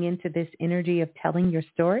start getting into this energy of telling your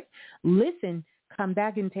story, listen, come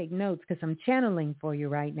back and take notes because I'm channeling for you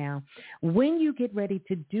right now. When you get ready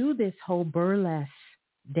to do this whole burlesque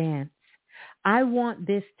dance, I want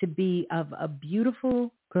this to be of a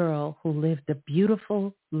beautiful girl who lived a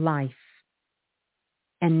beautiful life.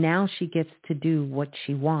 And now she gets to do what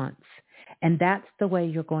she wants. And that's the way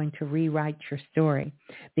you're going to rewrite your story.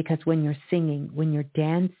 Because when you're singing, when you're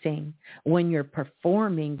dancing, when you're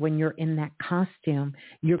performing, when you're in that costume,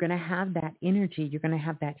 you're going to have that energy. You're going to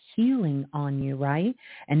have that healing on you, right?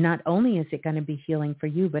 And not only is it going to be healing for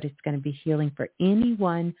you, but it's going to be healing for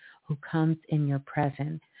anyone who comes in your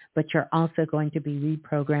presence. But you're also going to be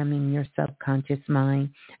reprogramming your subconscious mind,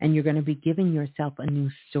 and you're going to be giving yourself a new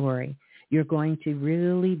story. You're going to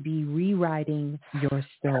really be rewriting your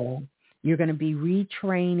story. You're going to be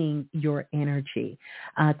retraining your energy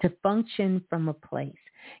to function from a place.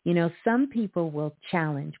 You know, some people will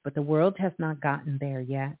challenge, but the world has not gotten there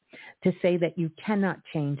yet, to say that you cannot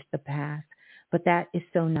change the past. But that is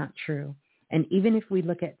so not true. And even if we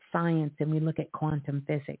look at science and we look at quantum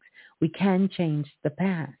physics, we can change the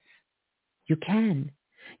past. You can.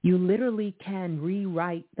 You literally can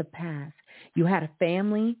rewrite the past. You had a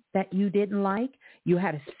family that you didn't like. You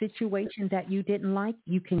had a situation that you didn't like.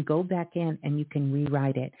 You can go back in and you can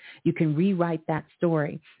rewrite it. You can rewrite that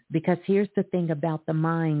story, because here's the thing about the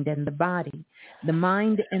mind and the body. The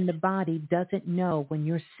mind and the body doesn't know when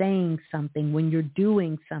you're saying something, when you're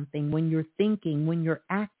doing something, when you're thinking, when you're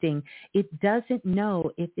acting. It doesn't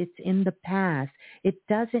know if it's in the past. It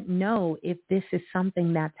doesn't know if this is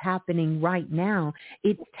something that's happening right now.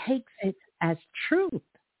 It takes it as truth.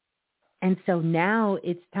 And so now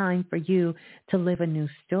it's time for you to live a new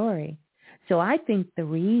story. So I think the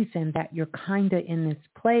reason that you're kind of in this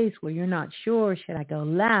place where you're not sure, should I go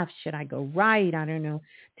left? Should I go right? I don't know,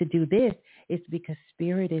 to do this, is because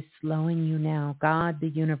Spirit is slowing you now. God, the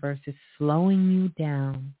universe, is slowing you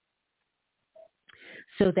down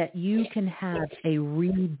so that you can have a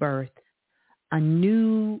rebirth, a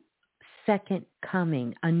new second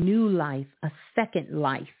coming, a new life, a second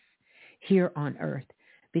life here on earth.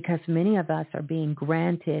 Because many of us are being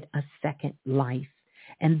granted a second life.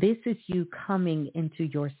 And this is you coming into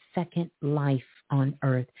your second life on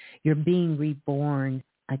earth. You're being reborn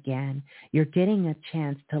again. You're getting a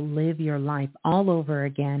chance to live your life all over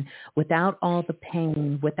again without all the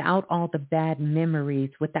pain, without all the bad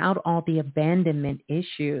memories, without all the abandonment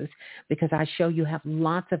issues, because I show you have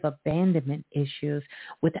lots of abandonment issues.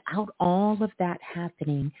 Without all of that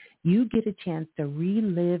happening, you get a chance to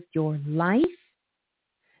relive your life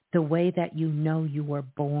the way that you know you were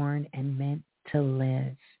born and meant to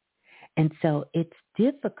live. And so it's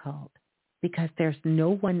difficult because there's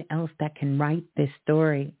no one else that can write this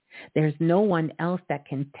story. There's no one else that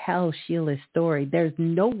can tell Sheila's story. There's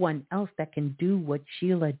no one else that can do what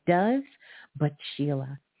Sheila does but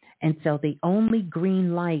Sheila. And so the only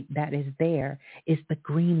green light that is there is the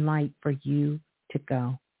green light for you to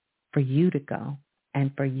go,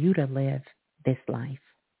 and for you to live this life.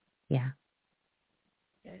 Yeah.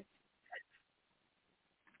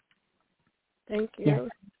 Thank you. Yes.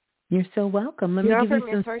 You're so welcome. Let me give you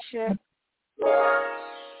some mentorship.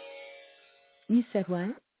 You said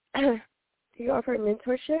what? Do you offer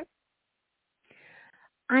mentorship?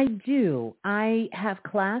 I do. I have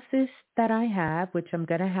classes that I have, which I'm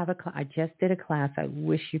going to have I just did a class. I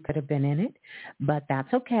wish you could have been in it, but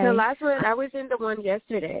that's okay. The last one, I was in the one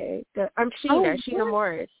yesterday. I'm Sheena, Sheena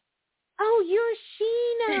Morris. Oh, you're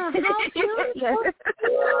Sheena. How beautiful.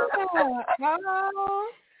 Oh.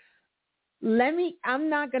 I'm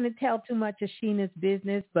not going to tell too much of Sheena's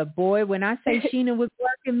business, but boy, when I say Sheena was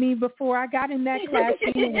working me before I got in that class,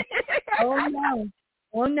 Sheena,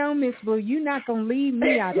 oh no, Ms.Blue, you're not going to leave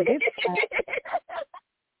me out of this class.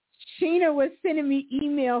 Sheena was sending me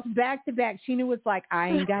emails back to back. Sheena was like, I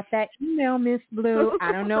ain't got that email, Ms.Blue.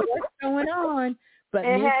 I don't know what's going on, but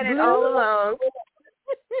Ms.Blue had it all along.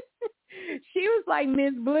 She was like,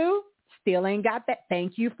 Ms.Blue, still ain't got that.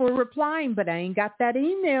 Thank you for replying, but I ain't got that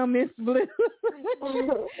email, Ms.Blue.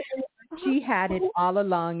 She had it all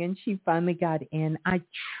along, and she finally got in. I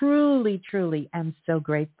truly, truly am so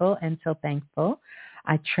grateful and so thankful.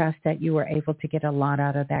 I trust that you were able to get a lot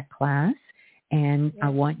out of that class, and I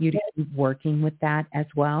want you to keep working with that as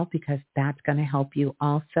well, because that's going to help you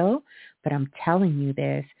also. But I'm telling you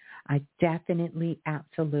this, I definitely,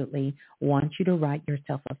 absolutely want you to write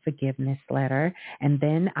yourself a forgiveness letter. And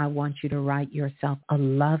then I want you to write yourself a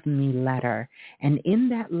love me letter. And in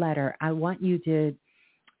that letter, I want you to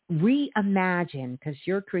reimagine, because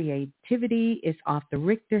your creativity is off the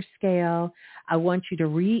Richter scale. I want you to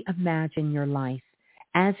reimagine your life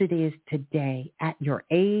as it is today, at your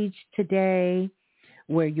age today,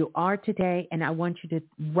 where you are today. And I want you to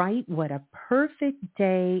write what a perfect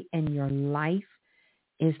day in your life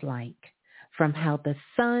is like, from how the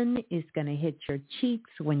sun is going to hit your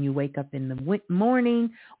cheeks when you wake up in the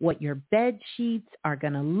morning, what your bed sheets are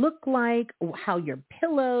going to look like, how your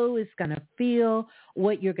pillow is going to feel,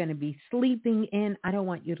 what you're going to be sleeping in. I don't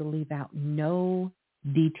want you to leave out no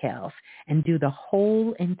details, and do the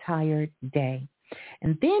whole entire day.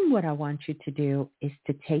 And then what I want you to do is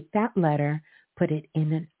to take that letter, put it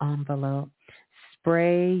in an envelope,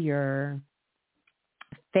 spray your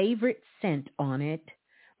favorite scent on it,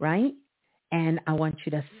 right? And I want you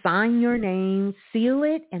to sign your name, seal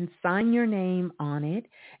it and sign your name on it.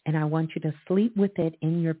 And I want you to sleep with it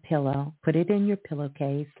in your pillow. Put it in your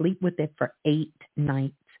pillowcase. Sleep with it for 8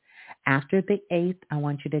 nights. After the 8th, I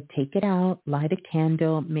want you to take it out, light a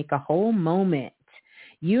candle, make a whole moment.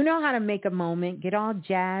 You know how to make a moment. Get all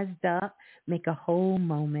jazzed up. Make a whole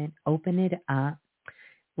moment. Open it up.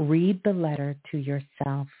 Read the letter to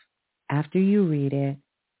yourself. After you read it,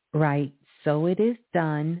 write, "So it is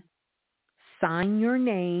done." Sign your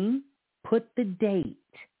name, put the date,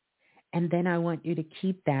 and then I want you to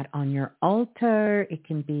keep that on your altar. It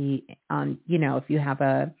can be on, if you have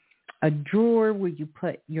a drawer where you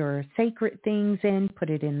put your sacred things in, put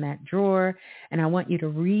it in that drawer. And I want you to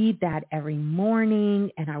read that every morning,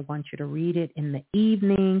 and I want you to read it in the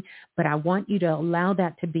evening, but I want you to allow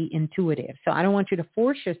that to be intuitive. So I don't want you to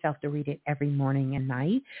force yourself to read it every morning and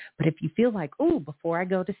night, but if you feel like, before I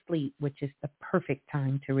go to sleep, which is the perfect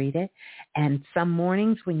time to read it, and some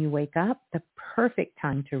mornings when you wake up, the perfect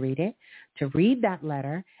time to read it, to read that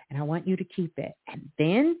letter, and I want you to keep it. And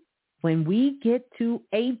then when we get to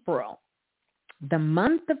April, the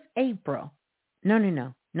month of April,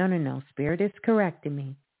 no, Spirit is correcting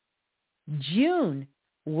me. June,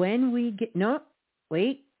 when we get,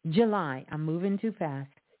 July, I'm moving too fast.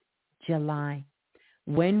 July,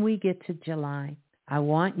 when we get to July, I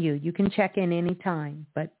want you can check in anytime,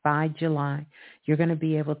 but by July, you're going to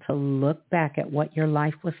be able to look back at what your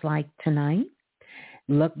life was like tonight.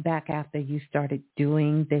 Look back after you started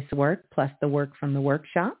doing this work, plus the work from the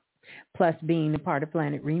workshop, plus being a part of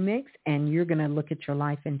Planet Remix, and you're going to look at your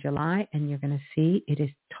life in July, and you're going to see it is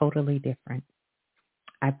totally different.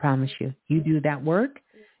 I promise you. You do that work,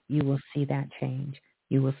 you will see that change.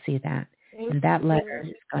 You will see that. And that letter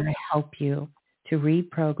is going to help you to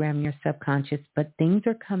reprogram your subconscious, but things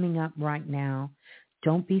are coming up right now.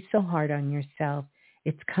 Don't be so hard on yourself.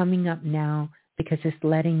 It's coming up now because it's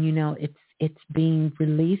letting you know it's being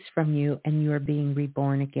released from you, and you are being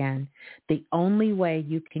reborn again. The only way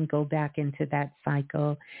you can go back into that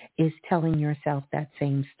cycle is telling yourself that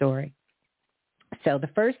same story. So the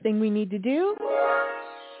first thing we need to do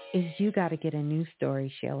is you got to get a new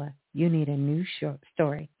story, Sheila. You need a new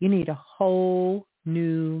story. You need a whole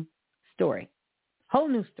new story. Whole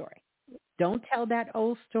new story. Don't tell that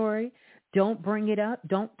old story. Don't bring it up.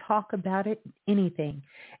 Don't talk about it, anything.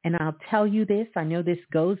 And I'll tell you this, I know this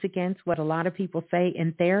goes against what a lot of people say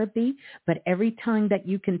in therapy, but every time that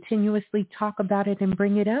you continuously talk about it and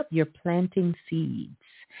bring it up, you're planting seeds.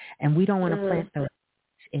 And we don't want to plant those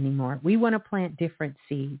anymore. We want to plant different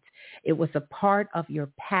seeds. It was a part of your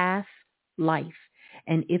past life.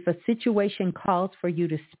 And if a situation calls for you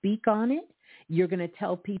to speak on it, you're going to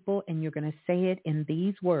tell people, and you're going to say it in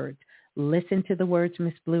these words. Listen to the words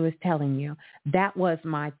Ms.Blue is telling you. That was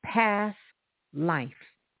my past life.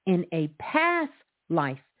 In a past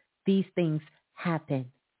life, these things happened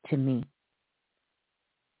to me.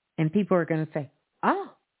 And people are going to say,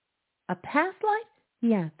 "Oh, a past life?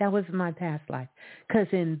 Yeah, that was my past life." Because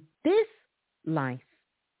in this life,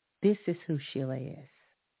 this is who Sheila is.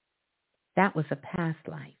 That was a past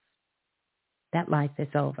life. That life is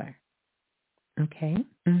over. Okay?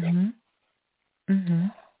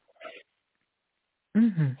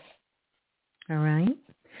 All right.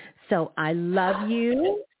 So I love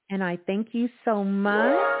you, and I thank you so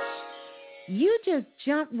much. You just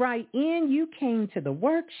jumped right in. You came to the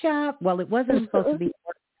workshop. Well, it wasn't supposed to be a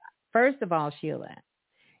workshop. First of all, Sheila,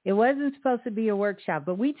 it wasn't supposed to be a workshop,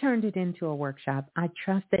 but we turned it into a workshop. I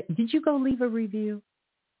trust it. Did you go leave a review?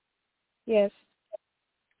 Yes.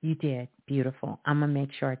 You did. Beautiful. I'm going to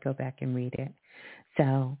make sure I go back and read it.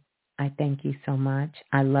 So I thank you so much.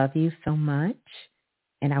 I love you so much.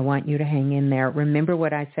 And I want you to hang in there. Remember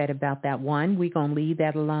what I said about that one? We're going to leave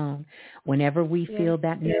that alone. Whenever we feel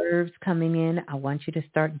that nerves coming in, I want you to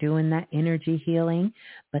start doing that energy healing.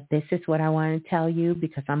 But this is what I want to tell you,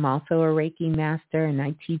 because I'm also a Reiki master and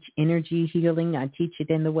I teach energy healing. I teach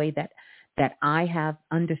it in the way that I have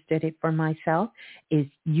understood it for myself, is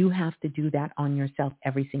you have to do that on yourself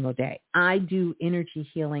every single day. I do energy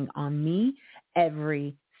healing on me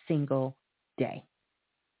every single day.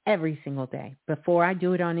 Every single day. Before I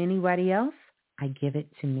do it on anybody else, I give it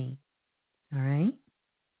to me. All right?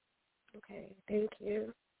 Okay, thank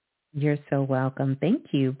you. You're so welcome.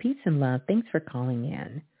 Thank you. Peace and love. Thanks for calling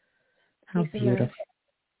in. How beautiful.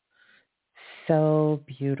 So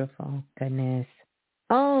beautiful. Goodness.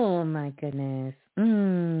 Oh, my goodness.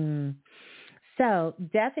 So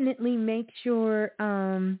definitely make sure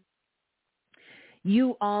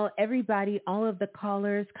you all, everybody, all of the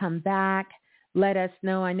callers come back. Let us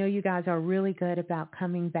know. I know you guys are really good about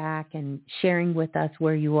coming back and sharing with us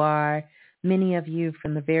where you are. Many of you,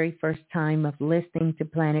 from the very first time of listening to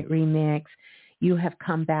Planet Remix, you have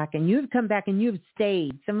come back and you've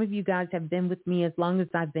stayed. Some of you guys have been with me as long as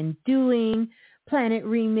I've been doing Planet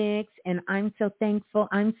Remix, and I'm so thankful.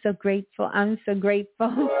 I'm so grateful. I'm so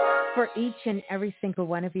grateful for each and every single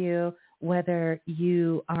one of you. Whether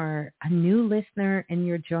you are a new listener and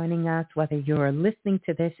you're joining us, whether you're listening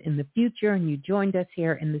to this in the future and you joined us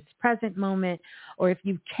here in this present moment, or if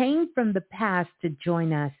you came from the past to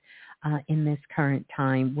join us in this current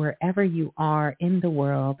time, wherever you are in the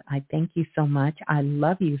world, I thank you so much. I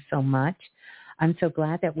love you so much. I'm so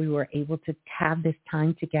glad that we were able to have this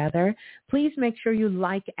time together. Please make sure you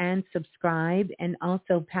like and subscribe, and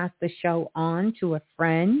also pass the show on to a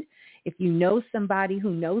friend. If you know somebody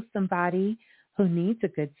who knows somebody who needs a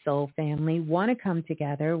good soul family, want to come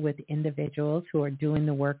together with individuals who are doing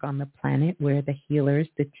the work on the planet, we're the healers,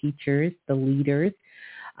 the teachers, the leaders,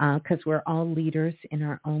 because we're all leaders in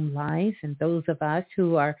our own lives. And those of us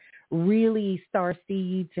who are really star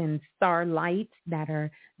seeds and starlights that are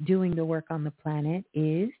doing the work on the planet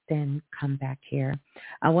then come back here.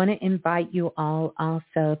 I want to invite you all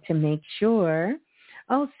also to make sure.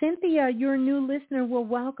 Oh, Cynthia, you're a new listener. Well,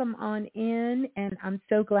 welcome on in, and I'm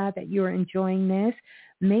so glad that you're enjoying this.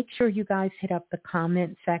 Make sure you guys hit up the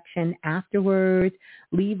comment section afterwards.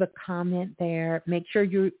 Leave a comment there. Make sure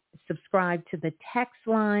you subscribe to the text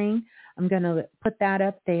line. I'm going to put that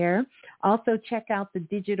up there. Also, check out the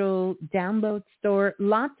digital download store.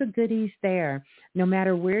 Lots of goodies there. No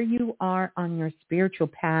matter where you are on your spiritual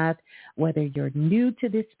path, whether you're new to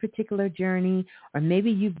this particular journey, or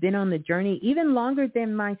maybe you've been on the journey even longer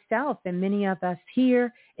than myself and many of us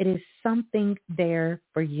here, it is something there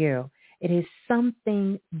for you. It is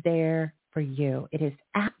something there for you. It is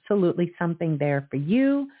absolutely something there for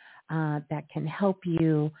you that can help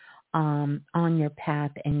you on your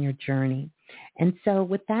path and your journey. And so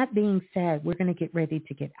with that being said, we're going to get ready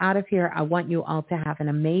to get out of here. I want you all to have an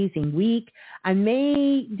amazing week. I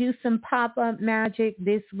may do some pop-up magic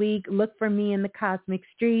this week. Look for me in the cosmic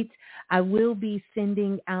streets. I will be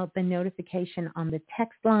sending out the notification on the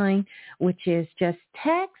text line, which is just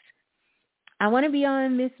text. I want to be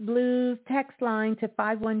on Ms.Blue's text line to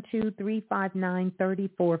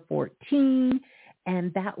 512-359-3414,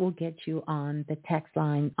 and that will get you on the text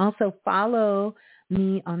line. Also, follow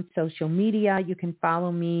me on social media. You can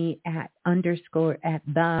follow me at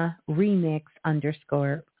the remix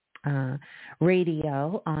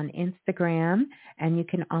radio on Instagram, and you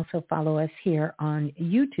can also follow us here on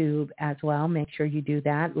YouTube as well. Make sure you do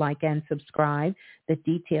that. Like and subscribe. The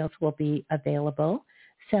details will be available.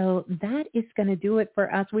 So that is going to do it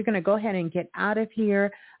for us. We're going to go ahead and get out of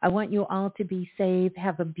here. I want you all to be safe.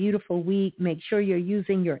 Have a beautiful week. Make sure you're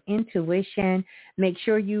using your intuition. Make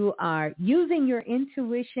sure you are using your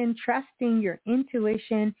intuition, trusting your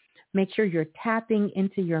intuition. Make sure you're tapping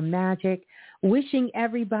into your magic. Wishing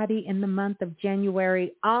everybody in the month of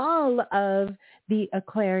January, all of the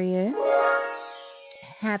Aquarius,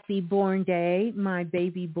 happy born day, my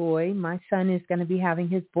baby boy. My son is going to be having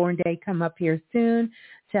his born day come up here soon,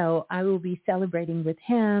 so I will be celebrating with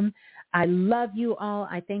him. I love you all.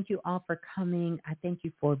 I thank you all for coming. I thank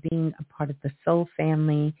you for being a part of the soul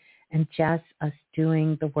family and just us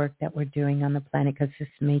doing the work that we're doing on the planet, because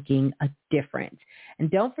it's making a difference.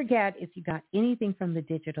 And don't forget, if you got anything from the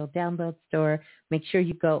digital download store, make sure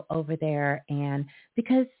you go over there, and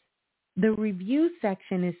because the review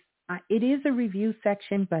section is, it is a review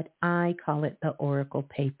section, but I call it the Oracle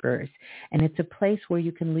Papers. And it's a place where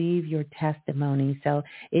you can leave your testimony. So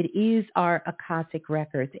it is our Akashic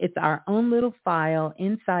Records. It's our own little file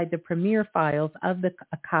inside the premier files of the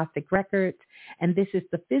Akashic Records. And this is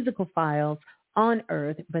the physical files on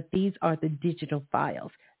earth, but these are the digital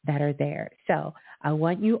files that are there. So I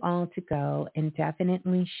want you all to go and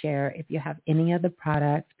definitely share if you have any of the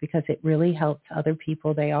products, because it really helps other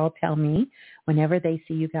people. They all tell me whenever they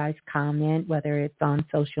see you guys comment, whether it's on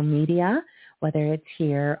social media, whether it's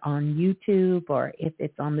here on YouTube, or if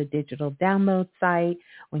it's on the digital download site,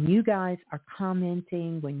 when you guys are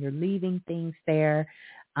commenting, when you're leaving things there,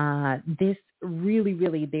 this really,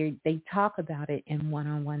 really, they talk about it in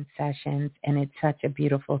one-on-one sessions, and it's such a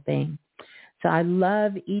beautiful thing. So I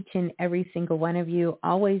love each and every single one of you.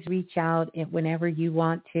 Always reach out whenever you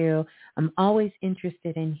want to. I'm always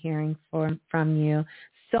interested in hearing from you.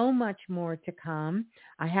 So much more to come.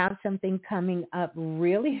 I have something coming up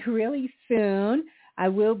really, really soon. I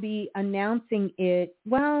will be announcing it.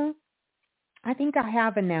 Well, I think I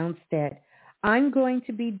have announced it. I'm going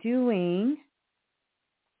to be doing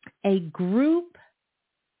a group,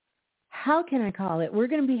 how can I call it? We're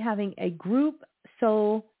going to be having a group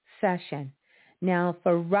soul session. Now,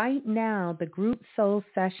 for right now, the group soul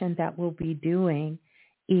session that we'll be doing,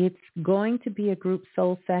 it's going to be a group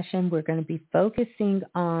soul session. We're going to be focusing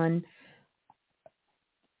on,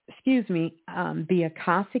 the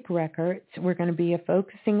Akashic records. We're going to be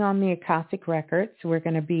focusing on the Akashic records. We're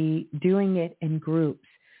going to be doing it in groups.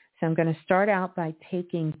 So I'm going to start out by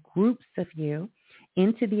taking groups of you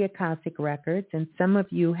into the Akashic records, and some of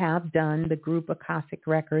you have done the group Akashic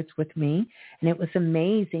records with me, and it was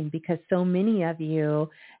amazing because so many of you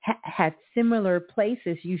had similar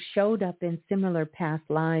places. You showed up in similar past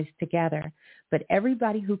lives together, but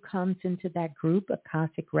everybody who comes into that group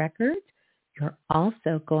Akashic records, you're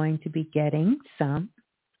also going to be getting some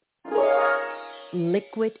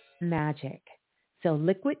liquid magic. So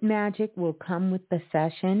liquid magic will come with the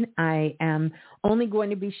session. I am only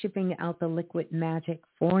going to be shipping out the liquid magic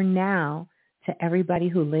for now to everybody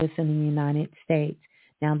who lives in the United States.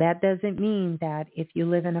 Now, that doesn't mean that if you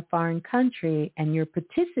live in a foreign country and you're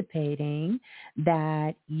participating,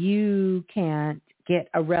 that you can't get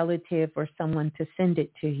a relative or someone to send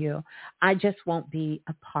it to you. I just won't be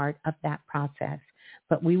a part of that process.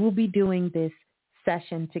 But we will be doing this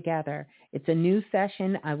session together. It's a new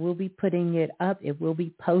session. I will be putting it up. It will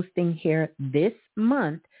be posting here this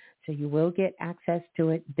month. So you will get access to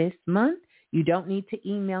it this month. You don't need to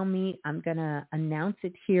email me. I'm going to announce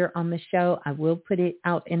it here on the show. I will put it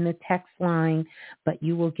out in the text line, but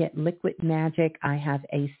you will get liquid magic. I have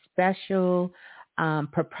a special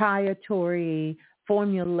proprietary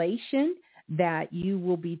formulation that you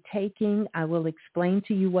will be taking. I will explain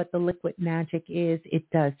to you what the liquid magic is. It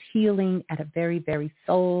does healing at a very, very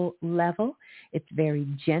soul level. It's very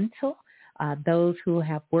gentle. Those who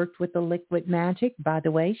have worked with the liquid magic, by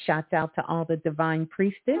the way, shouts out to all the divine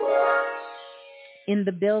priestess in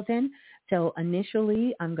the building. So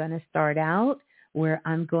initially, I'm going to start out where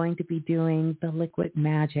I'm going to be doing the liquid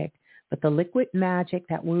magic. But the liquid magic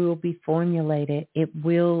that we will be formulated, it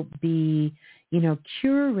will be,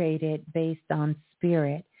 curated based on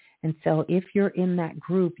spirit. And so if you're in that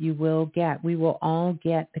group, we will all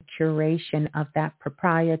get the curation of that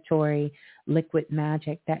proprietary liquid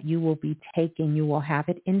magic that you will be taking. You will have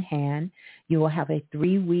it in hand. You will have a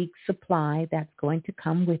 3-week supply that's going to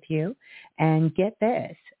come with you. And get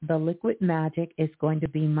this, the liquid magic is going to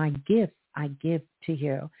be my gift I give to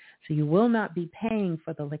you. So you will not be paying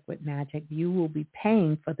for the liquid magic. You will be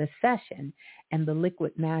paying for the session, and the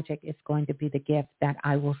liquid magic is going to be the gift that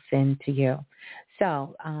I will send to you.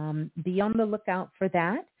 So be on the lookout for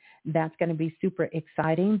that. That's going to be super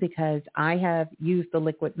exciting because I have used the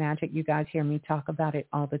liquid magic. You guys hear me talk about it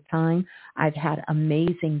all the time. I've had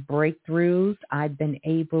amazing breakthroughs. I've been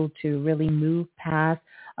able to really move past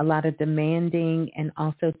a lot of demanding and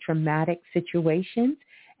also traumatic situations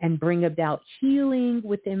and bring about healing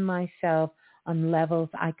within myself on levels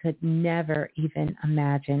I could never even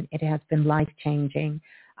imagine. It has been life-changing.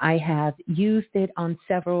 I have used it on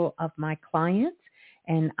several of my clients,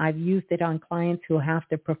 and I've used it on clients who have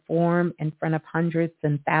to perform in front of hundreds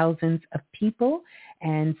and thousands of people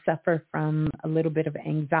and suffer from a little bit of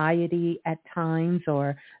anxiety at times,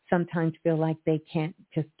 or sometimes feel like they can't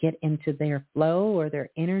just get into their flow or their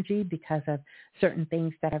energy because of certain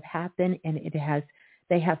things that have happened, and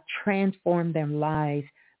they have transformed their lives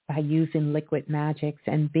by using liquid magics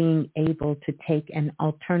and being able to take an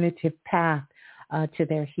alternative path to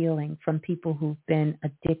their healing from people who've been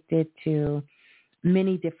addicted to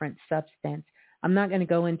many different substances. I'm not going to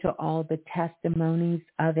go into all the testimonies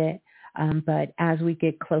of it, but as we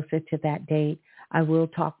get closer to that date, I will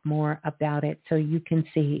talk more about it so you can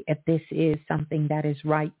see if this is something that is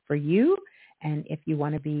right for you and if you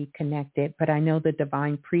want to be connected. But I know the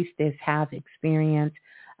divine priestess have experienced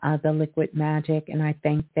the Liquid Magic, and I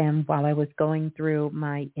thanked them while I was going through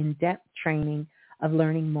my in-depth training of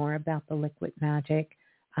learning more about the Liquid Magic.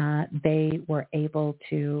 They were able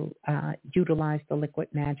to utilize the Liquid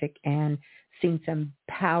Magic and seen some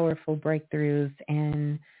powerful breakthroughs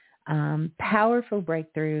and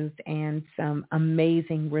some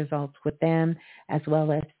amazing results with them, as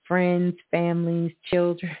well as friends, families,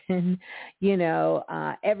 children,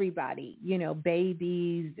 everybody,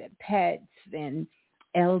 babies, pets, and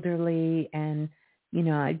elderly. And,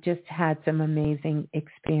 I just had some amazing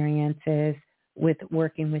experiences with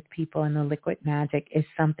working with people, and the Liquid Magic is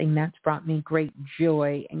something that's brought me great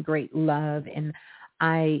joy and great love. And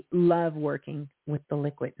I love working with the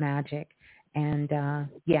Liquid Magic. And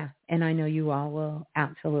and I know you all will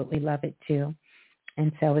absolutely love it too.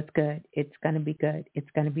 And so it's good. It's going to be good. It's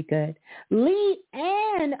going to be good. Lee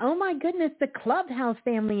Ann, oh my goodness, the Clubhouse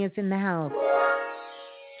family is in the house.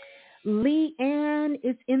 Lee Ann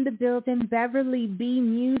is in the building. Beverly B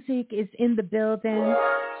Music is in the building.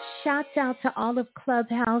 Shouts out to all of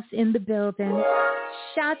Clubhouse in the building.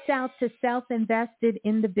 Shouts out to Self Invested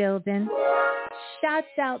in the building.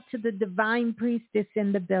 Shouts out to the Divine Priestess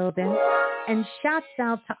in the building. And shouts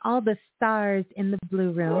out to all the stars in the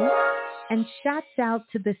Blue Room. And shouts out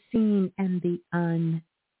to the seen and the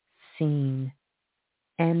unseen.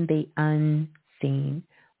 And the unseen.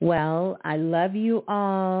 Well, I love you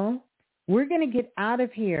all. We're going to get out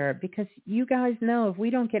of here because you guys know if we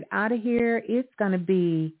don't get out of here, it's going to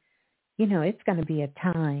be, it's going to be a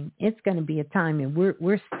time. It's going to be a time, and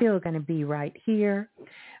we're still going to be right here.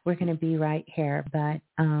 We're going to be right here. But,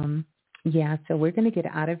 so we're going to get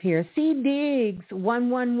out of here. C. Diggs,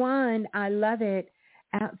 111. I love it.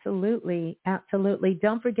 Absolutely. Absolutely.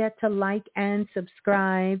 Don't forget to like and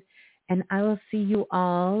subscribe. And I will see you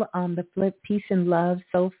all on the flip. Peace and love,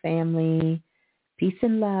 soul family. Peace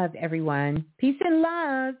and love, everyone. Peace and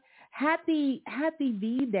love. Happy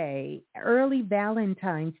V-Day, early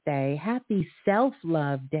Valentine's Day, happy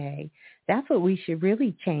self-love day. That's what we should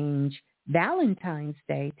really change Valentine's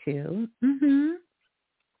Day to.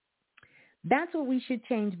 That's what we should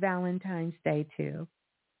change Valentine's Day to.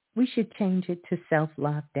 We should change it to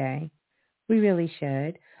self-love day. We really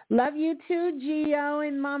should. Love you too, Gio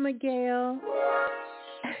and Mama Gail.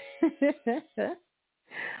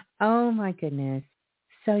 Oh, my goodness.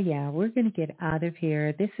 So, we're going to get out of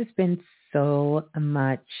here. This has been so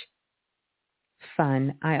much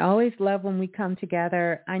fun. I always love when we come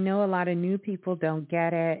together. I know a lot of new people don't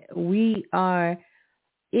get it.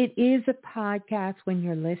 It is a podcast when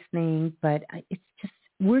you're listening, but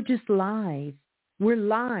we're just live. We're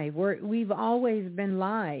live. We've always been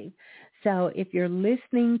live. So if you're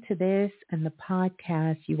listening to this and the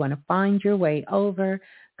podcast, you want to find your way over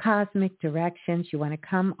Cosmic Directions, you want to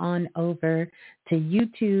come on over to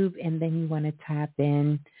YouTube, and then you want to tap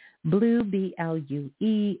in Blue,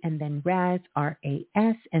 B-L-U-E, and then Raz,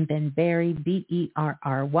 R-A-S, and then Berry,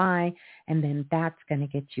 B-E-R-R-Y, and then that's going to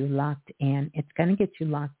get you locked in. It's going to get you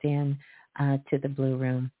locked in to the Blue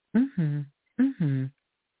Room.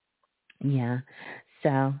 Yeah.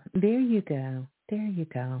 So there you go. There you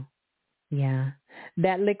go. Yeah.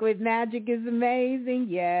 That Liquid Magic is amazing.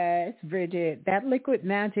 Yes, Bridget. That Liquid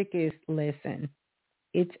Magic is, listen,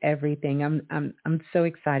 it's everything. I'm so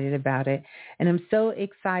excited about it. And I'm so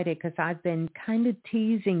excited because I've been kind of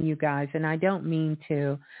teasing you guys, and I don't mean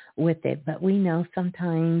to with it, but we know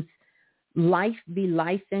sometimes life be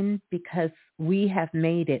lifing because we have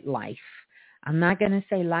made it life. I'm not going to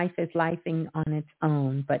say life is lifing on its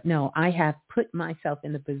own, but no, I have put myself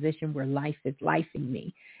in the position where life is lifing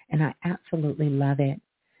me, and I absolutely love it.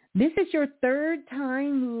 This is your third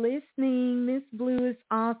time listening. Ms. Blue is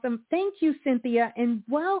awesome. Thank you, Cynthia, and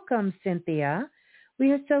welcome, Cynthia.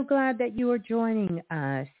 We are so glad that you are joining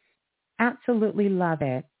us. Absolutely love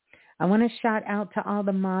it. I want to shout out to all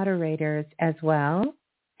the moderators as well.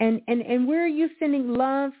 And where are you sending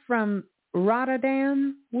love from?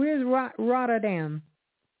 Rotterdam? Where's Rotterdam?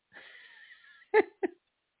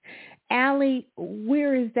 Allie,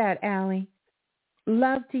 where is that, Allie?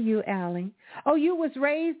 Love to you, Allie. Oh, you was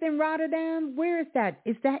raised in Rotterdam? Where is that?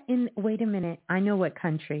 Is that in, wait a minute, I know what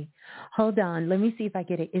country. Hold on, let me see if I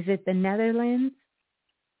get it. Is it the Netherlands?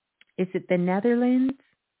 Is it the Netherlands?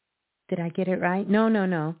 Did I get it right?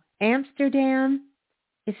 No. Amsterdam?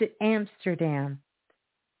 Is it Amsterdam?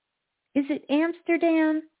 Is it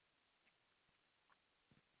Amsterdam?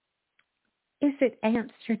 Is it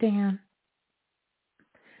Amsterdam?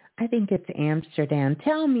 I think it's Amsterdam.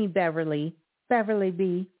 Tell me, Beverly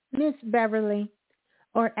B, Miss Beverly,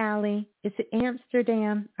 or Allie, is it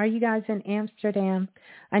Amsterdam? Are you guys in Amsterdam?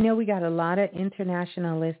 I know we got a lot of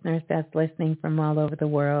international listeners that's listening from all over the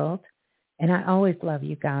world. And I always love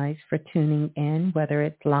you guys for tuning in, whether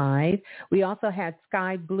it's live. We also had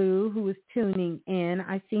Sky Blue who was tuning in.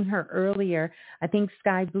 I seen her earlier. I think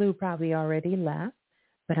Sky Blue probably already left,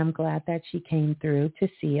 but I'm glad that she came through to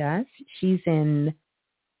see us. She's in,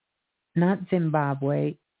 not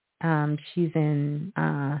Zimbabwe. She's in,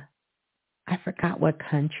 I forgot what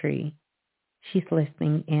country she's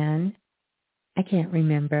listening in. I can't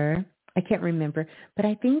remember, but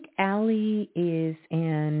I think Allie is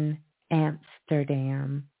in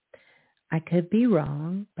Amsterdam. I could be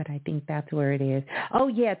wrong, but I think that's where it is. Oh,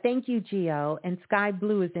 yeah. Thank you, Gio. And Sky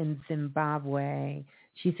Blue is in Zimbabwe.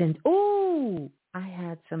 She's in, I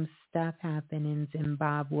had some stuff happen in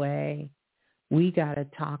Zimbabwe. We got to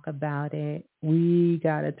talk about it. We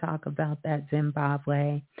got to talk about that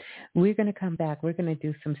Zimbabwe. We're going to come back. We're going to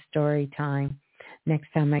do some story time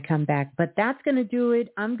next time I come back. But that's going to do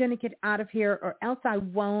it. I'm going to get out of here or else I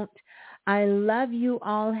won't. I love you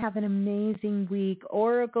all. Have an amazing week.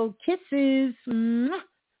 Oracle kisses to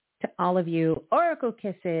all of you. Oracle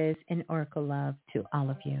kisses and Oracle love to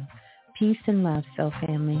all of you. Peace and love, Soul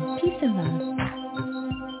Family. Peace and love.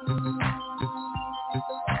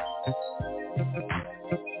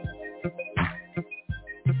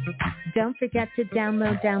 Don't forget to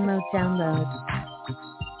download.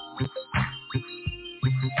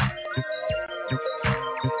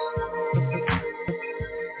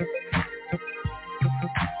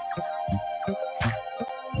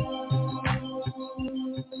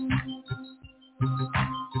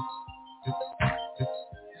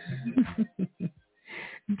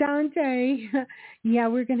 Dante, yeah,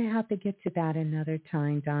 we're going to have to get to that another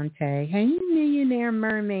time, Dante. Hey, Millionaire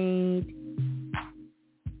Mermaid.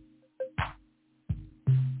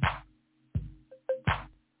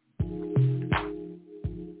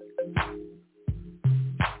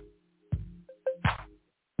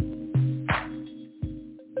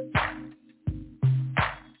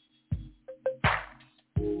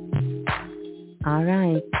 All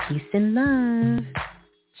right, peace and love.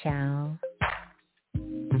 Ciao.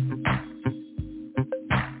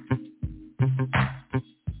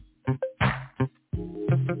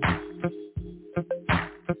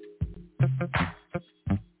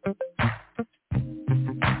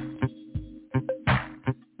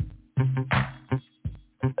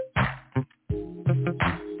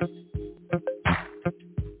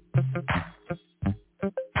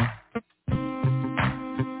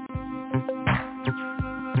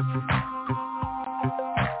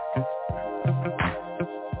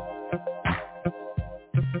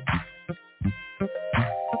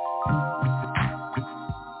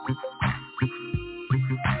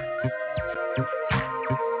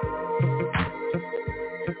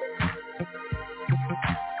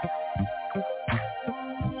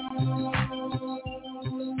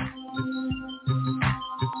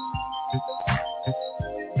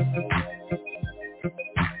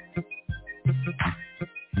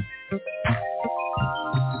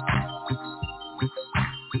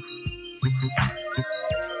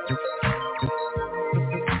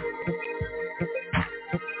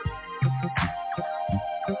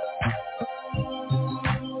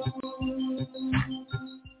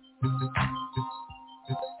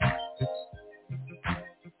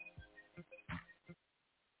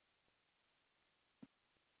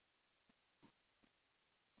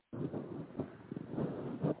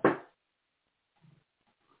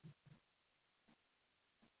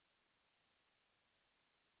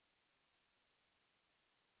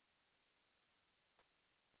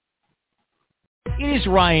 It is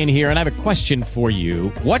Ryan here, and I have a question for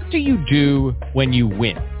you. What do you do when you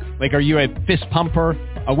win? Like, are you a fist pumper,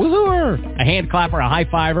 a woohooer, a hand clapper, a high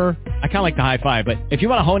fiver? I kind of like the high five, but if you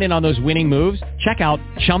want to hone in on those winning moves, check out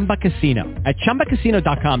Chumba Casino. At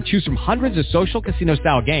ChumbaCasino.com, choose from hundreds of social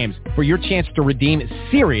casino-style games for your chance to redeem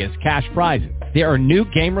serious cash prizes. There are new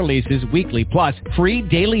game releases weekly, plus free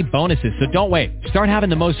daily bonuses. So don't wait. Start having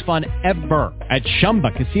the most fun ever at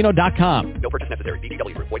ChumbaCasino.com. No purchase necessary.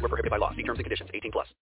 VGW Group. Void where prohibited by law. See terms and conditions. 18+.